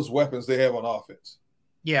all those weapons they have on offense?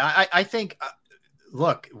 Yeah, I think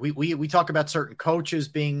look, we talk about certain coaches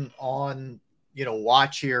being on,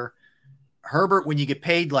 watch here. Herbert, when you get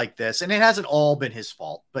paid like this, and it hasn't all been his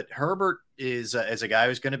fault, but Herbert is a guy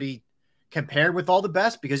who's going to be compared with all the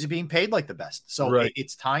best because he's being paid like the best. So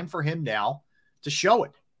it's time for him now to show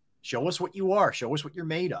it. Show us what you are. Show us what you're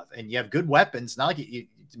made of. And you have good weapons, not like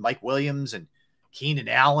Mike Williams and Keenan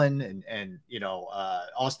Allen and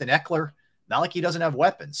Austin Eckler. Not like he doesn't have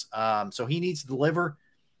weapons. So he needs to deliver.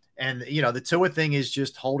 And, the Tua thing is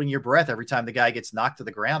just holding your breath every time the guy gets knocked to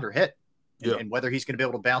the ground or hit, and whether he's going to be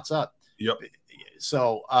able to bounce up. Yep.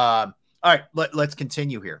 So, all right, let's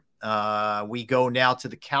continue here. We go now to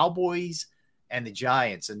the Cowboys and the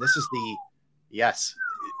Giants. And this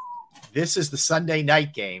is the Sunday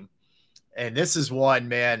night game. And this is one,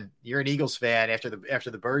 man, you're an Eagles fan after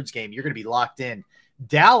the Birds game, you're going to be locked in.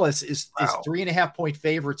 Dallas is 3.5 point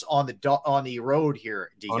favorites on the road here.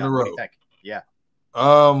 On the road. What do you think? Yeah.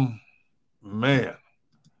 Man.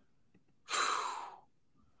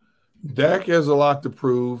 Dak has a lot to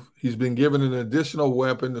prove. He's been given an additional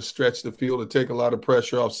weapon to stretch the field, to take a lot of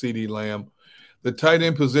pressure off CeeDee Lamb. The tight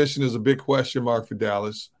end position is a big question mark for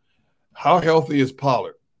Dallas. How healthy is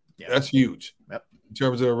Pollard? Yeah. That's huge in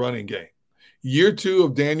terms of the running game. Year 2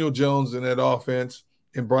 of Daniel Jones in that offense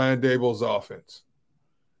and Brian Daboll's offense.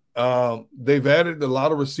 They've added a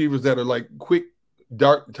lot of receivers that are like quick,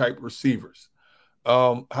 dart type receivers.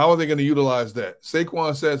 How are they going to utilize that?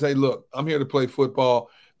 Saquon says, hey, look, I'm here to play football.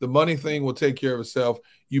 The money thing will take care of itself.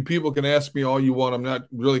 You people can ask me all you want. I'm not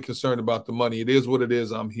really concerned about the money. It is what it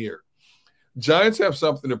is. I'm here. Giants have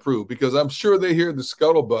something to prove because I'm sure they hear the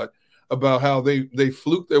scuttlebutt about how they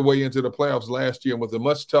fluked their way into the playoffs last year, and with a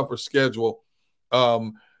much tougher schedule,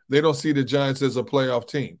 they don't see the Giants as a playoff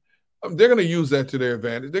team. They're going to use that to their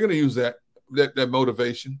advantage. They're going to use that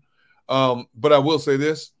motivation. But I will say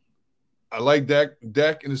this. I like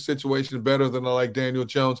Dak in the situation better than I like Daniel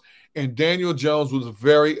Jones. And Daniel Jones was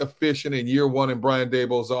very efficient in year 1 in Brian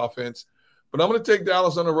Daboll's offense. But I'm going to take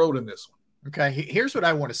Dallas on the road in this one. Okay, here's what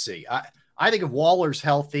I want to see. I think if Waller's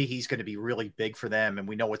healthy, he's going to be really big for them, and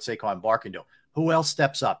we know what Saquon Barkley can do. Who else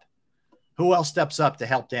steps up? Who else steps up to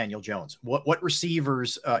help Daniel Jones? What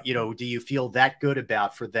receivers, do you feel that good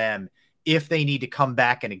about for them if they need to come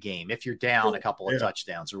back in a game, if you're down a couple of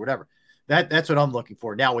touchdowns or whatever? That's what I'm looking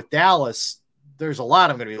for. Now with Dallas, there's a lot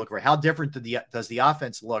I'm going to be looking for. How different does the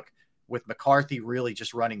offense look with McCarthy really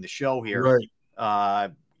just running the show here?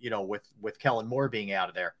 Right. With Kellen Moore being out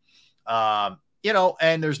of there,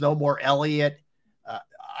 and there's no more Elliott.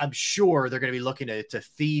 I'm sure they're going to be looking to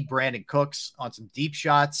feed Brandon Cooks on some deep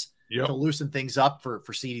shots to loosen things up for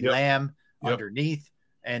CeeDee Lamb underneath.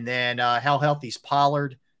 And then how healthy is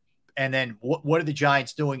Pollard? And then what are the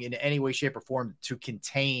Giants doing in any way, shape, or form to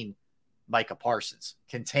contain Micah Parsons?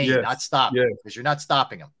 Not stop, because you're not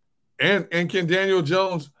stopping him. And can Daniel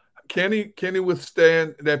Jones, can he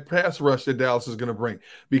withstand that pass rush that Dallas is going to bring?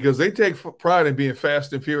 Because they take pride in being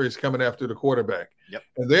fast and furious coming after the quarterback. Yep.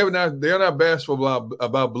 And they're not bashful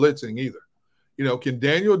about blitzing either. Can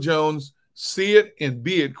Daniel Jones see it and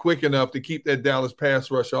be it quick enough to keep that Dallas pass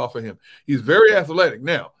rush off of him? He's very athletic.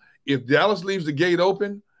 Now, if Dallas leaves the gate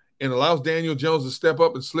open and allows Daniel Jones to step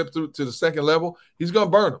up and slip through to the second level, he's going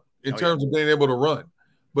to burn him in terms of being able to run.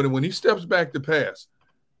 But when he steps back to pass,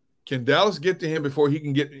 can Dallas get to him before he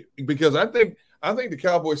can get – because I think the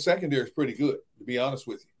Cowboys secondary is pretty good, to be honest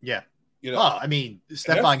with you. Yeah.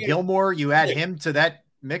 Stephon Gilmore, you add him to that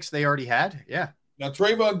mix they already had? Yeah. Now,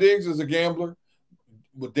 Trayvon Diggs is a gambler.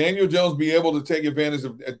 Would Daniel Jones be able to take advantage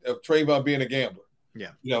of Trayvon being a gambler?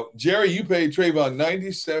 Yeah. Jerry, you paid Trayvon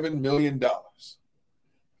 $97 million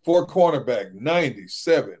for a cornerback,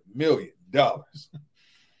 $97 million. All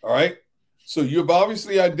right? So you've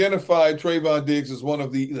obviously identified Trayvon Diggs as one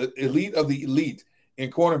of the elite of the elite in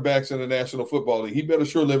cornerbacks in the National Football League. He better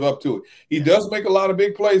sure live up to it. He does make a lot of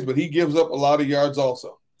big plays, but he gives up a lot of yards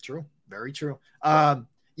also. True. Very true.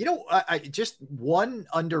 Just one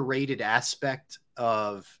underrated aspect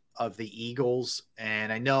of the Eagles,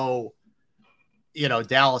 and I know,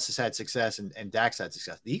 Dallas has had success and Dak's had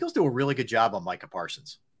success. The Eagles do a really good job on Micah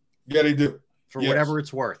Parsons. Yeah, they do. For whatever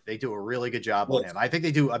it's worth, they do a really good job on him. I think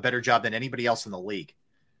they do a better job than anybody else in the league.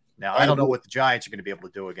 Now, I don't know what the Giants are going to be able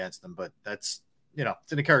to do against them, but that's,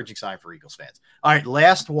 it's an encouraging sign for Eagles fans. All right,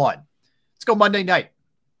 last one. Let's go Monday night.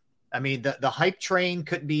 I mean, the hype train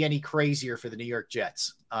couldn't be any crazier for the New York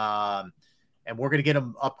Jets. And we're going to get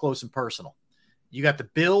them up close and personal. You got the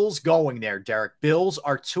Bills going there, Derrick. Bills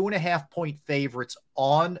are 2.5 point favorites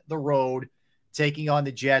on the road, taking on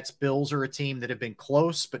the Jets. Bills are a team that have been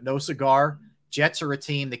close, but no cigar. Jets are a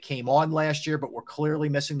team that came on last year, but were clearly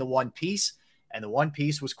missing the one piece. And the one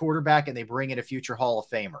piece was quarterback, and they bring in a future Hall of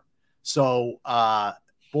Famer. So,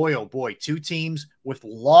 boy, oh boy, two teams with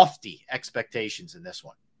lofty expectations in this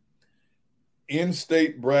one.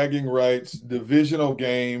 In-state bragging rights, divisional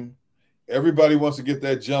game. Everybody wants to get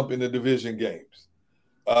that jump in the division games.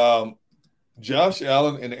 Josh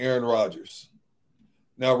Allen and Aaron Rodgers.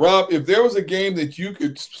 Now, Rob, if there was a game that you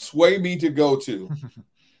could sway me to go to,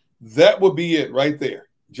 that would be it right there.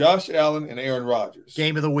 Josh Allen and Aaron Rodgers.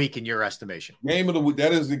 Game of the week in your estimation. Game of the week.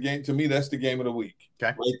 That is the game. To me, that's the game of the week.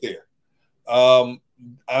 Okay. Right there.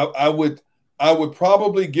 I would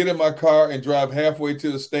probably get in my car and drive halfway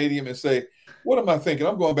to the stadium and say, what am I thinking?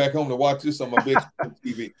 I'm going back home to watch this on my big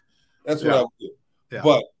TV. That's what I would do. Yeah.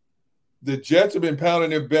 But the Jets have been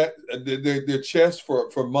pounding their chest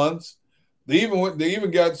for months. They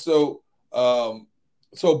even got so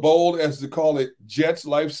bold as to call it Jets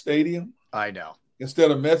Life Stadium. I know.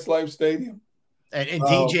 Instead of Mets Life Stadium. And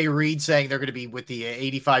DJ Reed saying they're going to be with the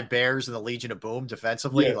 85 Bears and the Legion of Boom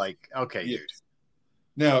defensively. Yeah. Like, okay, Yeah. dude.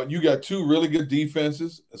 Now, you got two really good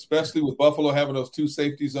defenses, especially with Buffalo having those two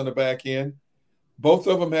safeties on the back end. Both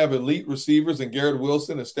of them have elite receivers in Garrett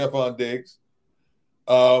Wilson and Stephon Diggs.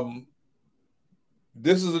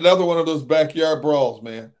 This is another one of those backyard brawls,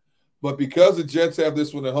 man. But because the Jets have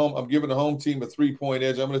this one at home, I'm giving the home team a 3-point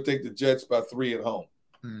edge. I'm going to take the Jets by 3 at home.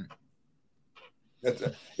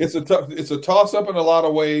 It's a toss-up in a lot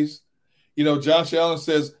of ways. You know, Josh Allen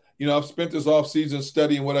says, you know, I've spent this offseason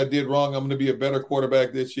studying what I did wrong. I'm going to be a better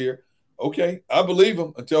quarterback this year. Okay, I believe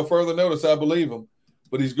him. Until further notice, I believe him.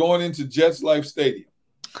 But he's going into Jets Life Stadium.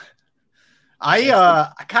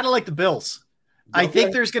 I kind of like the Bills. I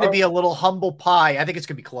think there's going to be a little humble pie. I think it's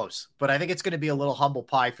going to be close, but I think it's going to be a little humble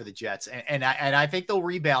pie for the Jets. And I think they'll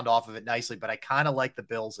rebound off of it nicely, but I kind of like the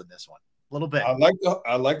Bills in this one. A little bit.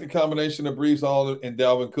 I like the combination of Brees Hall and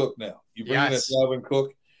Dalvin Cook now. You bring in Dalvin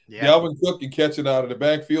Cook. Yeah. Dalvin Cook, you catch it out of the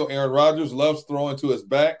backfield. Aaron Rodgers loves throwing to his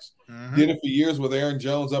backs. Did it for years with Aaron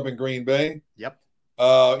Jones up in Green Bay. Yep.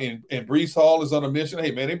 And Brees Hall is on a mission.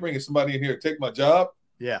 Hey, man, they bringing somebody in here to take my job.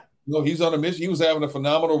 Yeah. You know, he's on a mission. He was having a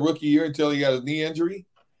phenomenal rookie year until he got his knee injury.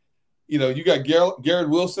 You know, you got Garrett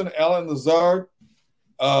Wilson, Alan Lazard.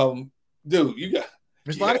 Dude,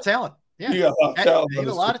 there's a lot of talent. Yeah. You got a lot of talent.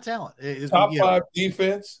 A lot of talent. Top 5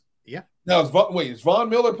 defense. Yeah. Now, is Von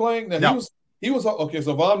Miller playing? Now, no. He was okay.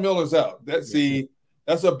 So Von Miller's out. That's a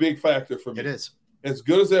big factor for me. It is. As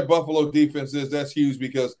good as that Buffalo defense is, that's huge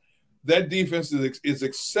because that defense is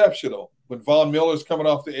exceptional when Von Miller's coming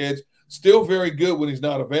off the edge. Still very good when he's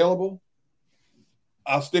not available.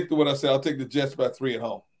 I'll stick to what I said. I'll take the Jets by 3 at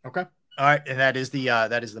home. Okay. All right, and that is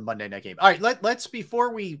the Monday night game. All right, let's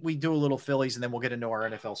before we do a little Phillies and then we'll get into our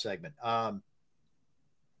NFL segment.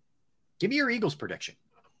 Give me your Eagles prediction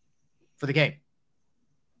for the game.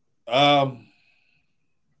 Bill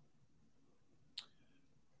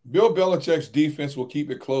Belichick's defense will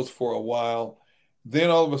keep it close for a while. Then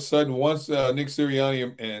all of a sudden, once Nick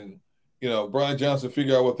Sirianni and Brian Johnson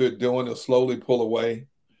figure out what they're doing, they'll slowly pull away.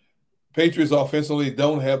 Patriots offensively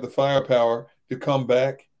don't have the firepower to come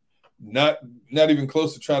back. Not even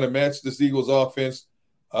close to trying to match this Eagles offense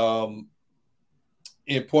in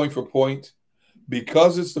point for point.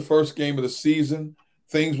 Because it's the first game of the season,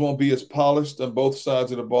 things won't be as polished on both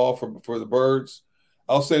sides of the ball for the Birds.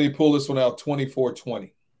 I'll say they pull this one out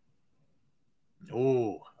 24-20.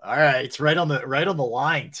 Oh, all right. It's right on the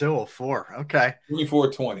line, 204. Okay.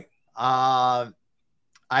 24-20. I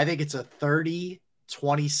think it's a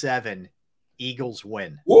 30-27 Eagles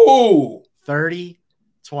win. Whoa. 30-27.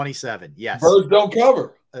 Yes. Birds don't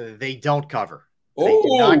cover. They don't cover. They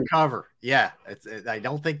do not cover. Yeah. I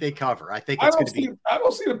don't think they cover. I think it's going to be. I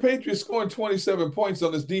don't see the Patriots scoring 27 points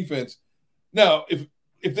on this defense. Now, if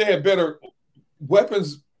they had better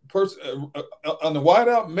weapons on the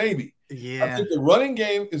wideout, maybe. Yeah. I think the running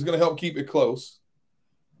game is going to help keep it close.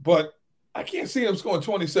 But I can't see them scoring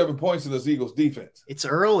 27 points in this Eagles defense. It's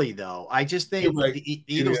early, though. I just think the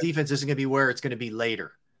Eagles defense isn't going to be where it's going to be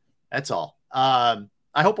later. That's all. I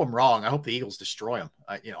hope I'm wrong. I hope the Eagles destroy them.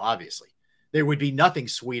 Obviously. There would be nothing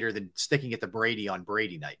sweeter than sticking it to Brady on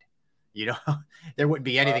Brady night. There wouldn't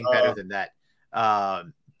be anything better than that.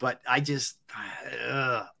 But I just,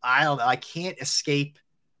 I don't know. I can't escape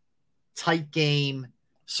tight game,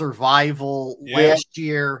 survival last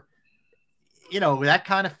year, that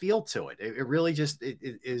kind of feel to it. It really just it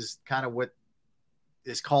is kind of what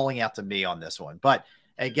is calling out to me on this one. But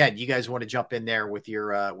again, you guys want to jump in there with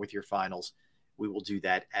your finals. We will do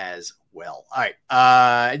that as well. All right.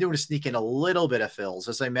 I do want to sneak in a little bit of Phils.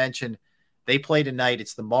 As I mentioned, they play tonight.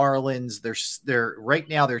 It's the Marlins. They're right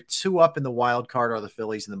now, they're 2 up in the wild card are the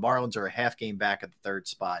Phillies, and the Marlins are a half game back at the 3rd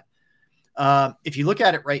spot. If you look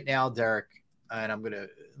at it right now, Derrick, and let me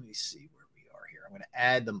see where we are here. I'm going to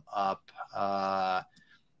add them up. All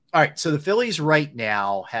right. So the Phillies right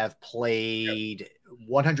now have played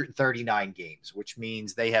 139 games, which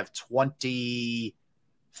means they have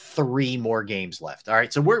 23 more games left. All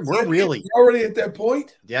right. So we're really already at that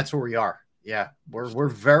point. That's where we are. Yeah. We're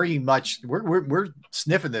very much, we're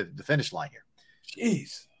sniffing the finish line here.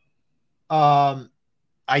 Jeez. I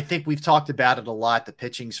think we've talked about it a lot. The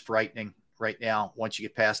pitching's frightening right now once you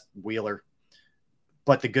get past Wheeler.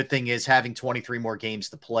 But the good thing is having 23 more games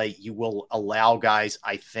to play, you will allow guys,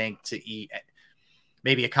 I think, to eat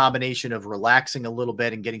maybe a combination of relaxing a little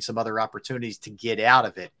bit and getting some other opportunities to get out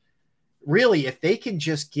of it. Really, if they can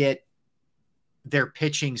just get their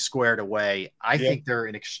pitching squared away, I think they're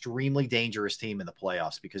an extremely dangerous team in the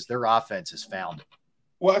playoffs because their offense has found it.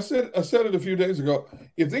 Well, I said it a few days ago.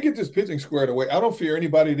 If they get this pitching squared away, I don't fear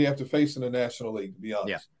anybody they have to face in the National League, to be honest.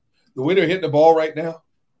 Yeah. The way they're hitting the ball right now,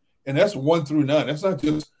 and that's 1 through 9. That's not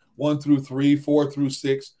just 1 through 3, 4 through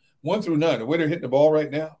 6, 1 through 9. The way they're hitting the ball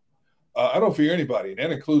right now, I don't fear anybody. And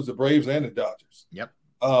that includes the Braves and the Dodgers. Yep.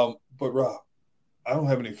 But, Rob, I don't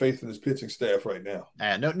have any faith in this pitching staff right now.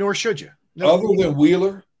 Nor should you. Other than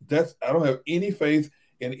Wheeler, I don't have any faith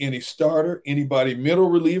in any starter, anybody middle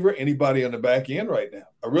reliever, anybody on the back end right now.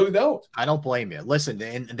 I really don't. I don't blame you. Listen,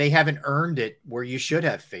 and they haven't earned it where you should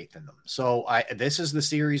have faith in them. So this is the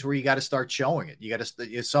series where you got to start showing it.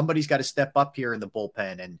 Somebody's got to step up here in the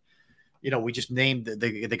bullpen. And, we just named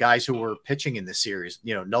the guys who were pitching in this series,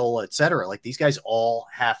 Nola, et cetera. Like these guys all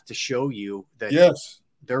have to show you that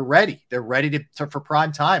they're ready. They're ready for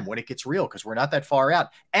prime time when it gets real because we're not that far out.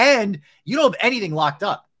 And you don't have anything locked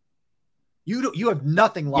up. You have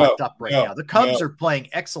nothing locked up right now. The Cubs are playing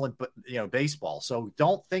excellent, baseball. So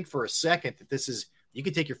don't think for a second that this is you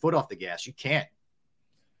can take your foot off the gas. You can't.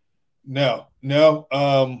 No.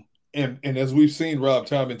 And as we've seen, Rob,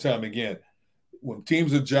 time and time again, when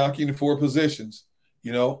teams are jockeying for positions,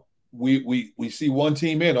 we see one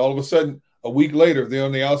team in. All of a sudden, a week later, they're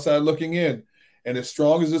on the outside looking in. And as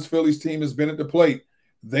strong as this Phillies team has been at the plate,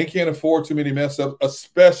 they can't afford too many mess ups,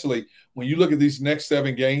 especially when you look at these next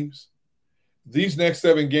 7 games. These next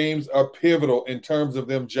 7 games are pivotal in terms of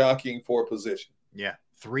them jockeying for a position. Yeah.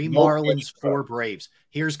 3 Marlins, 4 Braves.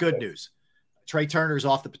 Here's good news. Trey Turner's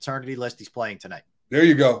off the paternity list. He's playing tonight. There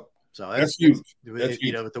you go. So that's huge.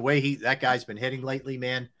 With the way that guy's been hitting lately,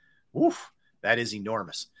 man, woof, that is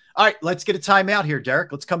enormous. All right, let's get a timeout here,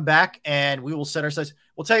 Derrick. Let's come back and we will set our sights.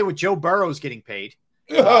 We'll tell you what Joe Burrow's getting paid.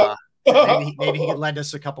 Maybe he could lend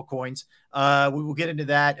us a couple coins. We will get into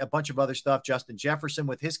that, a bunch of other stuff. Justin Jefferson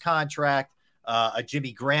with his contract. A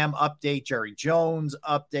Jimmy Graham update, Jerry Jones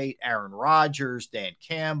update, Aaron Rodgers, Dan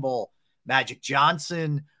Campbell, Magic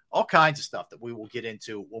Johnson, all kinds of stuff that we will get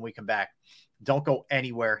into when we come back. Don't go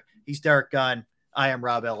anywhere. He's Derrick Gunn. I am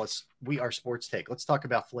Rob Ellis. We are Sports Take. Let's talk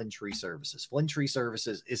about Flynn Tree Services. Flynn Tree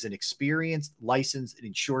Services is an experienced, licensed, and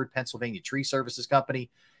insured Pennsylvania tree services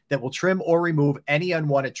company that will trim or remove any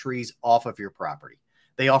unwanted trees off of your property.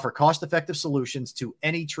 They offer cost-effective solutions to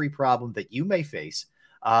any tree problem that you may face.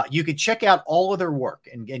 You can check out all of their work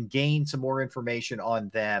and gain some more information on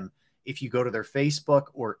them if you go to their Facebook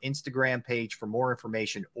or Instagram page for more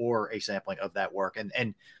information or a sampling of that work.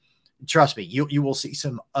 And trust me, you will see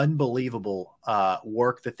some unbelievable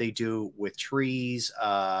work that they do with trees,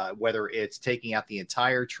 whether it's taking out the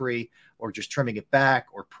entire tree or just trimming it back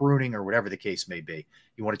or pruning or whatever the case may be.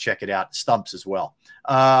 You want to check it out. Stumps as well.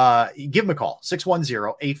 Give them a call,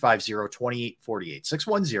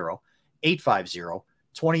 610-850-2848,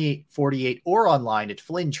 610-850-2848, or online at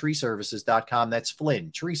flynntreeservices.com. That's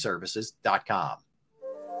flynntreeservices.com.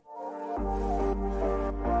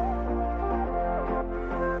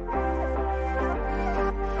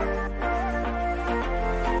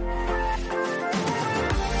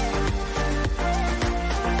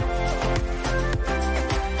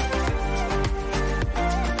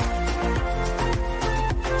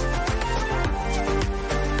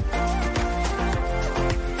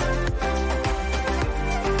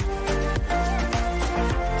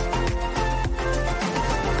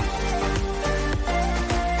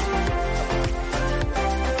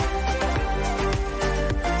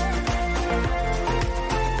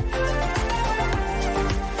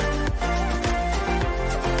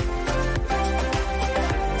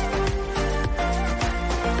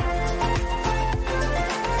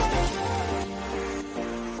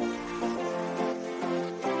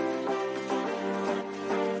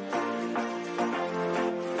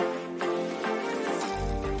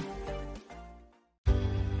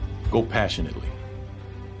 Go passionately.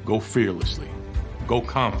 Go fearlessly. Go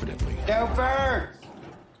confidently. Go Birds!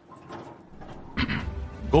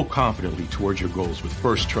 Go confidently towards your goals with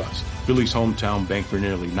First Trust, Philly's hometown bank for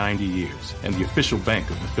nearly 90 years and the official bank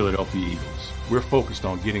of the Philadelphia Eagles. We're focused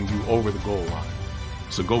on getting you over the goal line.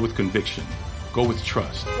 So go with conviction, go with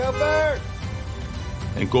trust,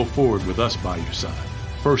 and go forward with us by your side.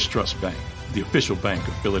 First Trust Bank, the official bank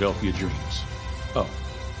of Philadelphia dreams. Oh,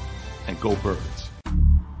 and go Birds.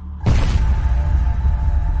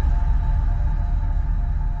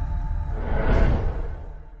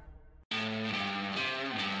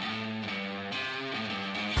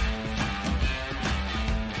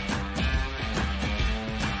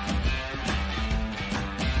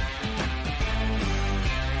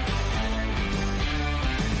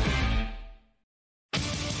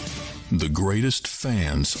 The greatest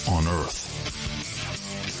fans on earth.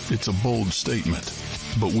 It's a bold statement,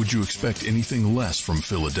 but would you expect anything less from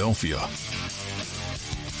Philadelphia?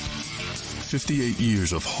 58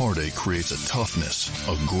 years of heartache creates a toughness,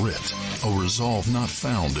 a grit, a resolve not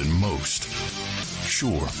found in most.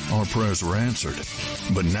 Sure, our prayers were answered,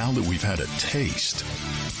 but now that we've had a taste,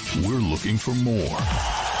 we're looking for more.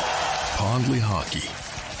 Pondley Hockey,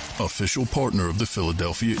 official partner of the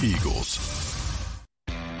Philadelphia Eagles.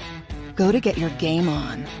 Go to get your game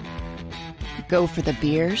on. Go for the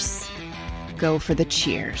beers. Go for the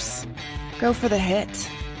cheers. Go for the hit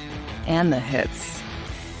and the hits.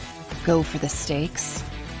 Go for the stakes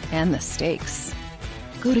and the stakes.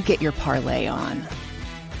 Go to get your parlay on.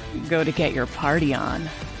 Go to get your party on.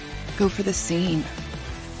 Go for the scene.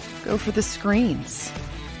 Go for the screens.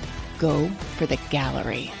 Go for the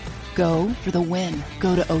gallery. Go for the win.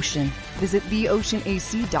 Go to Ocean. Visit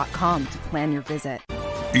theoceanac.com to plan your visit.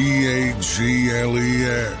 EAGLES,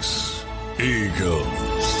 Eagles.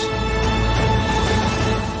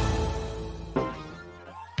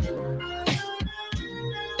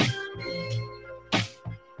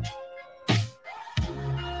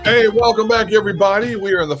 Hey, welcome back, everybody.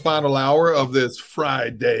 We are in the final hour of this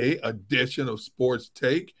Friday edition of Sports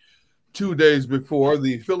Take. 2 days before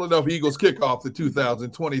the Philadelphia Eagles kick off the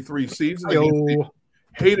 2023 season against the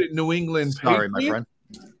hated New England Patriots. My friend.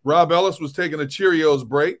 Rob Ellis was taking a Cheerios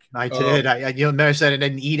break. I did. You'll notice that I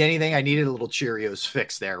didn't eat anything. I needed a little Cheerios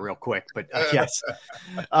fix there real quick, but yes.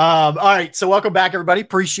 All right. So welcome back, everybody.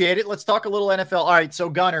 Appreciate it. Let's talk a little NFL. All right. So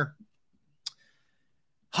Gunner.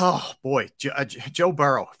 Oh boy. Joe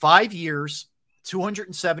Burrow, 5 years,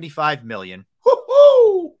 $275 million.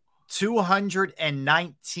 Woo-hoo!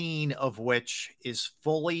 219 of which is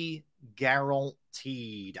fully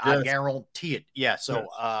guaranteed. Yes. I guarantee it. Yeah. So,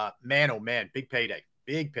 man, oh man, big payday.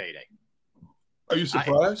 Big payday. Are you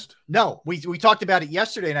surprised? No, we talked about it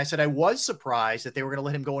yesterday, and I said I was surprised that they were going to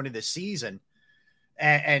let him go into this season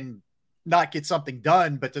and not get something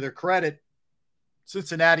done. But to their credit,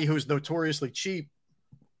 Cincinnati, who's notoriously cheap,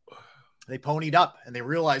 they ponied up and they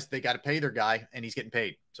realized they got to pay their guy, and he's getting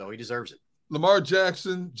paid, so he deserves it. Lamar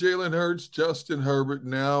Jackson, Jalen Hurts, Justin Herbert,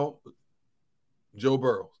 now Joe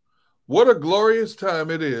Burrow. What a glorious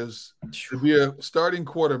time it is to be a starting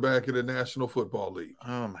quarterback in the National Football League.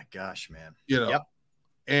 Oh, my gosh, man. You know, Yep.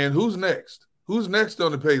 And who's next? Who's next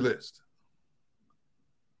on the pay list?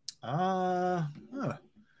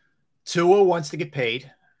 Tua wants to get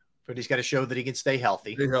paid, but he's got to show that he can stay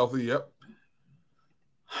healthy. Stay healthy, yep.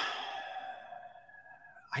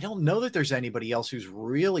 I don't know that there's anybody else who's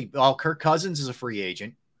really – well, Kirk Cousins is a free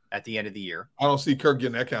agent at the end of the year. I don't see Kirk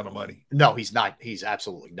getting that kind of money. No, he's not. He's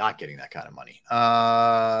absolutely not getting that kind of money.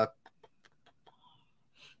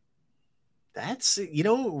 That's,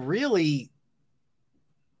 really,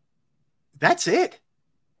 that's it.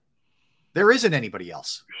 There isn't anybody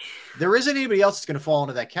else. There isn't anybody else that's going to fall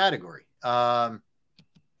into that category. No,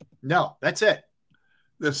 that's it.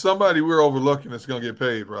 There's somebody we're overlooking that's going to get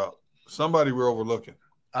paid, Rob. Somebody we're overlooking.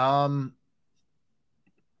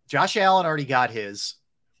 Josh Allen already got his.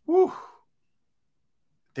 Whew.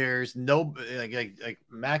 There's no like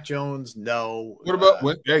Mac Jones. No. What about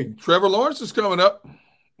Trevor Lawrence is coming up.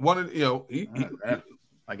 I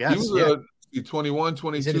guess he was 21,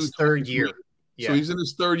 22. He's in his third year. Yeah. So he's in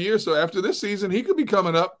his third year. So after this season, he could be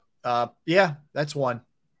coming up. Yeah, that's one.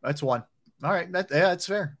 That's one. All right. That's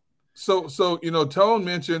fair. So Tone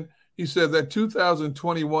mentioned, he said that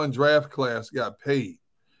 2021 draft class got paid.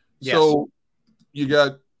 Yes. So you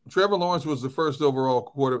got Trevor Lawrence was the first overall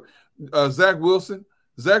quarter. Zach Wilson's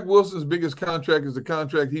biggest contract is the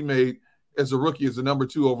contract he made as a rookie as the number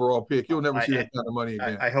 2 overall pick. He'll never see that kind of money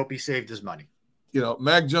again. I hope he saved his money.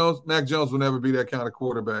 Mac Jones will never be that kind of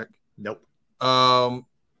quarterback. Nope.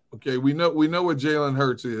 Okay, we know what Jalen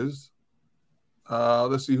Hurts is.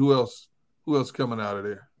 Let's see who else coming out of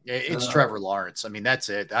there. It's Trevor Lawrence. I mean, that's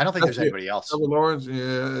it. I don't think there's anybody else. Trevor Lawrence,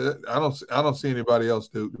 yeah. I don't see anybody else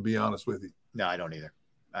to be honest with you. No, I don't either.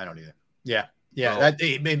 I don't either. Yeah. So, That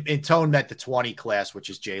in tone meant the 20 class, which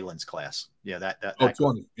is Jalen's class. Yeah. That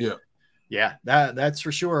 20. Yeah. Yeah. That's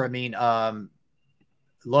for sure. I mean,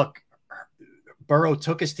 look, Burrow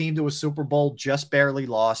took his team to a Super Bowl, just barely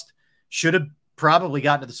lost. Should have probably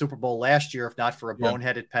gotten to the Super Bowl last year, if not for a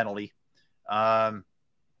boneheaded penalty. And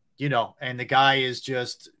the guy he's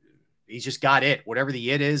just got it. Whatever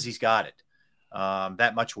the it is, he's got it.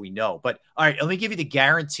 That much we know. But all right, let me give you the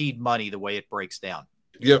guaranteed money the way it breaks down.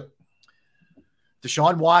 Yep.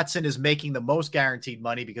 Deshaun Watson is making the most guaranteed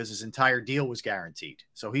money because his entire deal was guaranteed.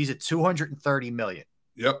 So he's at $230 million.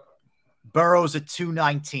 Yep. Burrow's at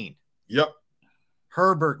 $219. Yep.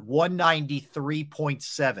 Herbert,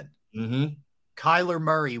 $193.7. Mm-hmm. Kyler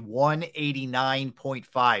Murray,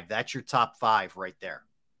 $189.5. That's your top five right there.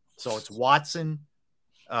 So it's Watson,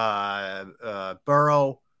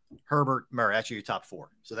 Burrow, Herbert, Murray. That's your top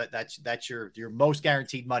four. So that's your most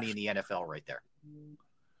guaranteed money in the NFL right there.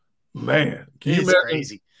 Man,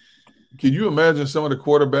 crazy. Can you imagine some of the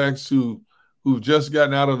quarterbacks who've just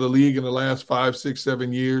gotten out of the league in the last 5, 6,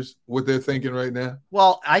 7 years, what they're thinking right now?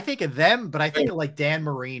 Well, I think of them, but I think of like Dan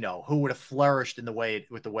Marino, who would have flourished with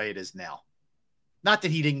the way it is now. Not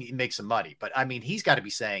that he didn't make some money, but I mean, he's got to be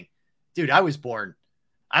saying, dude, I was born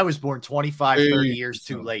 25, 30 years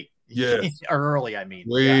too late. Yes. Or early, I mean.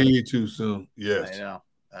 Way too soon. Yes.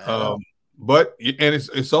 I know. But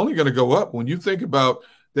it's only going to go up when you think about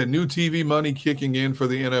that new TV money kicking in for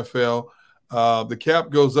the NFL. The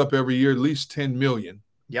cap goes up every year, at least $10 million.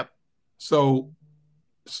 Yep. So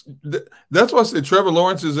that's why I said Trevor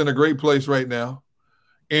Lawrence is in a great place right now.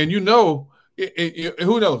 And who knows?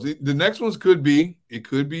 The next ones could be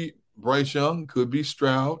Bryce Young, could be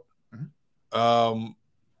Stroud. Mm-hmm.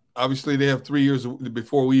 Obviously, they have 3 years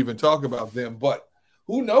before we even talk about them. But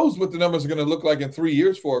who knows what the numbers are going to look like in 3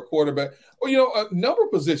 years for a quarterback? Or, a number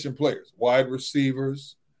of position players, wide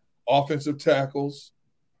receivers, offensive tackles,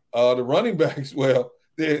 the running backs. Well,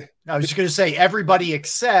 I was just going to say everybody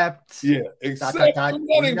except. Yeah, except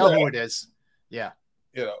you know who it is. Yeah.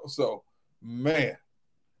 So, man,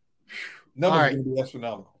 numbers are going to be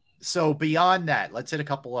astronomical. So beyond that, let's hit a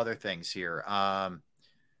couple other things here.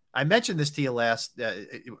 I mentioned this to you last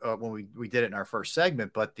when we did it in our first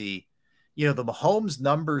segment, but the Mahomes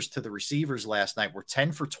numbers to the receivers last night were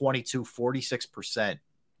 10 for 22, 46%.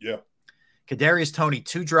 Yeah. Kadarius Toney,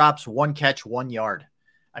 2 drops, 1 catch, 1 yard.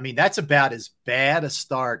 I mean, that's about as bad a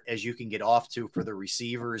start as you can get off to for the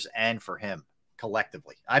receivers and for him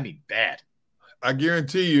collectively. I mean, bad. I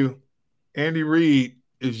guarantee you, Andy Reid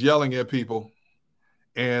is yelling at people,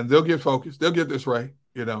 and they'll get focused. They'll get this right,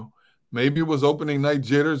 Maybe it was opening night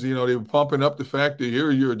jitters. They were pumping up the fact that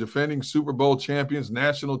here you're defending Super Bowl champions,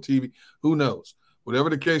 national TV. Who knows? Whatever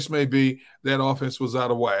the case may be, that offense was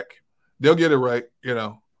out of whack. They'll get it right,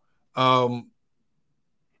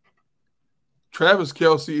 Travis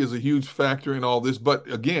Kelce is a huge factor in all this. But,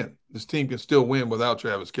 again, this team can still win without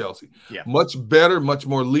Travis Kelce. Yeah. Much better, much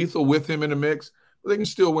more lethal with him in the mix. But they can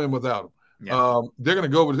still win without him. Yeah. They're going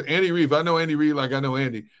to go over to Andy Reid. If I know Andy Reid like I know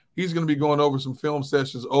Andy, he's going to be going over some film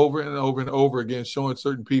sessions over and over and over again, showing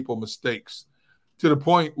certain people mistakes to the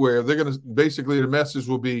point where they're going to basically the message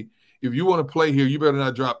will be, if you want to play here, you better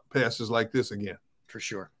not drop passes like this again. For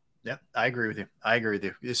sure. Yeah, I agree with you.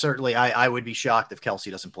 Certainly, I would be shocked if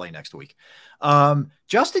Kelce doesn't play next week.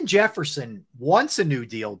 Justin Jefferson wants a new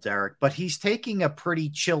deal, Derrick, but he's taking a pretty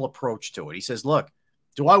chill approach to it. He says, look,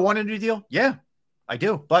 do I want a new deal? Yeah, I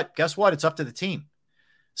do. But guess what? It's up to the team.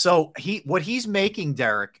 So what he's making,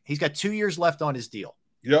 Derrick, he's got 2 years left on his deal.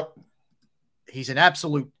 Yep. He's an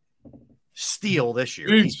absolute steal this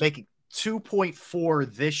year. He's making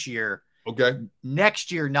 2.4 this year. Okay.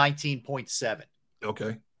 Next year, 19.7.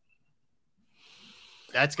 Okay.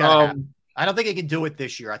 That's got to happen. I don't think they can do it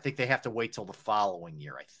this year. I think they have to wait till the following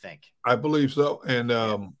year, I think. I believe so.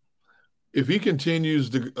 And if he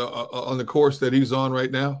continues on the course that he's on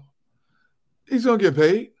right now, he's going to get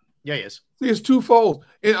paid. Yeah, he is. See, it's twofold.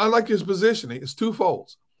 And I like his positioning. It's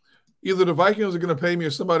twofold. Either the Vikings are going to pay me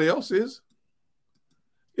or somebody else is.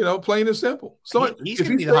 Plain and simple. He's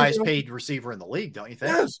going to be the highest paid receiver in the league, don't you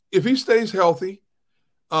think? Yes. If he stays healthy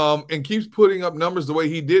and keeps putting up numbers the way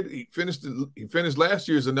he did, he finished last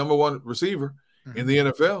year as the number 1 receiver in the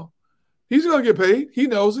NFL. He's going to get paid. He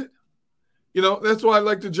knows it. That's why I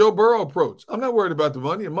like the Joe Burrow approach. I'm not worried about the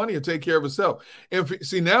money. The money will take care of itself. And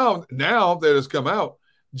now that it's come out,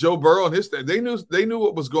 Joe Burrow and his staff, they knew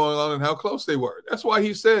what was going on and how close they were. That's why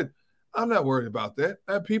he said, I'm not worried about that.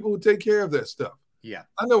 I have people who take care of that stuff. Yeah.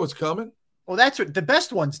 I know what's coming. Well, that's what the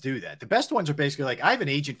best ones do that. The best ones are basically like, I have an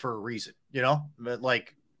agent for a reason, but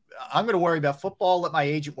like, I'm going to worry about football. Let my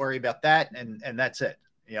agent worry about that. And that's it,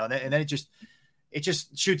 and then it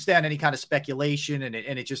just shoots down any kind of speculation, and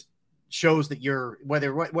it just shows that you're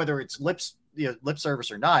whether it's lip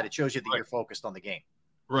service or not. It shows you that you're focused on the game.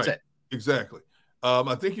 Right. That's it. Exactly.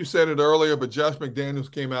 I think you said it earlier, but Josh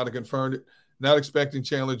McDaniels came out and confirmed it. Not expecting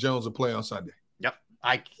Chandler Jones to play on Sunday. Yep.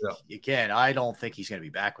 Again, I don't think he's going to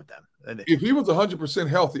be back with them. If he was 100%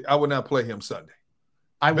 healthy, I would not play him Sunday.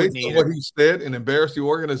 I wouldn't Based on what he said and embarrassed the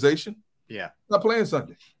organization. Yeah. Not playing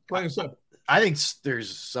Sunday. Playing Sunday. I think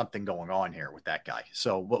there's something going on here with that guy.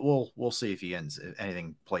 So we'll see if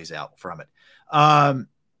anything plays out from it.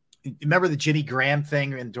 Remember the Jimmy Graham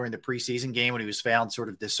thing during the preseason game when he was found sort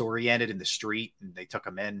of disoriented in the street and they took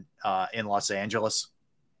him in Los Angeles?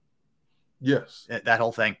 Yes. That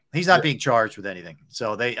whole thing. He's not being charged with anything.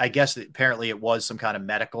 So I guess apparently it was some kind of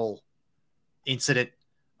medical incident,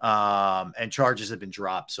 and charges have been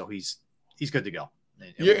dropped. So he's good to go.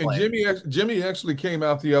 And Jimmy actually came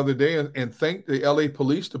out the other day and thanked the LA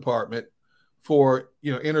Police Department for,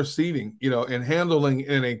 interceding, and handling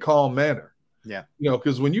in a calm manner. Yeah.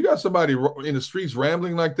 Because when you got somebody in the streets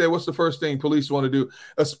rambling like that, what's the first thing police want to do,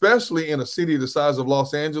 especially in a city the size of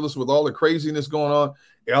Los Angeles with all the craziness going on,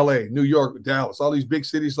 LA, New York, Dallas, all these big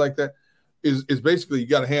cities like that, is basically you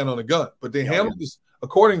got a hand on a gun. But they handled this,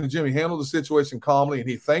 according to Jimmy, handled the situation calmly, and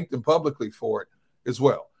he thanked them publicly for it as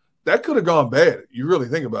well. That could have gone bad. You really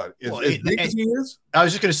think about it. As big as he is. I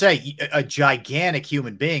was just going to say, a gigantic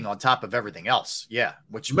human being on top of everything else. Yeah.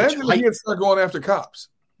 Imagine if he had started going after cops.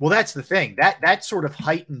 Well, that's the thing. That sort of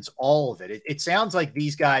heightens all of it. It sounds like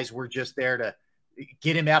these guys were just there to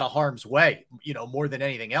get him out of harm's way, more than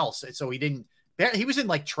anything else. And so he was in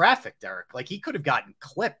like traffic, Derrick. Like he could have gotten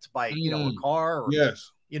clipped by, a car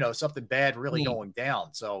or, something bad really going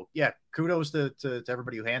down. So yeah, kudos to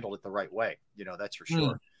everybody who handled it the right way. That's for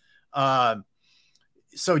sure.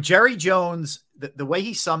 So Jerry Jones, the way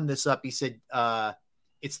he summed this up, he said,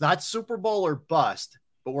 it's not Super Bowl or bust,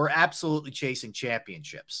 but we're absolutely chasing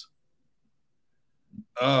championships.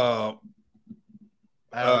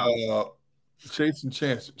 Chasing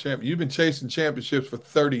champion. You've been chasing championships for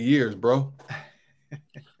 30 years, bro.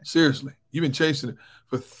 Seriously. You've been chasing it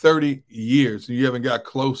for 30 years and you haven't got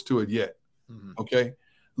close to it yet. Mm-hmm. Okay.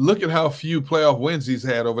 Look at how few playoff wins he's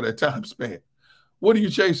had over that time span. What are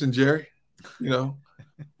you chasing, Jerry?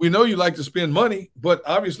 We know you like to spend money, but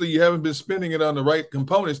obviously you haven't been spending it on the right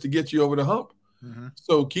components to get you over the hump. Mm-hmm.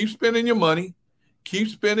 So keep spending your money, keep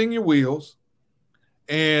spinning your wheels,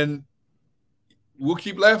 and we'll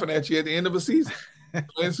keep laughing at you at the end of a season.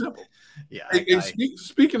 Plain and simple. Yeah.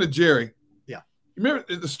 Speaking of Jerry, remember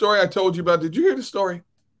the story I told you about? Did you hear the story?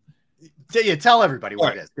 Yeah, tell everybody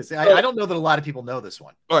what it is, because I don't know that a lot of people know this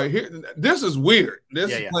one. All right, this is weird.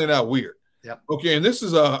 This is plain out weird. Yep. Okay, and this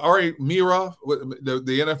is Ari Meirov,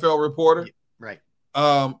 the NFL reporter. Right.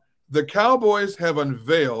 The Cowboys have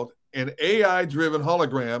unveiled an AI-driven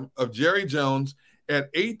hologram of Jerry Jones at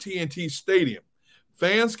AT&T Stadium.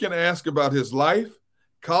 Fans can ask about his life,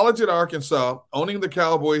 college at Arkansas, owning the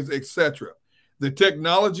Cowboys, etc. The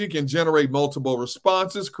technology can generate multiple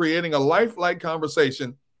responses, creating a lifelike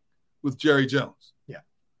conversation with Jerry Jones. Yeah.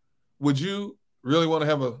 Would you really want to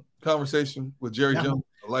have a conversation with Jerry Jones?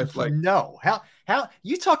 A lifelike? No. How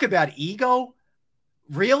you talk about ego?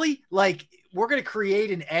 Really? Like, we're going to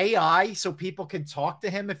create an AI so people can talk to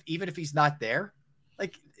him even if he's not there?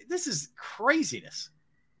 Like, this is craziness.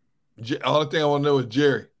 The only thing I want to know is,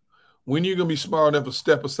 Jerry, when are you going to be smart enough to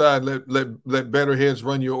step aside and let better heads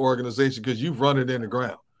run your organization, because you've run it in the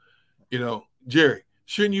ground? Jerry,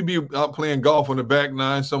 shouldn't you be out playing golf on the back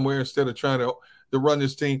nine somewhere instead of trying to run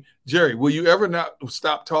this team? Jerry, will you ever not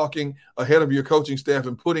stop talking ahead of your coaching staff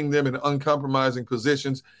and putting them in uncompromising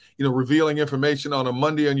positions, revealing information on a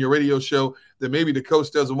Monday on your radio show that maybe the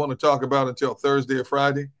coach doesn't want to talk about until Thursday or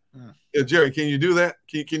Friday? Yeah, Jerry, can you do that?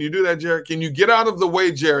 Can you do that, Jerry? Can you get out of the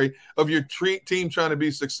way, Jerry, of your team trying to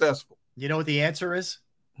be successful? You know what the answer is?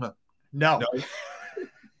 No.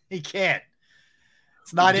 He can't.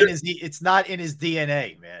 It's not in his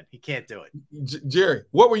DNA, man. He can't do it. Jerry,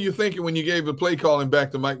 what were you thinking when you gave the play calling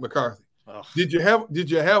back to Mike McCarthy? Oh. Did you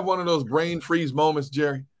have one of those brain freeze moments,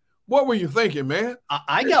 Jerry? What were you thinking, man?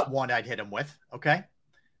 I got one I'd hit him with. Okay.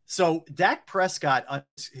 So Dak Prescott, on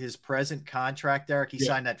his present contract, Derrick, he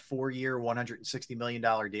signed that 4-year, $160 million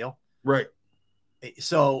deal. Right.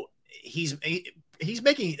 So he's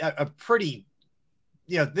making a pretty,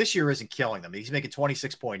 this year isn't killing them. He's making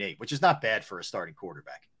 26.8, which is not bad for a starting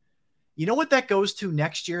quarterback. You know what that goes to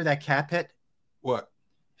next year, that cap hit? What?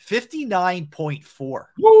 59.4.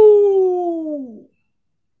 Woo!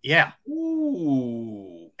 Yeah.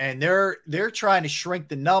 Ooh. And they're trying to shrink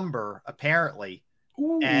the number, apparently.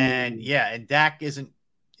 Ooh. And Dak isn't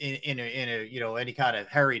in a any kind of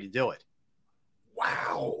hurry to do it.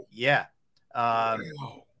 Wow. Yeah. Wow.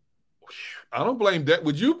 I don't blame that.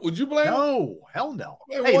 Would you blame him? No, hell no.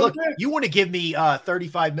 Man, Hey, look, that? you want to give me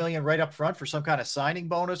 $35 million right up front for some kind of signing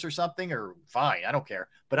bonus or something, or fine, I don't care.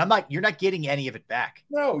 But you're not getting any of it back.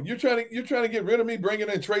 No, you're trying to get rid of me, bringing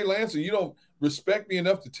in Trey Lance, and you don't respect me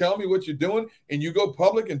enough to tell me what you're doing, and you go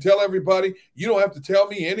public and tell everybody you don't have to tell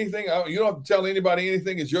me anything. You don't have to tell anybody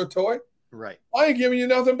anything. It's your toy. Right. I ain't giving you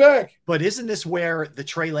nothing back. But isn't this where the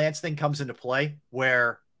Trey Lance thing comes into play,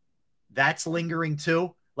 where that's lingering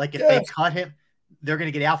too? Like if they cut him, they're going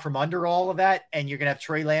to get out from under all of that, and you're going to have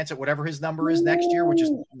Trey Lance at whatever his number is next year, which is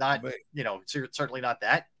not, certainly not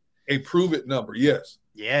that. A prove it number, yes.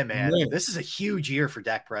 Yeah, man. This is a huge year for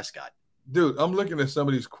Dak Prescott. Dude, I'm looking at some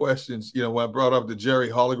of these questions, when I brought up the Jerry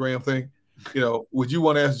hologram thing, would you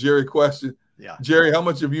want to ask Jerry a question? Yeah. Jerry, how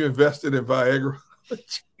much have you invested in Viagra?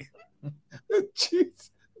 Jeez.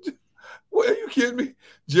 What, are you kidding me?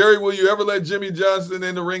 Jerry, will you ever let Jimmy Johnson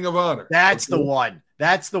in the Ring of Honor? That's the one.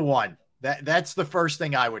 That's the one. That's the first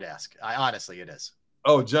thing I would ask. Honestly, it is.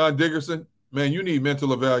 Oh, John Dickerson? Man, you need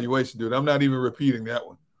mental evaluation, dude. I'm not even repeating that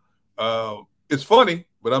one. It's funny,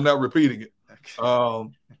 but I'm not repeating it.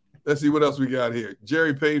 Let's see what else we got here.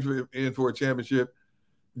 Jerry paid for a championship.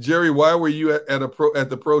 Jerry, why were you at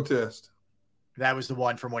the protest? That was the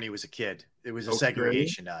one from when he was a kid. It was a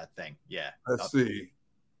segregation thing. Yeah. Let's see.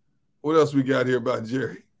 What else we got here about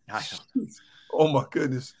Jerry? Oh, my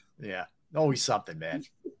goodness. Yeah. Always something, man.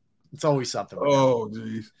 It's always something. Oh,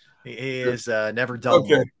 geez. He is never done.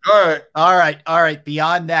 Okay. All right.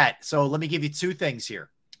 Beyond that, so let me give you two things here.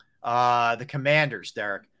 The Commanders,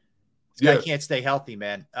 Derrick. This guy can't stay healthy,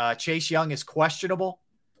 man. Chase Young is questionable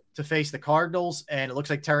to face the Cardinals, and it looks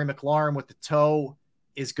like Terry McLaurin with the toe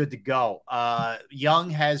is good to go. Young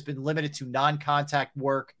has been limited to non-contact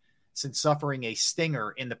work since suffering a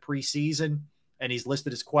stinger in the preseason, and he's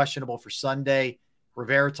listed as questionable for Sunday.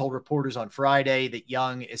 Rivera told reporters on Friday that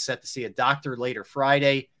Young is set to see a doctor later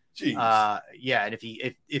Friday. And if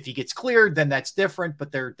he gets cleared, then that's different, but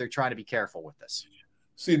they're trying to be careful with this.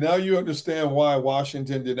 See, now you understand why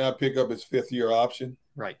Washington did not pick up his fifth-year option.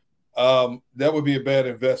 Right. That would be a bad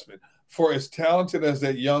investment. For as talented as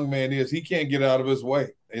that young man is, he can't get out of his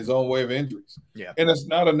own way of injuries. Yeah. And it's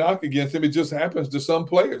not a knock against him. It just happens to some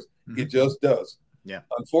players. Mm-hmm. It just does. Yeah.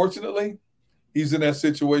 Unfortunately, he's in that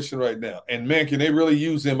situation right now. And, man, can they really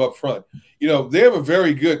use him up front? They have a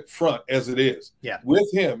very good front as it is. Yeah.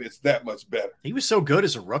 With him, it's that much better. He was so good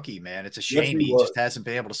as a rookie, man. It's a shame he just hasn't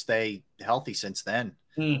been able to stay healthy since then.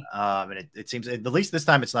 And it seems, at least this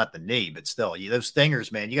time, it's not the knee, but still, those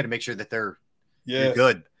stingers, man, you got to make sure that they're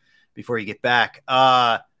good before you get back.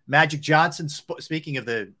 Magic Johnson, speaking of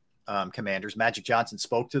the Commanders, Magic Johnson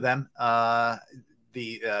spoke to them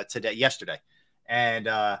yesterday, and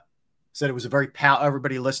said it was a very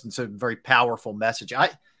everybody listened to a very powerful message.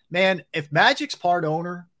 If Magic's part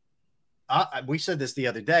owner, we said this the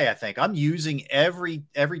other day, I think I'm using every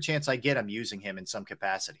chance I get. I'm using him in some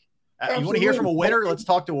capacity. You want to hear from a winner? Let's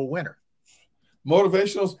talk to a winner.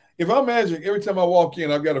 Motivationals. If I'm Magic, every time I walk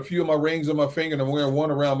in, I've got a few of my rings on my finger, and I'm wearing one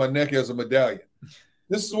around my neck as a medallion.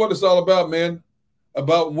 This is what it's all about, man.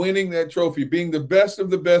 About winning that trophy, being the best of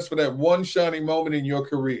the best for that one shining moment in your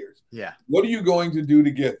careers. Yeah. What are you going to do to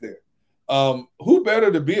get there? Who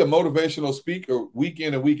better to be a motivational speaker week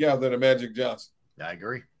in and week out than a Magic Johnson? I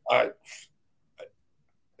agree.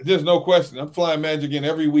 There's no question. I'm flying Magic in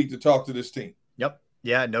every week to talk to this team. Yep.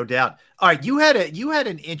 Yeah, no doubt. All right, you had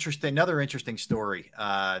another interesting story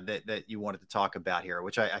that you wanted to talk about here,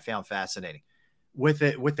 which I found fascinating. With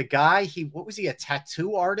the guy, what was he, a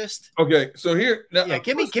tattoo artist? Okay, so here, now,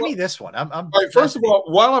 give me this one. I'm all right. First of all,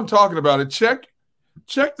 while I'm talking about it, check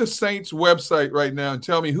the Saints website right now and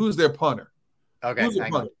tell me who's their punter. Okay,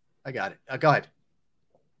 hang on. I got it. Go ahead.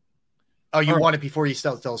 Oh, you want it before you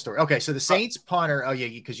tell the story? Okay, so the Saints punter. Oh yeah,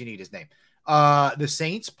 because you need his name. The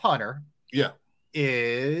Saints punter. Yeah.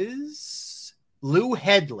 Is Lou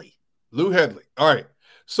Hedley. Lou Hedley. All right.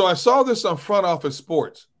 So I saw this on Front Office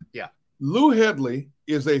Sports. Yeah. Lou Hedley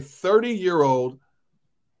is a 30-year-old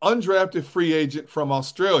undrafted free agent from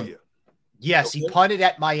Australia. Yes, he punted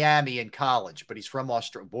at Miami in college, but he's from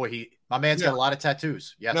Australia. Boy, my man's got a lot of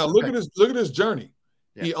tattoos. Yes. Now look at his journey.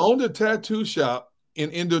 Yeah. He owned a tattoo shop in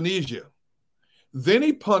Indonesia. Then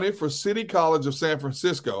he punted for City College of San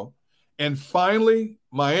Francisco and finally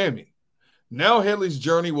Miami. Now Hedley's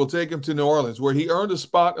journey will take him to New Orleans, where he earned a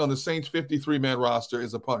spot on the Saints' 53-man roster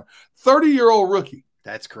as a punter. 30-year-old rookie.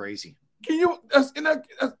 That's crazy. Dude, that's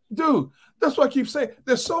what I keep saying.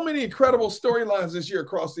 There's so many incredible storylines this year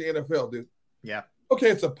across the NFL, dude. Yeah. Okay,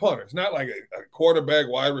 it's a punter. It's not like a quarterback,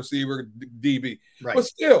 wide receiver, DB. Right. But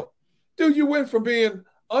still, dude, you went from being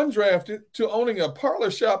undrafted to owning a parlor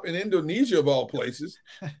shop in Indonesia of all places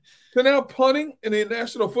to now punting in the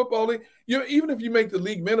National Football League. Even if you make the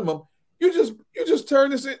league minimum, you just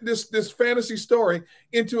turn this fantasy story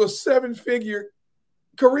into a 7-figure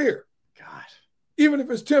career. God, even if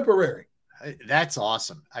it's temporary. That's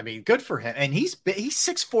awesome. I mean, good for him. And he's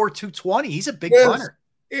 6'4", 220. He's a big punter.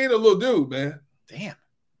 He ain't a little dude, man. Damn.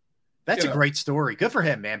 That's a great story. Good for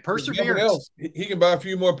him, man. Perseverance. Else, he can buy a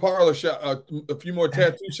few more parlor shop, a few more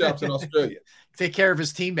tattoo shops in Australia. Take care of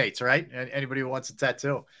his teammates, right? Anybody who wants a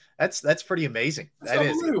tattoo. That's pretty amazing. That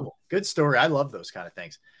is good story. I love those kind of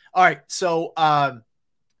things. All right, so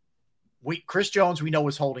Chris Jones, we know,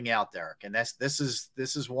 is holding out, Derrick, and this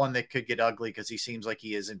is one that could get ugly because he seems like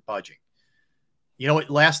he isn't budging. You know what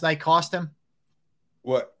last night cost him?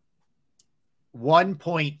 What?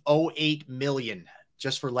 $1.08 million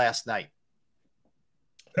just for last night.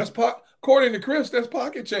 That's according to Chris, that's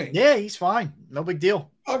pocket change. Yeah, he's fine. No big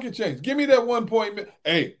deal. Pocket change. Give me that 1 point.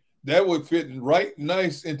 Hey, that would fit right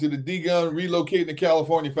nice into the D Gunn relocating the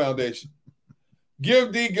California Foundation.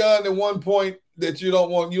 Give D Gunn the 1 point that you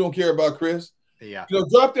don't care about, Chris. Yeah.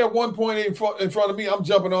 Drop that 1.8 in front of me. I'm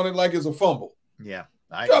jumping on it like it's a fumble. Yeah.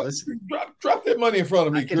 Drop that money in front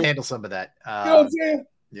of me. I can handle some of that. You know what I'm saying?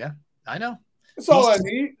 Yeah, I know. That's all I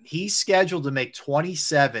need. He's scheduled to make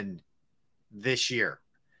 27 this year.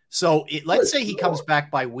 So let's say he comes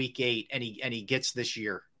back by week 8 and he gets this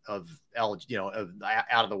year out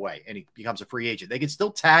of the way and he becomes a free agent. They could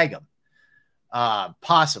still tag him,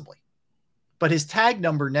 possibly. But his tag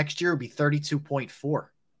number next year would be 32.4.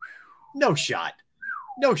 No shot.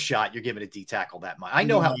 No shot you're giving a D tackle that much. I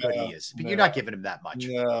know how good he is, but you're not giving him that much.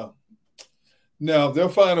 No, they'll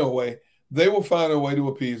find a way. They will find a way to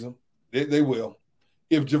appease him. They will.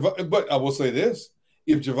 But I will say this.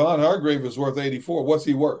 If Javon Hargrave is worth 84, what's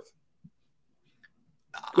he worth?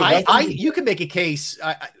 You can make a case.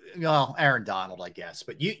 Aaron Donald, I guess,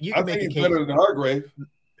 but you can make a case better than Hargrave.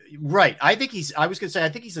 Right. I think he's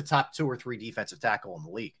a top 2 or 3 defensive tackle in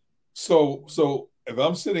the league. So if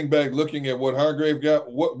I'm sitting back looking at what Hargrave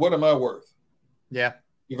got, what am I worth? Yeah.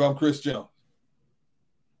 If I'm Chris Jones.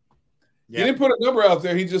 Yeah. He didn't put a number out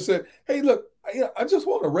there. He just said, hey, look, I just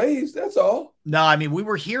want a raise. That's all. No, I mean, we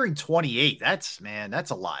were hearing 28. That's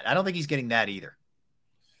a lot. I don't think he's getting that either.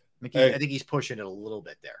 I think he's pushing it a little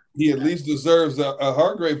bit there. He at least deserves a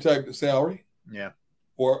Hargrave type of salary. Yeah.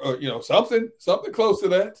 Or something close to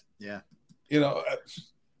that. Yeah.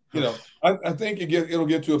 I think it'll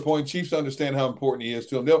get to a point. Chiefs understand how important he is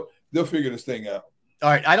to them. They'll figure this thing out. All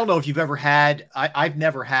right. I don't know if you've ever had. I've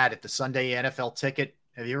never had it. The Sunday NFL ticket.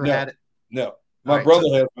 Have you ever had it? No. My brother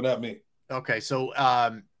has, but not me. Okay, so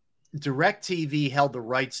DirecTV held the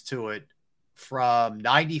rights to it from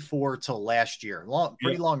 94 till last year.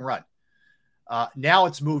 Pretty long run. Now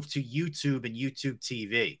it's moved to YouTube and YouTube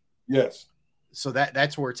TV. Yes. So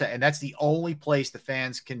that's where it's at, and that's the only place the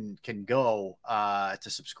fans can go to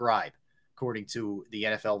subscribe, according to the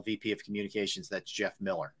NFL VP of Communications. That's Jeff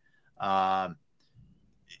Miller. Let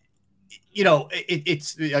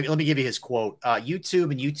me give you his quote.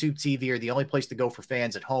 YouTube and YouTube TV are the only place to go for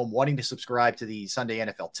fans at home wanting to subscribe to the Sunday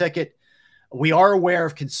NFL ticket. We are aware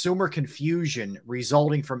of consumer confusion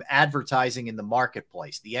resulting from advertising in the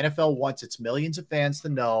marketplace. The NFL wants its millions of fans to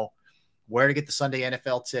know where to get the Sunday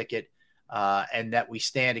NFL ticket and that we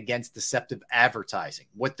stand against deceptive advertising.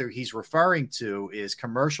 What he's referring to is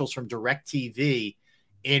commercials from DirecTV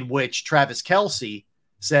in which Travis Kelce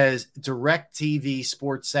says DirecTV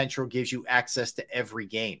Sports Central gives you access to every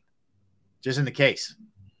game. Just in the case.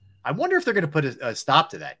 I wonder if they're going to put a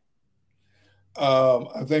stop to that.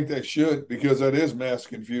 I think they should, because that is mass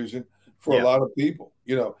confusion for a lot of people,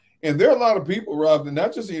 And there are a lot of people, Rob,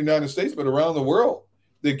 not just in the United States, but around the world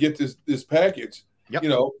that get this package. Yep.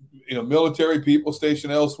 Military people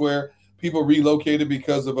stationed elsewhere, people relocated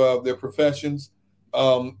because of their professions.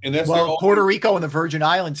 And that's Puerto Rico and the Virgin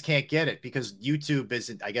Islands can't get it because YouTube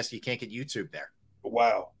isn't. I guess you can't get YouTube there.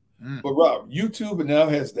 Wow. But Rob, YouTube now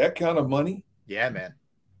has that kind of money. Yeah, man.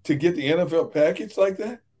 To get the NFL package like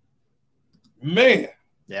that, man.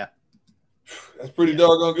 Yeah, that's pretty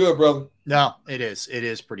doggone good, brother. No, it is. It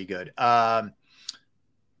is pretty good.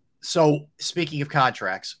 So speaking of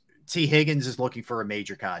contracts, T. Higgins is looking for a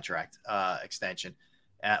major contract extension.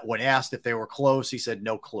 When asked if they were close, he said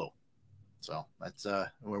no clue. So that's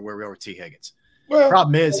where we are with T. Higgins. Well,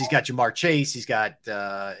 problem is he's got Jamar Chase. He's got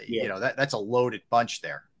that's a loaded bunch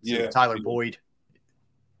there. So Tyler Boyd.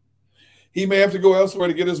 He may have to go elsewhere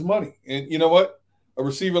to get his money. And you know what? A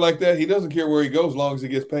receiver like that, he doesn't care where he goes as long as he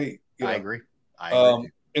gets paid. I agree. And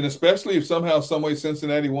especially if somehow, some way,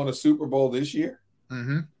 Cincinnati won a Super Bowl this year,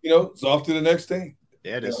 it's off to the next thing.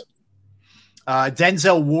 Yeah, it is.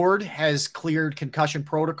 Denzel Ward has cleared concussion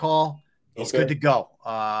protocol. He's good to go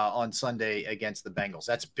on Sunday against the Bengals.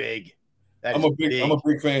 That's big. I'm a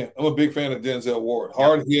big fan. I'm a big fan of Denzel Ward.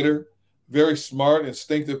 Hard hitter, very smart,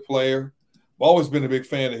 instinctive player. I've always been a big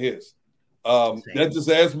fan of his. That just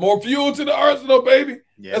adds more fuel to the arsenal, baby.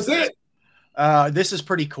 Yeah, that's it. This is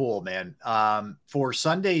pretty cool, man. For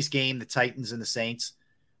Sunday's game, the Titans and the Saints,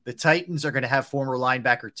 the Titans are going to have former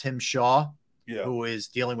linebacker Tim Shaw, who is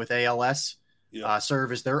dealing with ALS,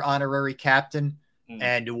 serve as their honorary captain.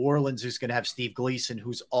 And New Orleans, who's going to have Steve Gleason,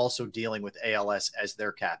 who's also dealing with ALS as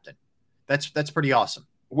their captain. That's pretty awesome.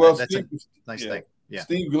 Well, that's a nice thing. Yeah.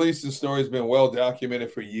 Steve Gleason's story has been well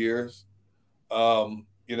documented for years.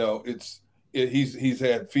 He's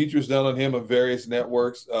had features done on him on various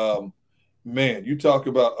networks. Man, you talk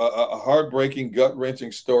about a heartbreaking,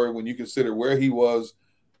 gut-wrenching story when you consider where he was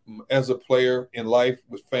as a player in life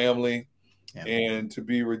with family, and to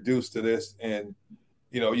be reduced to this. And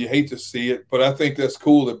you hate to see it, but I think that's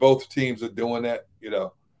cool that both teams are doing that.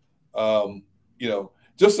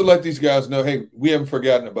 Just to let these guys know, hey, we haven't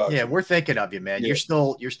forgotten about you. Yeah, we're thinking of you, man. You're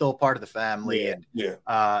still a part of the family, and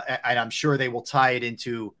I'm sure they will tie it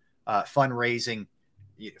into fundraising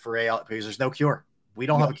for ALS, because there's no cure. We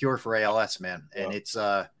don't have a cure for ALS, man, and it's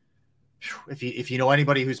if you know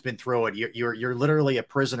anybody who's been through it, you're literally a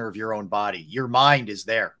prisoner of your own body. Your mind is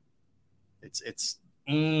there. It's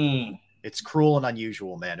cruel and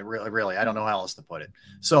unusual, man. It really, I don't know how else to put it.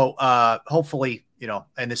 So hopefully,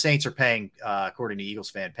 and the Saints are paying, according to Eagles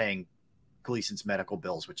fan, paying Gleason's medical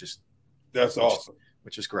bills, which is awesome.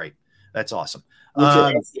 Which is great. That's awesome. Which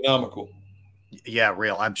are astronomical. Yeah,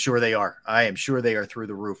 real. I'm sure they are. I am sure they are through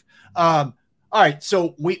the roof. All right.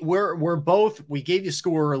 So we gave you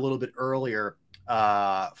score a little bit earlier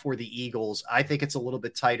for the Eagles. I think it's a little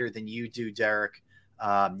bit tighter than you do, Derrick.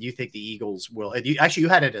 You think the Eagles will? You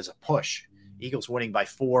had it as a push. Eagles winning by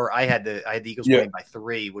 4. I had the Eagles winning by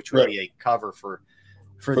 3, which would be a cover for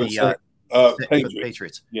the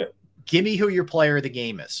Patriots. Yeah. Give me who your player of the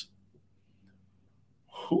game is.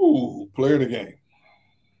 Player of the game.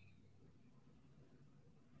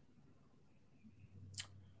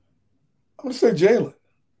 I'm going to say Jalen.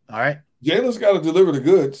 All right. Jalen's got to deliver the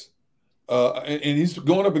goods, and he's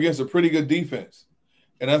going up against a pretty good defense.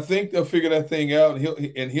 And I think they'll figure that thing out,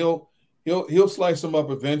 and he'll slice them up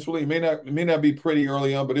eventually. It may not be pretty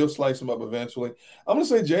early on, but he'll slice them up eventually. I'm going to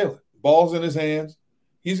say Jalen. Ball's in his hands.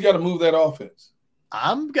 He's got to move that offense.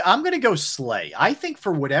 I'm going to go Slay. I think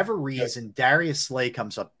for whatever reason, Darius Slay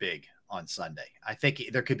comes up big on Sunday. I think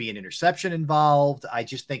there could be an interception involved. I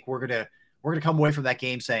just think we're gonna come away from that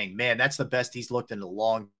game saying, man, that's the best he's looked in the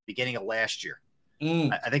long beginning of last year.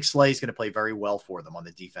 I think Slay's going to play very well for them on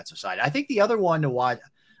the defensive side. I think the other one to watch,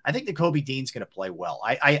 I think the Kobe Dean's going to play well.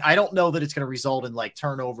 I don't know that it's going to result in like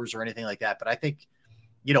turnovers or anything like that, but I think,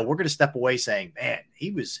 we're going to step away saying, man,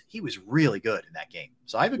 he was really good in that game.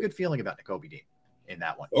 So I have a good feeling about Kobe Dean in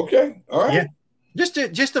that one. Okay. All right. Yeah. Just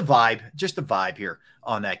a vibe here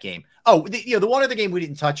on that game. Oh, the one other game we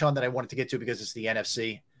didn't touch on that I wanted to get to because it's the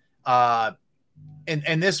NFC.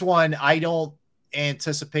 And this one, I don't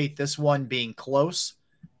anticipate this one being close,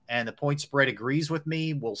 and the point spread agrees with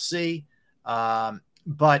me. We'll see.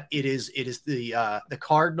 But it is the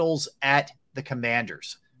Cardinals at the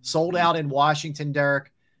Commanders. Sold out in Washington,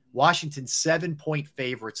 Derrick. Washington 7-point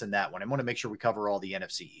favorites in that one. I want to make sure we cover all the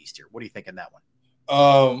NFC East here. What do you think in that one?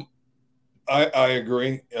 I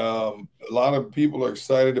agree. A lot of people are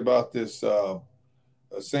excited about this.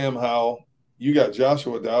 Sam Howell. You got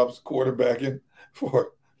Joshua Dobbs quarterbacking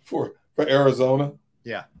for Arizona.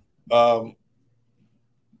 Yeah. They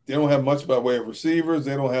don't have much by way of receivers.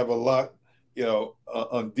 They don't have a lot,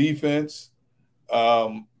 on defense.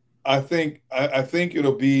 I think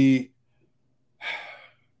it'll be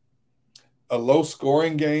a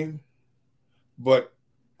low-scoring game, but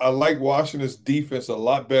I like Washington's defense a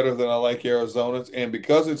lot better than I like Arizona's, and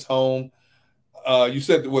because it's home, you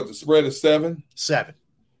said the spread is 7? 7.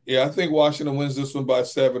 Yeah, I think Washington wins this one by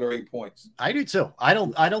 7 or 8 points. I do too. I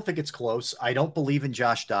don't think it's close. I don't believe in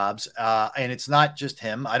Josh Dobbs, and it's not just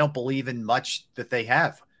him. I don't believe in much that they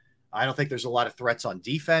have. I don't think there's a lot of threats on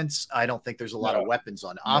defense. I don't think there's a lot of weapons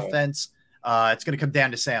on offense. It's going to come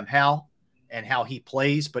down to Sam Howell and how he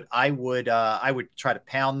plays, but I would try to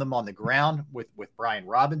pound them on the ground with Brian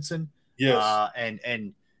Robinson. Yes. And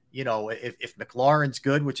if McLaurin's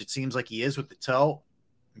good, which it seems like he is with the toe,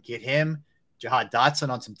 get him. Jahad Dotson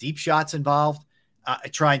on some deep shots involved.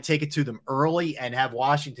 Try and take it to them early and have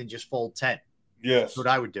Washington just fold 10. Yes. That's what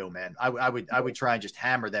I would do, man. I would try and just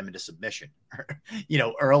hammer them into submission,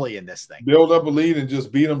 early in this thing. Build up a lead and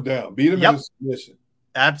just beat them down. Beat them into submission.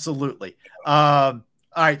 Absolutely. All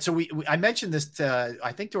All right, so I mentioned this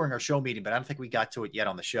I think during our show meeting, but I don't think we got to it yet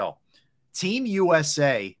on the show. Team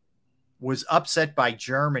USA was upset by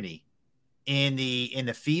Germany in the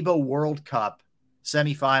FIBA World Cup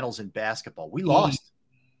semifinals in basketball. We lost.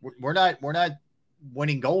 We're not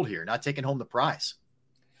winning gold here, not taking home the prize.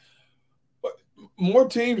 But more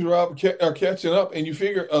teams, Rob, are catching up, and you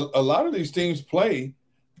figure a lot of these teams play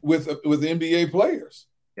with NBA players.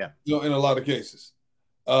 Yeah, in a lot of cases.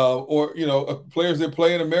 Or players that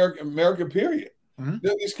play in America, period. Mm-hmm.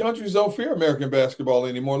 These countries don't fear American basketball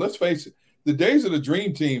anymore. Let's face it. The days of the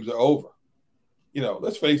dream teams are over.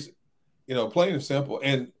 Let's face it. Plain and simple.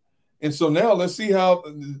 And so now let's see how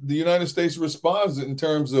the United States responds in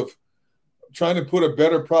terms of trying to put a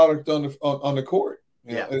better product on the court.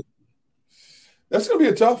 That's going to be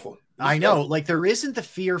a tough one. I know. Like, there isn't the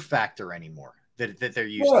fear factor anymore that there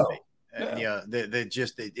used to be.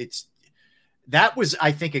 That was,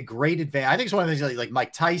 I think, a great advantage. I think it's one of the things like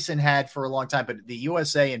Mike Tyson had for a long time, but the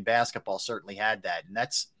USA in basketball certainly had that. And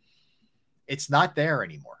it's not there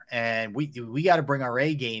anymore. And we got to bring our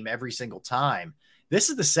A game every single time. This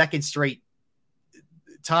is the second straight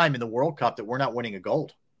time in the World Cup that we're not winning a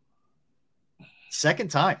gold.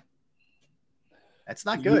 Second time. That's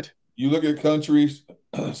not good. You look at countries,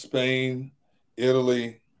 Spain,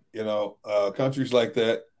 Italy, countries like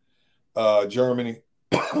that, Germany,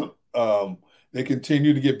 they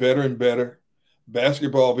continue to get better and better.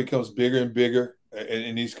 Basketball becomes bigger and bigger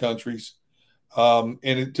in these countries.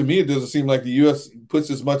 And to me, it doesn't seem like the U.S. puts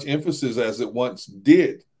as much emphasis as it once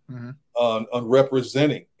did on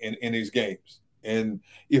representing in these games. And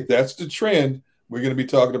if that's the trend, we're going to be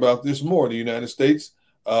talking about this more. The United States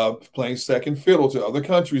playing second fiddle to other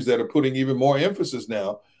countries that are putting even more emphasis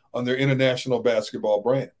now on their international basketball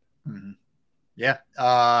brand. Mm-hmm. Yeah.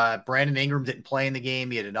 Brandon Ingram didn't play in the game.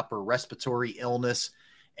 He had an upper respiratory illness.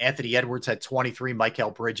 Anthony Edwards had 23.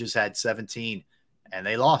 Mikal Bridges had 17, and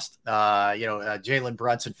they lost. Jalen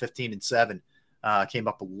Brunson, 15 and 7, came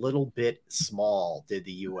up a little bit small, did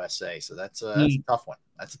the USA. So that's a tough one.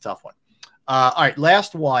 That's a tough one. All right.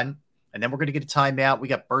 Last one. And then we're going to get a timeout. We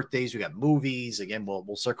got birthdays. We got movies. Again,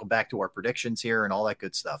 we'll circle back to our predictions here and all that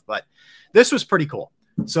good stuff. But this was pretty cool.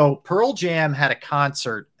 So Pearl Jam had a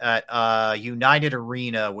concert at United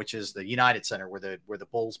Arena, which is the United Center where the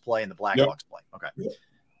Bulls play and the Blackhawks play. Okay.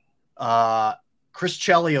 Yep. Chris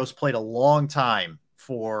Chelios played a long time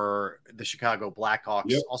for the Chicago Blackhawks.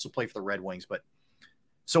 Yep. Also played for the Red Wings. But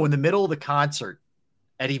so in the middle of the concert,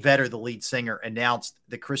 Eddie Vedder, the lead singer, announced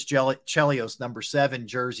that Chris Chelios' number 7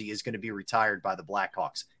 jersey is going to be retired by the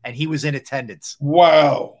Blackhawks, and he was in attendance.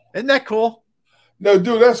 Wow. Isn't that cool? No,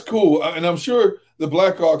 dude, that's cool. And I'm sure the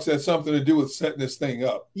Blackhawks had something to do with setting this thing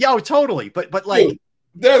up. Yeah, totally. But like, dude,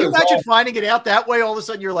 can you imagine finding it out that way? All of a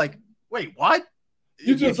sudden you're like, wait, what?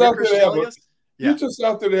 You're just out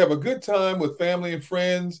there to have a good time with family and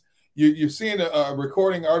friends. You're seeing a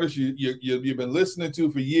recording artist you've been listening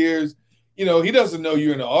to for years. He doesn't know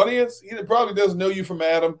you're in the audience. He probably doesn't know you from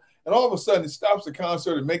Adam. And all of a sudden, it stops the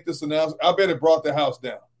concert and make this announcement. I bet it brought the house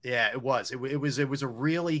down. Yeah, it was. It was a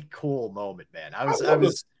really cool moment, man.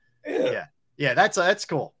 Yeah. That's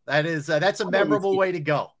cool. That's a memorable way to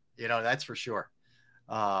go. That's for sure.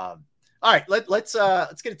 All right, let's get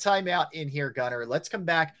a timeout in here, Gunner. Let's come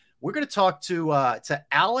back. We're going to talk to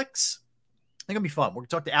Alex. I think it'll be fun. We're going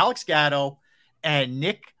to talk to Alex Gatto and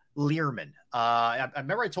Nick Learman. I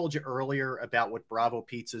remember I told you earlier about what Bravo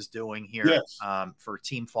Pizza is doing here for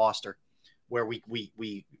Team Foster, where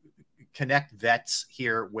we connect vets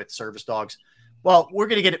here with service dogs. Well, we're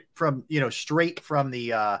going to get it from straight from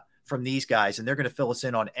these guys, and they're going to fill us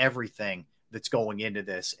in on everything that's going into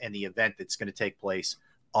this and the event that's going to take place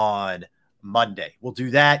on Monday. We'll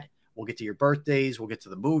do that. We'll get to your birthdays. We'll get to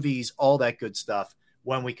the movies, all that good stuff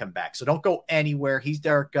when we come back. So don't go anywhere. He's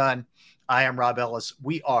Derrick Gunn. I am Rob Ellis.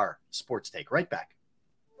 We are Sports Take. Right back.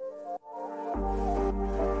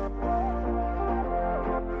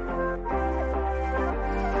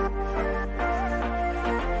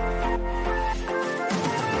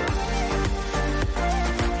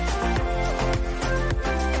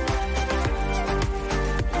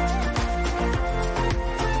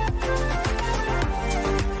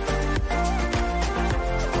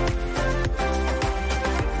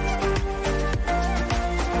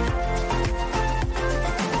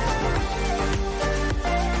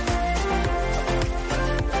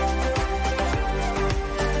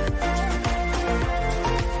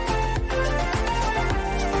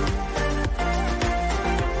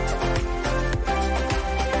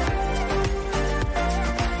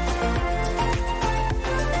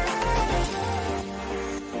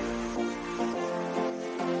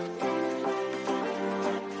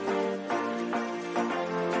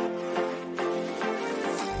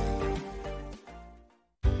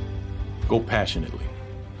 Go passionately.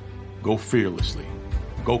 Go fearlessly.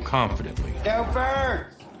 Go confidently. Go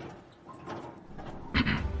Birds!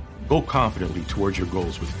 Go confidently towards your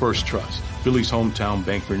goals with First Trust, Philly's hometown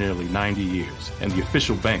bank for nearly 90 years, and the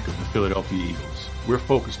official bank of the Philadelphia Eagles. We're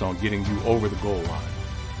focused on getting you over the goal line.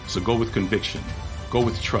 So go with conviction, go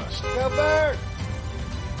with trust, Go Birds!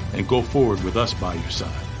 and go forward with us by your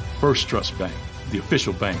side. First Trust Bank, the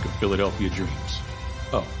official bank of Philadelphia dreams.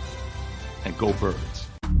 Oh, and go Birds.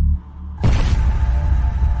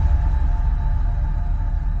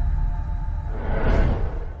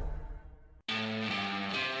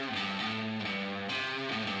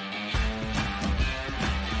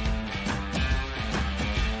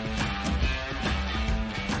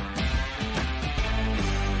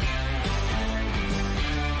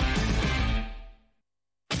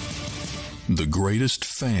 The greatest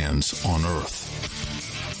fans on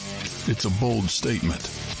earth. It's a bold statement,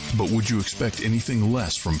 but would you expect anything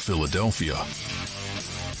less from Philadelphia?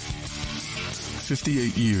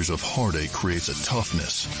 58 years of heartache creates a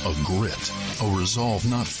toughness, a grit, a resolve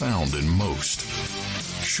not found in most.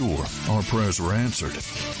 Sure, our prayers were answered,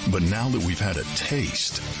 but now that we've had a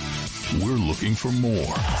taste, we're looking for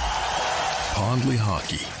more. Pondley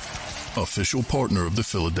Hockey, official partner of the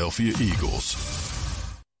Philadelphia Eagles.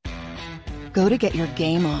 Go to get your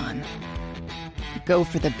game on. Go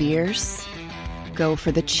for the beers. Go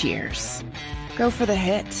for the cheers. Go for the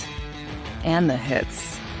hit and the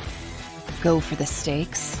hits. Go for the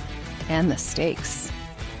stakes and the stakes.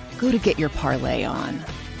 Go to get your parlay on.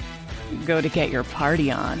 Go to get your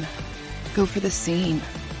party on. Go for the scene.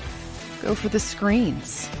 Go for the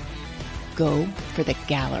screens. Go for the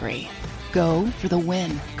gallery. Go for the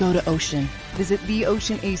win. Go to Ocean. Visit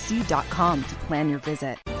theoceanac.com to plan your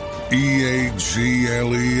visit. EAGLES,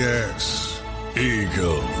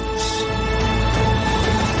 Eagles.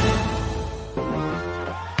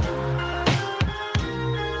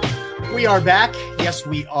 We are back. Yes,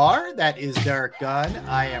 we are. That is Derrick Gunn.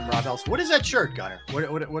 I am Rob Ellis. What is that shirt, Gunner?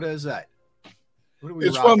 What is that?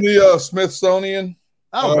 It's from the Smithsonian.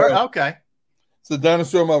 Oh, okay. It's the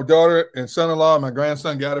dinosaur. My daughter and son-in-law and my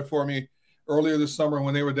grandson got it for me earlier this summer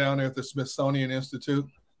when they were down there at the Smithsonian Institute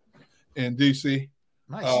in D.C.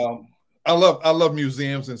 Nice. I love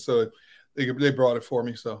museums, and so they brought it for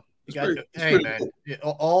me. So hey man, cool.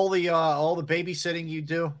 all the babysitting you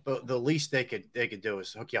do, the least they could do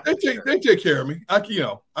is hook you up. They take care of me. I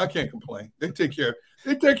can't complain. They take care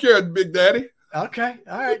of Big Daddy. Okay,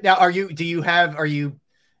 all right. Now, do you have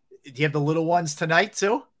the little ones tonight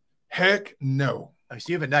too? Heck no. Oh, so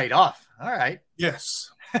you have a night off. All right.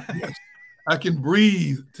 Yes. Yes. I can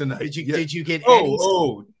breathe tonight. Did you get any?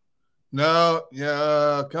 No,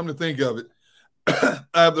 yeah, come to think of it,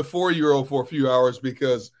 I have the 4-year-old for a few hours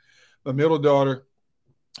because my middle daughter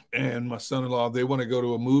and my son-in-law, they want to go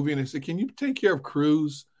to a movie, and they said, can you take care of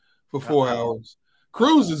Cruz for 4 hours?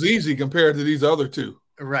 Cruz is easy compared to these other two.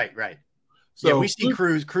 Right. So yeah, we see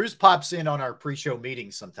Cruz. Cruz pops in on our pre-show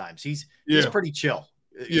meetings sometimes. He's pretty chill.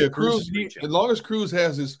 Yeah, Cruz as long as Cruz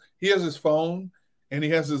has his phone and he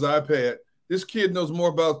has his iPad, this kid knows more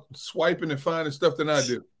about swiping and finding stuff than I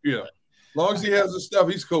do. Yeah. As long as he has the stuff,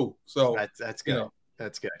 he's cool. So that's good.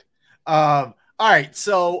 That's good. All right.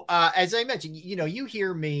 So as I mentioned, you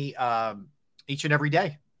hear me each and every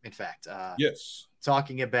day. In fact, yes,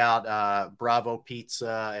 talking about Bravo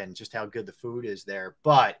Pizza and just how good the food is there.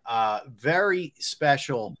 But very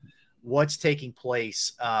special what's taking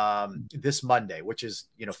place this Monday, which is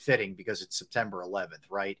fitting because it's September 11th,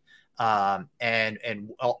 right? And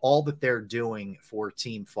all that they're doing for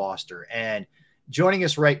Team Foster. And joining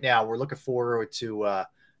us right now, we're looking forward to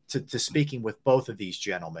speaking with both of these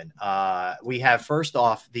gentlemen. We have first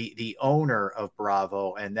off the owner of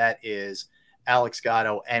Bravo, and that is Alex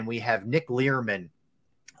Gatto, and we have Nick Learman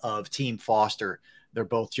of Team Foster. They're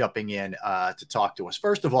both jumping in to talk to us.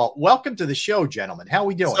 First of all, welcome to the show, gentlemen. How are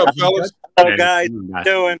we doing? What's up, fellas? Hello, guys.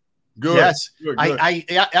 Doing good? Yes. Good.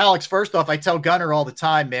 Alex, first off, I tell Gunner all the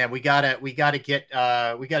time, man, we gotta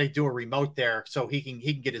do a remote there so he can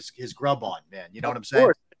get his grub on, man. You know what I'm saying?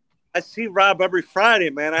 Course. I see Rob every Friday,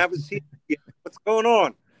 man. I haven't seen him yet. What's going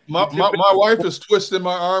on? My wife is twisting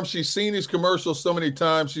my arm. She's seen these commercials so many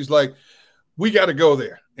times. She's like, we got to go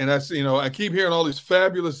there. And I keep hearing all these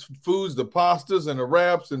fabulous foods, the pastas and the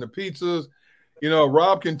wraps and the pizzas.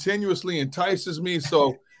 Rob continuously entices me.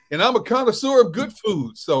 So, and I'm a connoisseur of good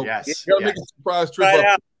food. So yes, gotta make a surprise trip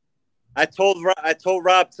up. I told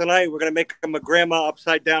Rob tonight we're gonna make him a grandma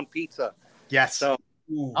upside down pizza. Yes. So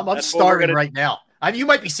I'm starving right now. You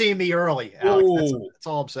might be seeing me early, Alex. That's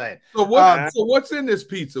all I'm saying. So what's in this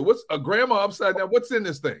pizza? What's a grandma upside down? What's in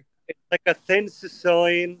this thing? It's like a thin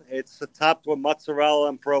Sicilian. It's topped with mozzarella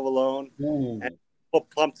and provolone, and put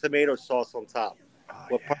plum tomato sauce on top.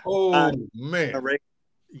 Man!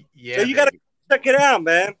 Yeah, so you got to check it out,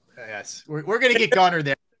 man. Yes, we're gonna get Gunner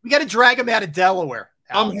there. We got to drag him out of Delaware.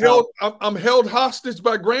 I'm held hostage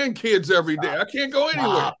by grandkids every day. I can't go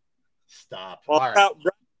anywhere. Stop. Well, All right.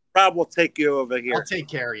 Rob will take you over here. I'll take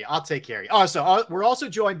care of you. Oh, so we're also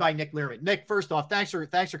joined by Nick Learman. Nick, first off, thanks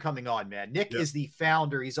for coming on, man. Nick is the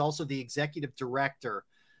founder. He's also the executive director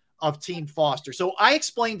of Team Foster. So I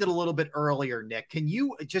explained it a little bit earlier, Nick. Can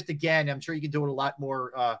you just, again, I'm sure you can do it a lot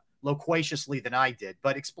more loquaciously than I did,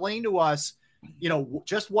 but explain to us,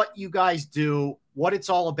 just what you guys do, what it's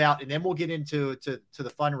all about, and then we'll get into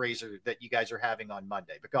the fundraiser that you guys are having on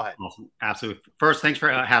Monday. But go ahead. Awesome. Absolutely. First, thanks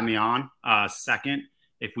for having me on. Second,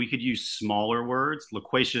 if we could use smaller words,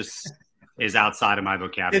 loquacious is outside of my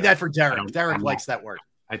vocabulary. Did that for Derrick. Derrick likes that word.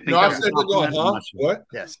 I think I said what?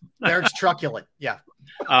 Yes. Derrick's truculent. Yeah.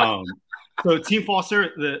 So Team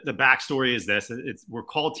Foster, the backstory is this. We're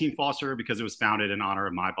called Team Foster because it was founded in honor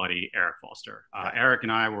of my buddy, Eric Foster. Eric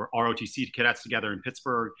and I were ROTC cadets together in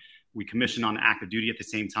Pittsburgh. We commissioned on active duty at the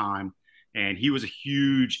same time. And he was a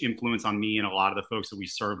huge influence on me and a lot of the folks that we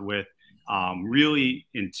served with, really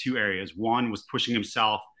in two areas. One was pushing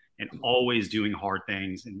himself and always doing hard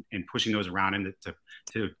things and pushing those around him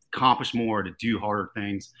to accomplish more, to do harder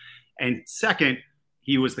things. And second,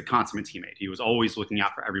 he was the consummate teammate. He was always looking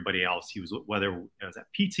out for everybody else. He was, whether it was at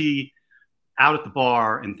PT, out at the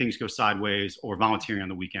bar and things go sideways, or volunteering on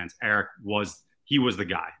the weekends. Eric was the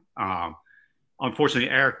guy. Unfortunately,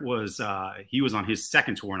 Eric was on his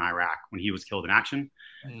second tour in Iraq when he was killed in action.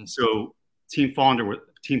 So Team Foster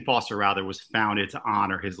was founded to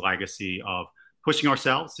honor his legacy of pushing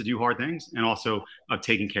ourselves to do hard things and also of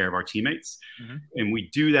taking care of our teammates. And we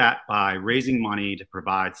do that by raising money to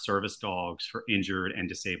provide service dogs for injured and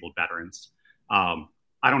disabled veterans. I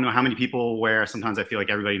don't know how many people are aware. Sometimes I feel like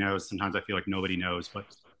everybody knows. Sometimes I feel like nobody knows. But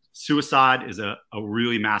suicide is a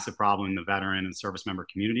really massive problem in the veteran and service member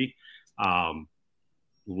community,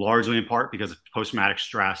 largely in part because of post-traumatic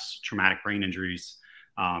stress, traumatic brain injuries.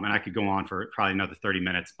 And I could go on for probably another 30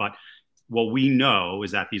 minutes. But what we know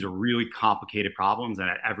is that these are really complicated problems, and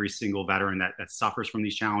that every single veteran that suffers from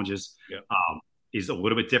these challenges is a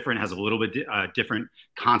little bit different, has a little bit different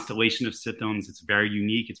constellation of symptoms. It's very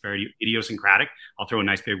unique. It's very idiosyncratic. I'll throw a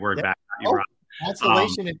nice big word back at you, Rob.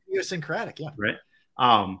 Constellation and idiosyncratic, yeah. Right.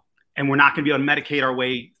 And we're not going to be able to medicate our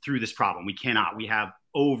way through this problem. We cannot. We have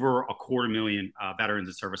over 250,000 veterans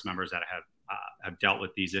and service members that have dealt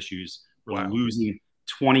with these issues. We're losing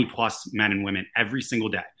 20 plus men and women every single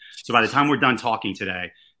day. So by the time we're done talking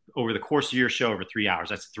today, over the course of your show, over 3 hours,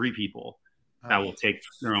 that's 3 people that will take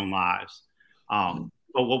their own lives.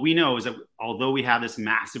 But what we know is that although we have this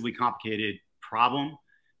massively complicated problem,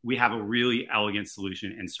 we have a really elegant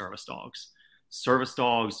solution in service dogs. Service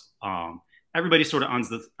dogs, everybody sort of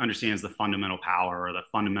understands the fundamental power or the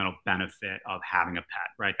fundamental benefit of having a pet,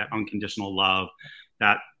 right? That unconditional love,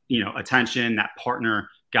 that, attention, that partner,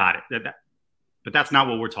 got it. But that's not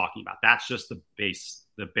what we're talking about. That's just the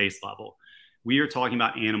base level. We are talking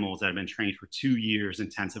about animals that have been trained for 2 years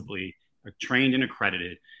intensively, are trained and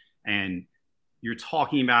accredited. And you're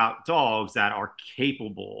talking about dogs that are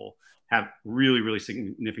capable, have really, really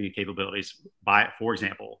significant capabilities. For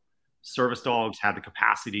example, service dogs have the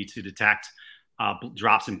capacity to detect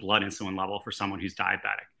drops in blood insulin level for someone who's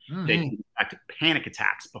diabetic. They can detect panic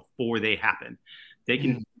attacks before they happen. They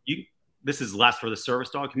can, this is less for the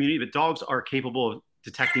service dog community, but dogs are capable of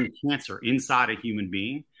detecting cancer inside a human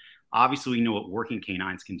being. Obviously, we know what working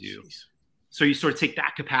canines can do. So you sort of take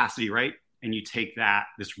that capacity, right? And you take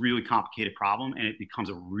this really complicated problem, and it becomes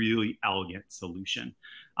a really elegant solution.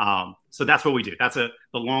 So that's what we do. That's the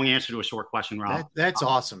long answer to a short question, Rob. That's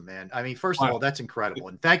awesome, man. I mean, first of all, that's incredible.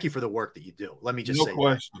 And thank you for the work that you do. Let me just say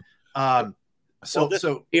question. That.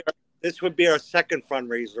 This would be our second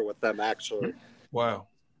fundraiser with them, actually. Wow.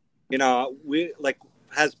 We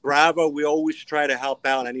as Bravo, we always try to help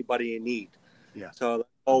out anybody in need. Yeah. So that's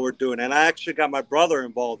all we're doing. And I actually got my brother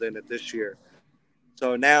involved in it this year.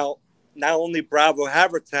 So now, not only Bravo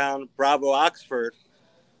Havertown, Bravo Oxford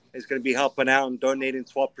is going to be helping out and donating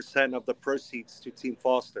 12% of the proceeds to Team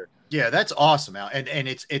Foster. Yeah, that's awesome, Al. And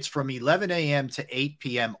it's from 11 a.m. to 8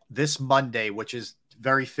 p.m. this Monday, which is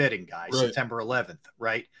very fitting, guys. Right. September 11th,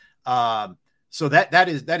 right? So that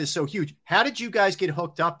is so huge. How did you guys get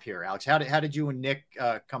hooked up here, Alex? How did you and Nick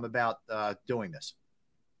come about doing this?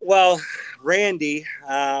 Well, Randy,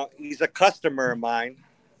 he's a customer of mine.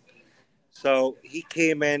 So he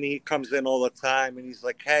comes in all the time, and he's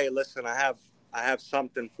like, "Hey, listen, I have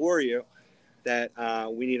something for you." that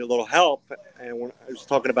we need a little help. And when I was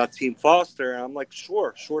talking about Team Foster, I'm like,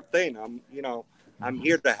 sure thing. I'm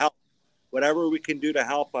here to help. Whatever we can do to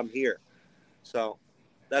help, I'm here. So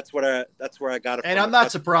that's where I got it. And I'm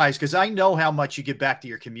not surprised, because I know how much you give back to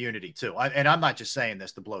your community too. And I'm not just saying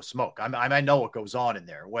this to blow smoke. I know what goes on in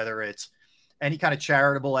there, whether it's any kind of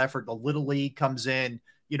charitable effort, the Little League comes in,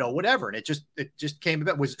 whatever. And it just came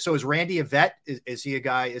about. Is Randy a vet? Is he a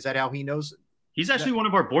guy? Is that how he knows? He's actually one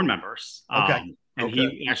of our board members. Okay.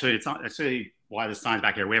 He actually, it's actually why the sign's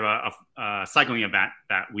back here. We have a cycling event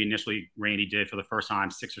that Randy did for the first time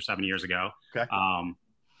 6 or 7 years ago. Okay.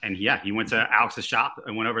 And he went to Alex's shop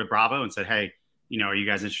and went over to Bravo and said, hey, are you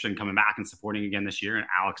guys interested in coming back and supporting again this year? And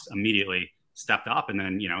Alex immediately stepped up, and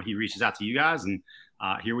then, he reaches out to you guys, and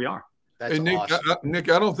here we are. That's awesome. Nick,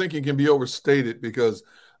 I don't think it can be overstated, because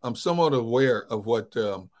I'm somewhat aware of what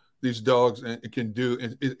these dogs can do.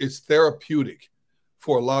 It's therapeutic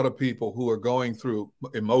for a lot of people who are going through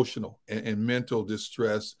emotional and mental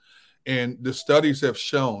distress. And the studies have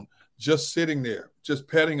shown just sitting there, just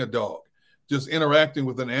petting a dog, just interacting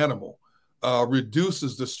with an animal,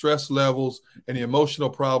 reduces the stress levels and the emotional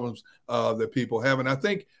problems that people have. And I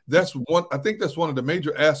think that's one of the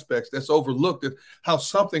major aspects that's overlooked, at how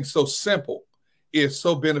something so simple is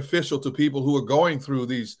so beneficial to people who are going through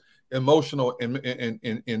these emotional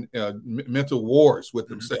and mental wars with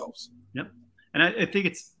themselves. Yep. And I think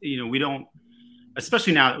it's, we don't,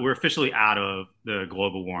 especially now that we're officially out of the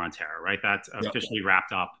global war on terror, right? That's officially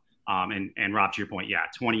wrapped up. And Rob, to your point,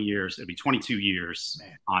 20 years, it'd be 22 years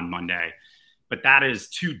on Monday. But that is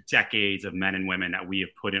 2 decades of men and women that we have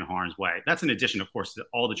put in harm's way. That's in addition, of course, to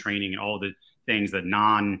all the training and all the things,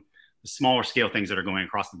 the smaller scale things that are going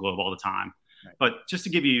across the globe all the time. Right. But just to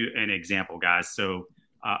give you an example, guys, so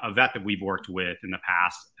a vet that we've worked with in the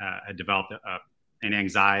past had developed an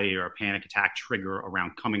anxiety or a panic attack trigger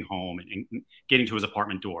around coming home and getting to his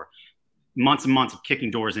apartment door. Months and months of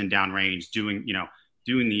kicking doors in downrange, doing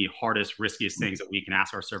the hardest, riskiest things that we can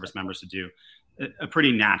ask our service members to do. A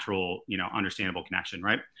pretty natural, understandable connection,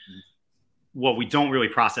 right? Mm-hmm. What we don't really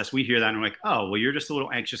process, we hear that and we're like, oh, well, you're just a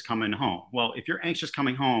little anxious coming home. Well, if you're anxious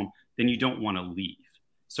coming home, then you don't want to leave.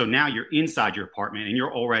 So now you're inside your apartment and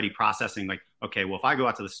you're already processing like, okay, well, if I go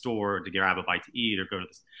out to the store to grab a bite to eat or go to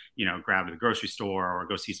this, grab to the grocery store or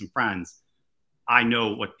go see some friends, I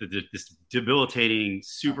know what this debilitating,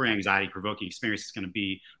 super anxiety provoking experience is going to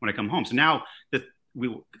be when I come home. So now that we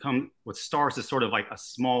will come, what starts as sort of like a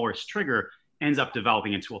smaller trigger ends up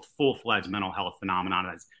developing into a full-fledged mental health phenomenon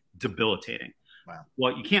that's debilitating. Wow.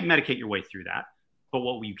 Well, you can't medicate your way through that. But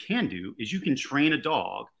what you can do is you can train a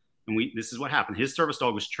dog. And this is what happened. His service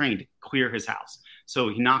dog was trained to clear his house. So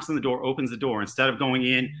he knocks on the door, opens the door. Instead of going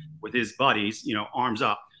in with his buddies, arms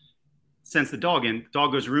up, sends the dog in. The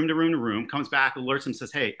dog goes room to room to room, comes back, alerts him,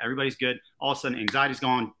 says, hey, everybody's good. All of a sudden, anxiety's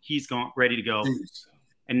gone. He's gone, ready to go.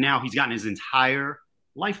 And now he's gotten his entire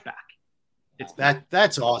life back.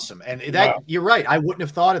 That's awesome. And You're right. I wouldn't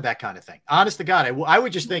have thought of that kind of thing. Honest to God, I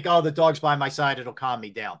would just think, oh, the dog's by my side, it'll calm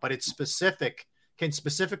me down. But it's can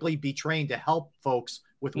specifically be trained to help folks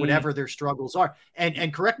with whatever their struggles are.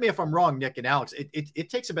 And correct me if I'm wrong, Nick and Alex,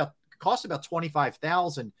 it costs about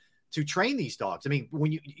 $25,000 to train these dogs. I mean,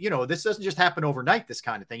 when this doesn't just happen overnight, this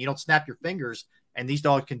kind of thing. You don't snap your fingers and these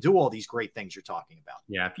dogs can do all these great things you're talking about.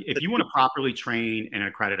 Yeah. If you want to properly train and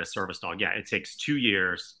accredit a service dog, it takes 2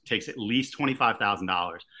 years, takes at least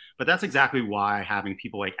 $25,000. But that's exactly why having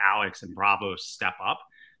people like Alex and Bravo step up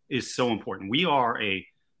is so important.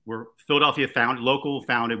 We're Philadelphia local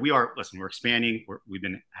founded. We're expanding. We've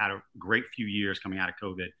had a great few years coming out of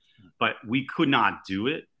COVID, but we could not do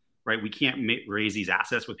it, right? We can't raise these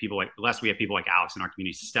assets unless we have people like Alex in our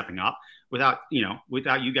community stepping up without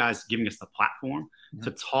you guys giving us the platform to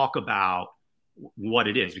talk about what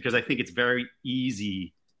it is. Because I think it's very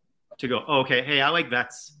easy to go, oh, okay, hey, I like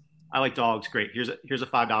vets. I like dogs. Great. Here's a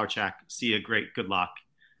 $5 check. See you. Great. Good luck.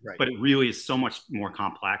 Right. But it really is so much more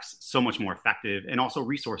complex, so much more effective, and also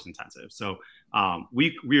resource intensive. So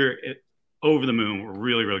we're over the moon. We're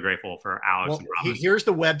really, really grateful for Alex. And here's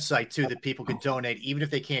the website too that people can donate, even if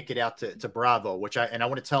they can't get out to Bravo. I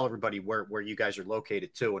want to tell everybody where you guys are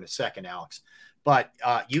located too in a second, Alex. But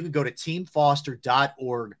you can go to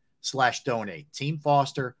teamfoster.org/donate.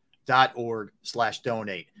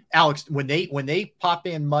 Teamfoster.org/donate. Alex, when they pop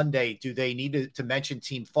in Monday, do they need to mention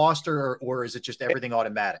Team Foster or is it just everything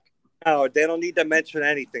automatic? No, they don't need to mention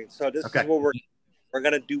anything. So this is what we're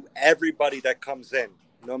going to do. Everybody that comes in,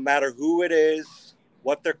 no matter who it is,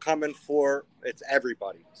 what they're coming for, it's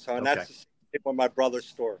everybody. So, and that's the same with my brother's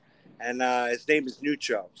store. And his name is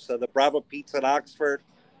Nuccio. So the Bravo Pizza in Oxford,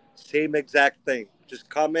 same exact thing. Just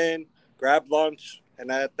come in, grab lunch,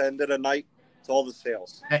 and at the end of the night, It's all the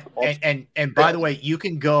sales. And by the way, you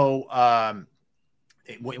can go. I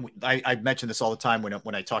mention this all the time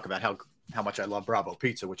when I talk about how much I love Bravo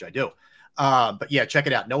Pizza, which I do. But yeah, check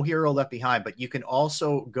it out. No Hero Left Behind. But you can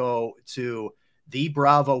also go to the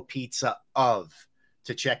Bravo Pizza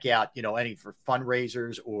to check out, any for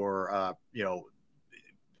fundraisers or,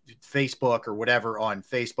 Facebook or whatever on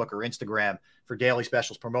Facebook or Instagram for daily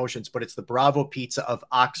specials promotions. But it's the Bravo Pizza of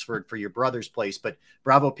Oxford for your brother's place. But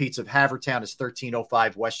Bravo Pizza of Havertown is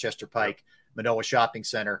 1305 Westchester Pike, Manoa Shopping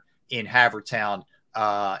Center in Havertown.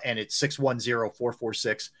 And it's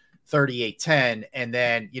 610-446-3810. And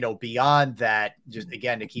then, beyond that, just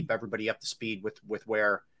again, to keep everybody up to speed with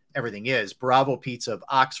where everything is, Bravo Pizza of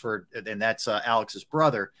Oxford, and that's Alex's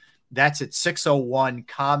brother. That's at 601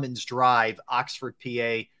 Commons Drive, Oxford,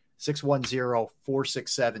 PA,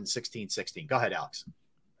 610-467-1616. Go ahead, Alex.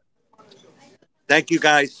 Thank you,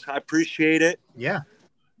 guys. I appreciate it. Yeah.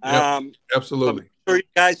 Absolutely. Make sure you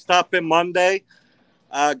guys stop in Monday.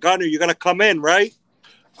 Gunner, you're going to come in, right?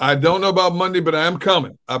 I don't know about Monday, but I am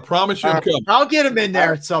coming. I promise you I'm coming. I'll get him in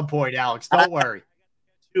there at some point, Alex. Don't worry.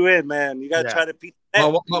 You in, man. You got to try to beat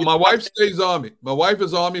my wife stays on me. My wife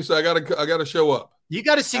is on me, so I gotta show up. You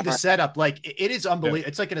got to see the setup. Like, it is unbelievable. Yeah.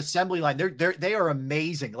 It's like an assembly line. They are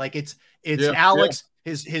amazing. Like it's Alex,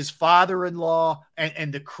 his father-in-law,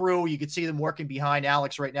 and the crew. You can see them working behind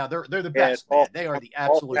Alex right now. They're the best. Man. They are the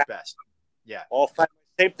absolute best. Yeah. All family.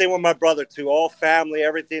 Same thing with my brother too. All family.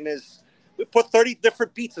 Everything is. We put 30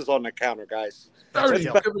 different pizzas on the counter, guys. 30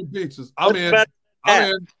 different pizzas. I'm in. All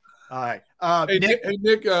right. Hey,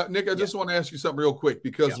 Nick, I just want to ask you something real quick,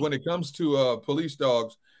 because when it comes to police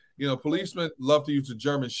dogs, policemen love to use the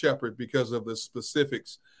German Shepherd because of the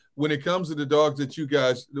specifics. When it comes to the dogs that you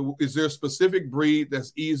guys, is there a specific breed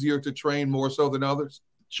that's easier to train more so than others?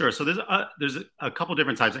 Sure. So there's a couple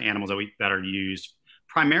different types of animals that are used.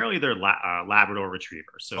 Primarily, they're Labrador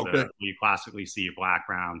Retrievers. So you classically see black,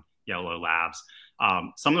 brown, yellow labs.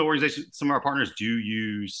 Some of the organizations, some of our partners do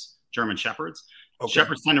use German Shepherds. Okay.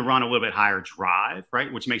 Shepherds tend to run a little bit higher drive,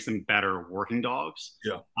 right, which makes them better working dogs.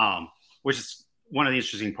 Yeah. Which is one of the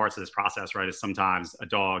interesting parts of this process, right? Is sometimes a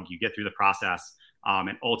dog, you get through the process,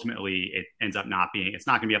 and ultimately it ends up it's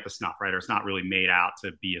not going to be up to snuff, right? Or it's not really made out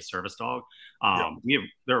to be a service dog.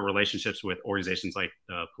 There are relationships with organizations like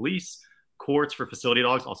the police, courts for facility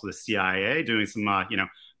dogs, also the CIA doing some,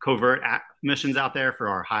 covert missions out there for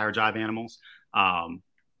our higher drive animals.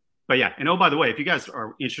 But yeah, and by the way, if you guys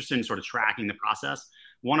are interested in sort of tracking the process,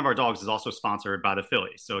 one of our dogs is also sponsored by the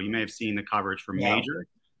Phillies. So you may have seen the coverage for Major.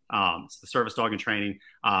 It's the service dog in training.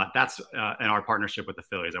 That's in our partnership with the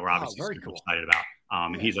Phillies that we're obviously super excited about.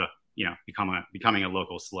 And he's becoming a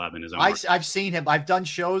local celeb in his own right. I've seen him. I've done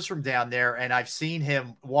shows from down there, and I've seen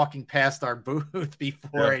him walking past our booth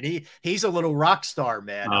before. Yeah. And he's a little rock star,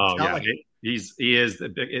 man. He is.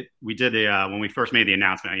 We did when we first made the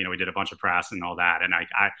announcement, we did a bunch of press and all that. And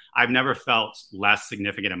I've never felt less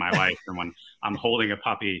significant in my life than when I'm holding a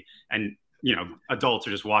puppy and, adults are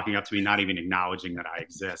just walking up to me, not even acknowledging that I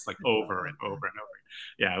exist, like over and over and over.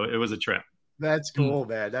 Yeah, it was a trip. That's cool,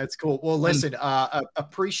 man. That's cool. Well, listen,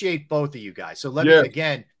 appreciate both of you guys. So let me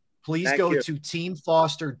again, please go to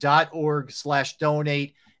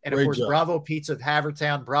teamfoster.org/donate. And of course, Bravo Pizza of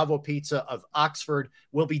Havertown, Bravo Pizza of Oxford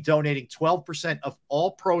will be donating 12% of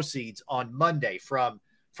all proceeds on Monday from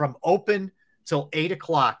open till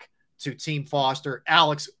 8:00 to Team Foster.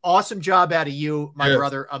 Alex, awesome job out of you, my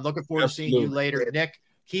brother. I'm looking forward to seeing you later. Nick,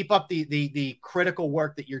 keep up the critical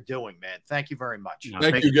work that you're doing, man. Thank you very much.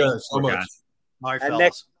 Thank you guys so much. All right,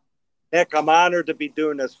 fellas. Nick, I'm honored to be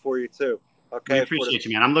doing this for you too. Okay, we appreciate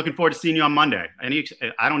you, man. I'm looking forward to seeing you on Monday. I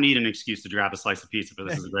don't need an excuse to grab a slice of pizza, but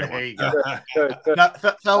this is a great one. You go.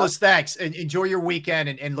 Fellas, thanks. Enjoy your weekend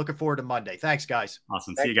and looking forward to Monday. Thanks, guys.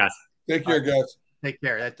 Awesome. See you guys. Take care, guys. Take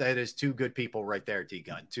care. That is two good people right there,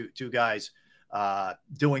 T-Gun. Two guys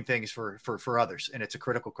doing things for others, and it's a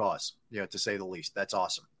critical cause, to say the least. That's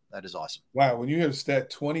awesome. That is awesome. Wow, when you hear a stat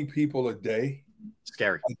 20 people a day.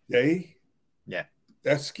 Scary. A day? Yeah.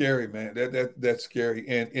 That's scary, man. That's scary.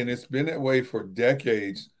 And it's been that way for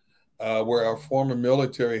decades, where our former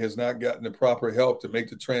military has not gotten the proper help to make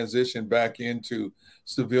the transition back into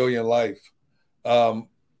civilian life.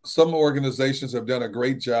 Some organizations have done a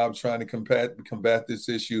great job trying to combat this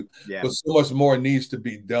issue, but so much more needs to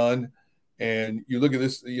be done. And you look at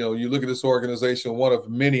this, this organization, one of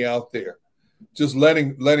many out there, just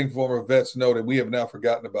letting former vets know that we have not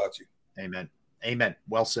forgotten about you. Amen.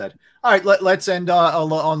 Well said. All right, let's end on a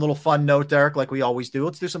little fun note, Derrick, like we always do.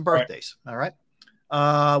 Let's do some birthdays. All right.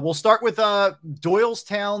 We'll start with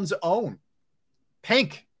Doylestown's own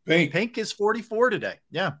Pink. Pink is 44 today.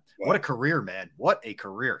 Yeah. Wow. What a career, man. What a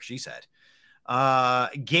career she's had.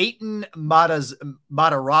 Gaten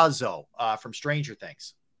Matarazzo from Stranger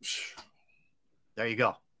Things. There you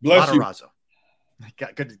go. Bless Matarazzo.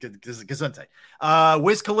 Good gesundheit.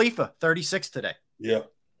 Wiz Khalifa, 36 today. Yeah.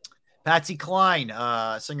 Patsy Cline,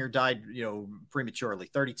 singer, died prematurely,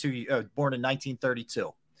 32, born in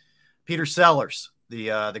 1932. Peter Sellers,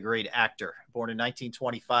 the great actor, born in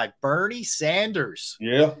 1925. Bernie Sanders.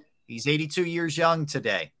 Yeah. He's 82 years young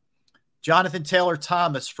today. Jonathan Taylor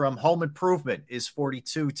Thomas from Home Improvement is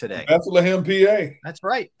 42 today. Bethlehem, PA. That's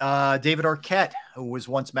right. David Arquette, who was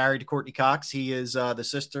once married to Courtney Cox. He is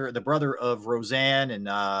the brother of Roseanne and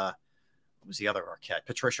what was the other Arquette?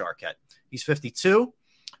 Patricia Arquette. He's 52.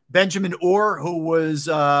 Benjamin Orr, who was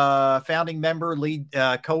founding member,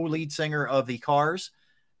 co-lead singer of the Cars.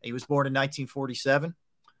 He was born in 1947.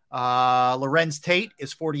 Lorenz Tate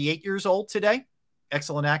is 48 years old today.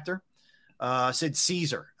 Excellent actor. Sid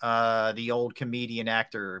Caesar, the old comedian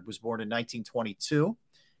actor, was born in 1922.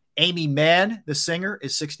 Amy Mann, the singer,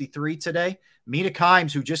 is 63 today. Mina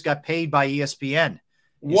Kimes, who just got paid by ESPN,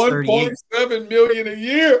 $1.7 million a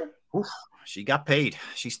year. Oof, she got paid.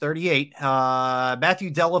 She's 38. Matthew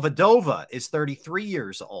Dellavedova is 33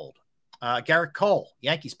 years old. Garrett Cole,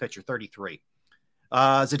 Yankees pitcher, 33.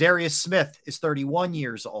 Zadarius Smith is 31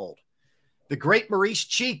 years old. The great Maurice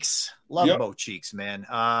Cheeks. Love Mo Cheeks, man.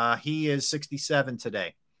 He is 67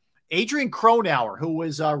 today. Adrian Cronauer, who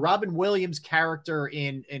was Robin Williams' character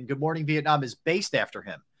in Good Morning Vietnam, is based after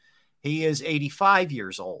him. He is 85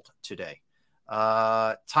 years old today.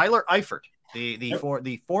 Tyler Eifert,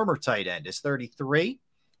 the former tight end, is 33.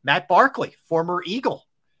 Matt Barkley, former Eagle,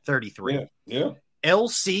 33. Yeah.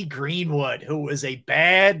 L.C. Greenwood, who was a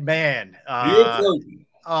bad man.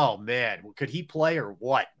 Oh, man. Could he play or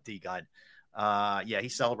what, D-Gun? Yeah,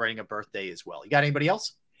 he's celebrating a birthday as well. You got anybody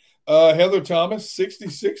else? Heather Thomas,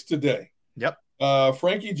 66 today. Yep.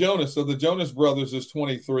 Frankie Jonas of the Jonas Brothers is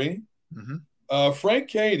 23. Mm-hmm. Frank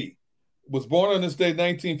Cady was born on this day,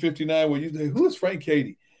 1959. Well, you say, who is Frank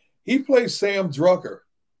Cady? He plays Sam Drucker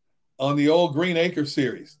on the old Green Acre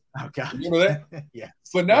series. Oh, God. Remember that? Yeah.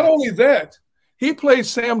 But not only that, he plays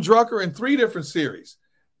Sam Drucker in 3 different series: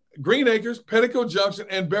 Green Acres, Petticoat Junction,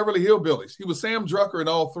 and Beverly Hillbillies. He was Sam Drucker in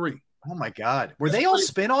all 3. Oh, my God. Were they all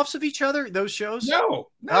spinoffs of each other, those shows? No.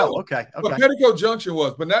 Oh, okay. But Petticoat Junction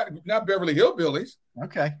was, but not Beverly Hillbillies.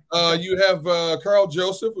 Okay. You have Carl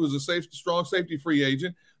Joseph, who's a strong safety free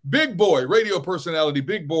agent. Big Boy, radio personality.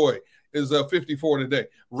 Big Boy is 54 today.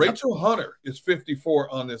 Rachel Hunter is 54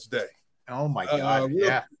 on this day. Oh, my God.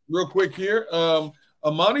 Real quick here.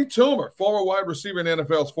 Amani Toomer, former wide receiver in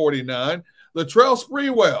NFL's 49. Latrell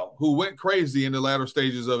Sprewell, who went crazy in the latter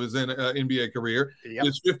stages of his NBA career,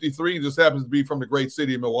 is 53. Just happens to be from the great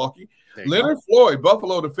city of Milwaukee. Leonard Floyd,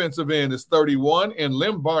 Buffalo defensive end, is 31. And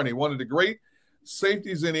Lim Barney, one of the great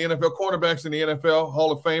safeties in the NFL, cornerbacks in the NFL,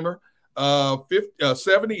 Hall of Famer,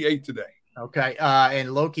 78 today. Okay.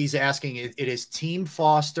 And Loki's asking, it is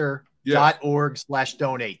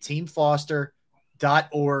teamfoster.org/donate.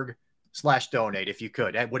 Teamfoster.org/donate, if you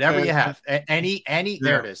could. And whatever you have. There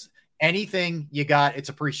it is. Anything you got, it's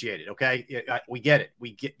appreciated. Okay. We get it.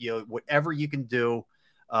 We get you. Whatever you can do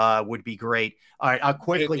would be great. All right. I'll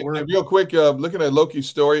quickly. Real quick, looking at Loki's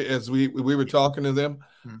story as we were talking to them.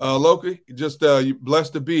 Loki, just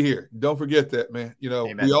blessed to be here. Don't forget that, man.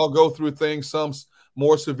 Amen. We all go through things, some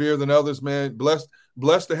more severe than others, man.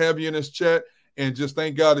 Blessed to have you in this chat. And just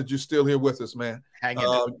thank God that you're still here with us, man. Hang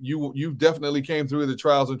in. You definitely came through the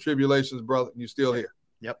trials and tribulations, brother, and you're still here.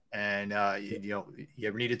 Yep. And, you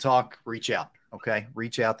ever need to talk, reach out. Okay.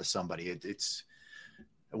 Reach out to somebody.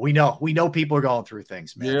 We know people are going through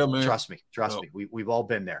things, man. Yeah, man. Trust me. We've all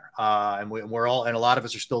been there. And we're all, and a lot of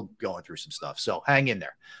us are still going through some stuff. So hang in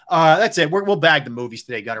there. That's it. We'll bag the movies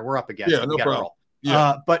today, Gunner. We're up against it. No problem. Roll.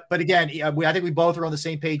 Yeah. But again, I think we both are on the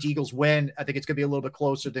same page. Eagles win. I think it's going to be a little bit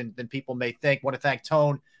closer than people may think. Want to thank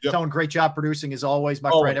Tone. Yep. Tone, great job producing as always,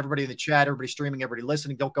 my friend. Everybody in the chat, everybody streaming, everybody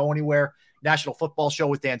listening. Don't go anywhere. National Football Show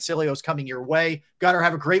with Dan Cilio is coming your way. Gunner,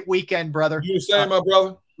 have a great weekend, brother. You say, my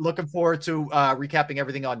brother. Looking forward to recapping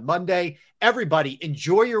everything on Monday. Everybody,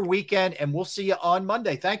 enjoy your weekend, and we'll see you on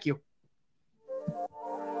Monday. Thank you.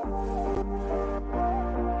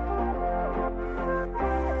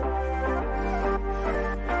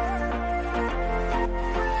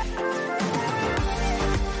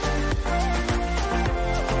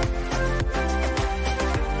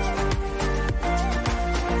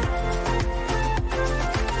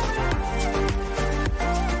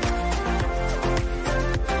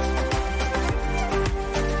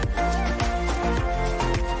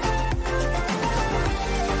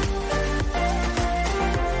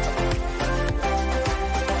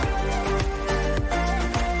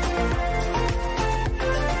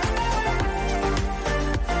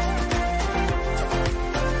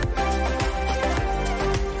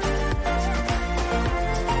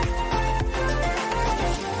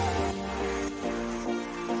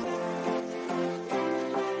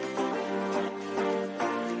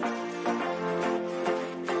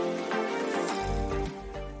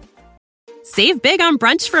 Save big on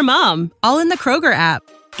brunch for mom, all in the Kroger app.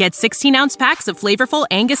 Get 16-ounce packs of flavorful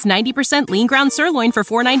Angus 90% lean ground sirloin for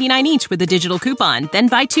 $4.99 each with a digital coupon. Then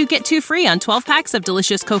buy 2, get 2 free on 12 packs of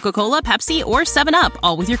delicious Coca-Cola, Pepsi, or 7-Up,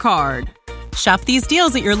 all with your card. Shop these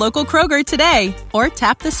deals at your local Kroger today, or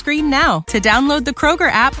tap the screen now to download the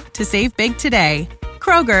Kroger app to save big today.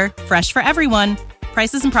 Kroger, fresh for everyone.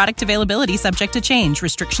 Prices and product availability subject to change.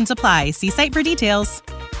 Restrictions apply. See site for details.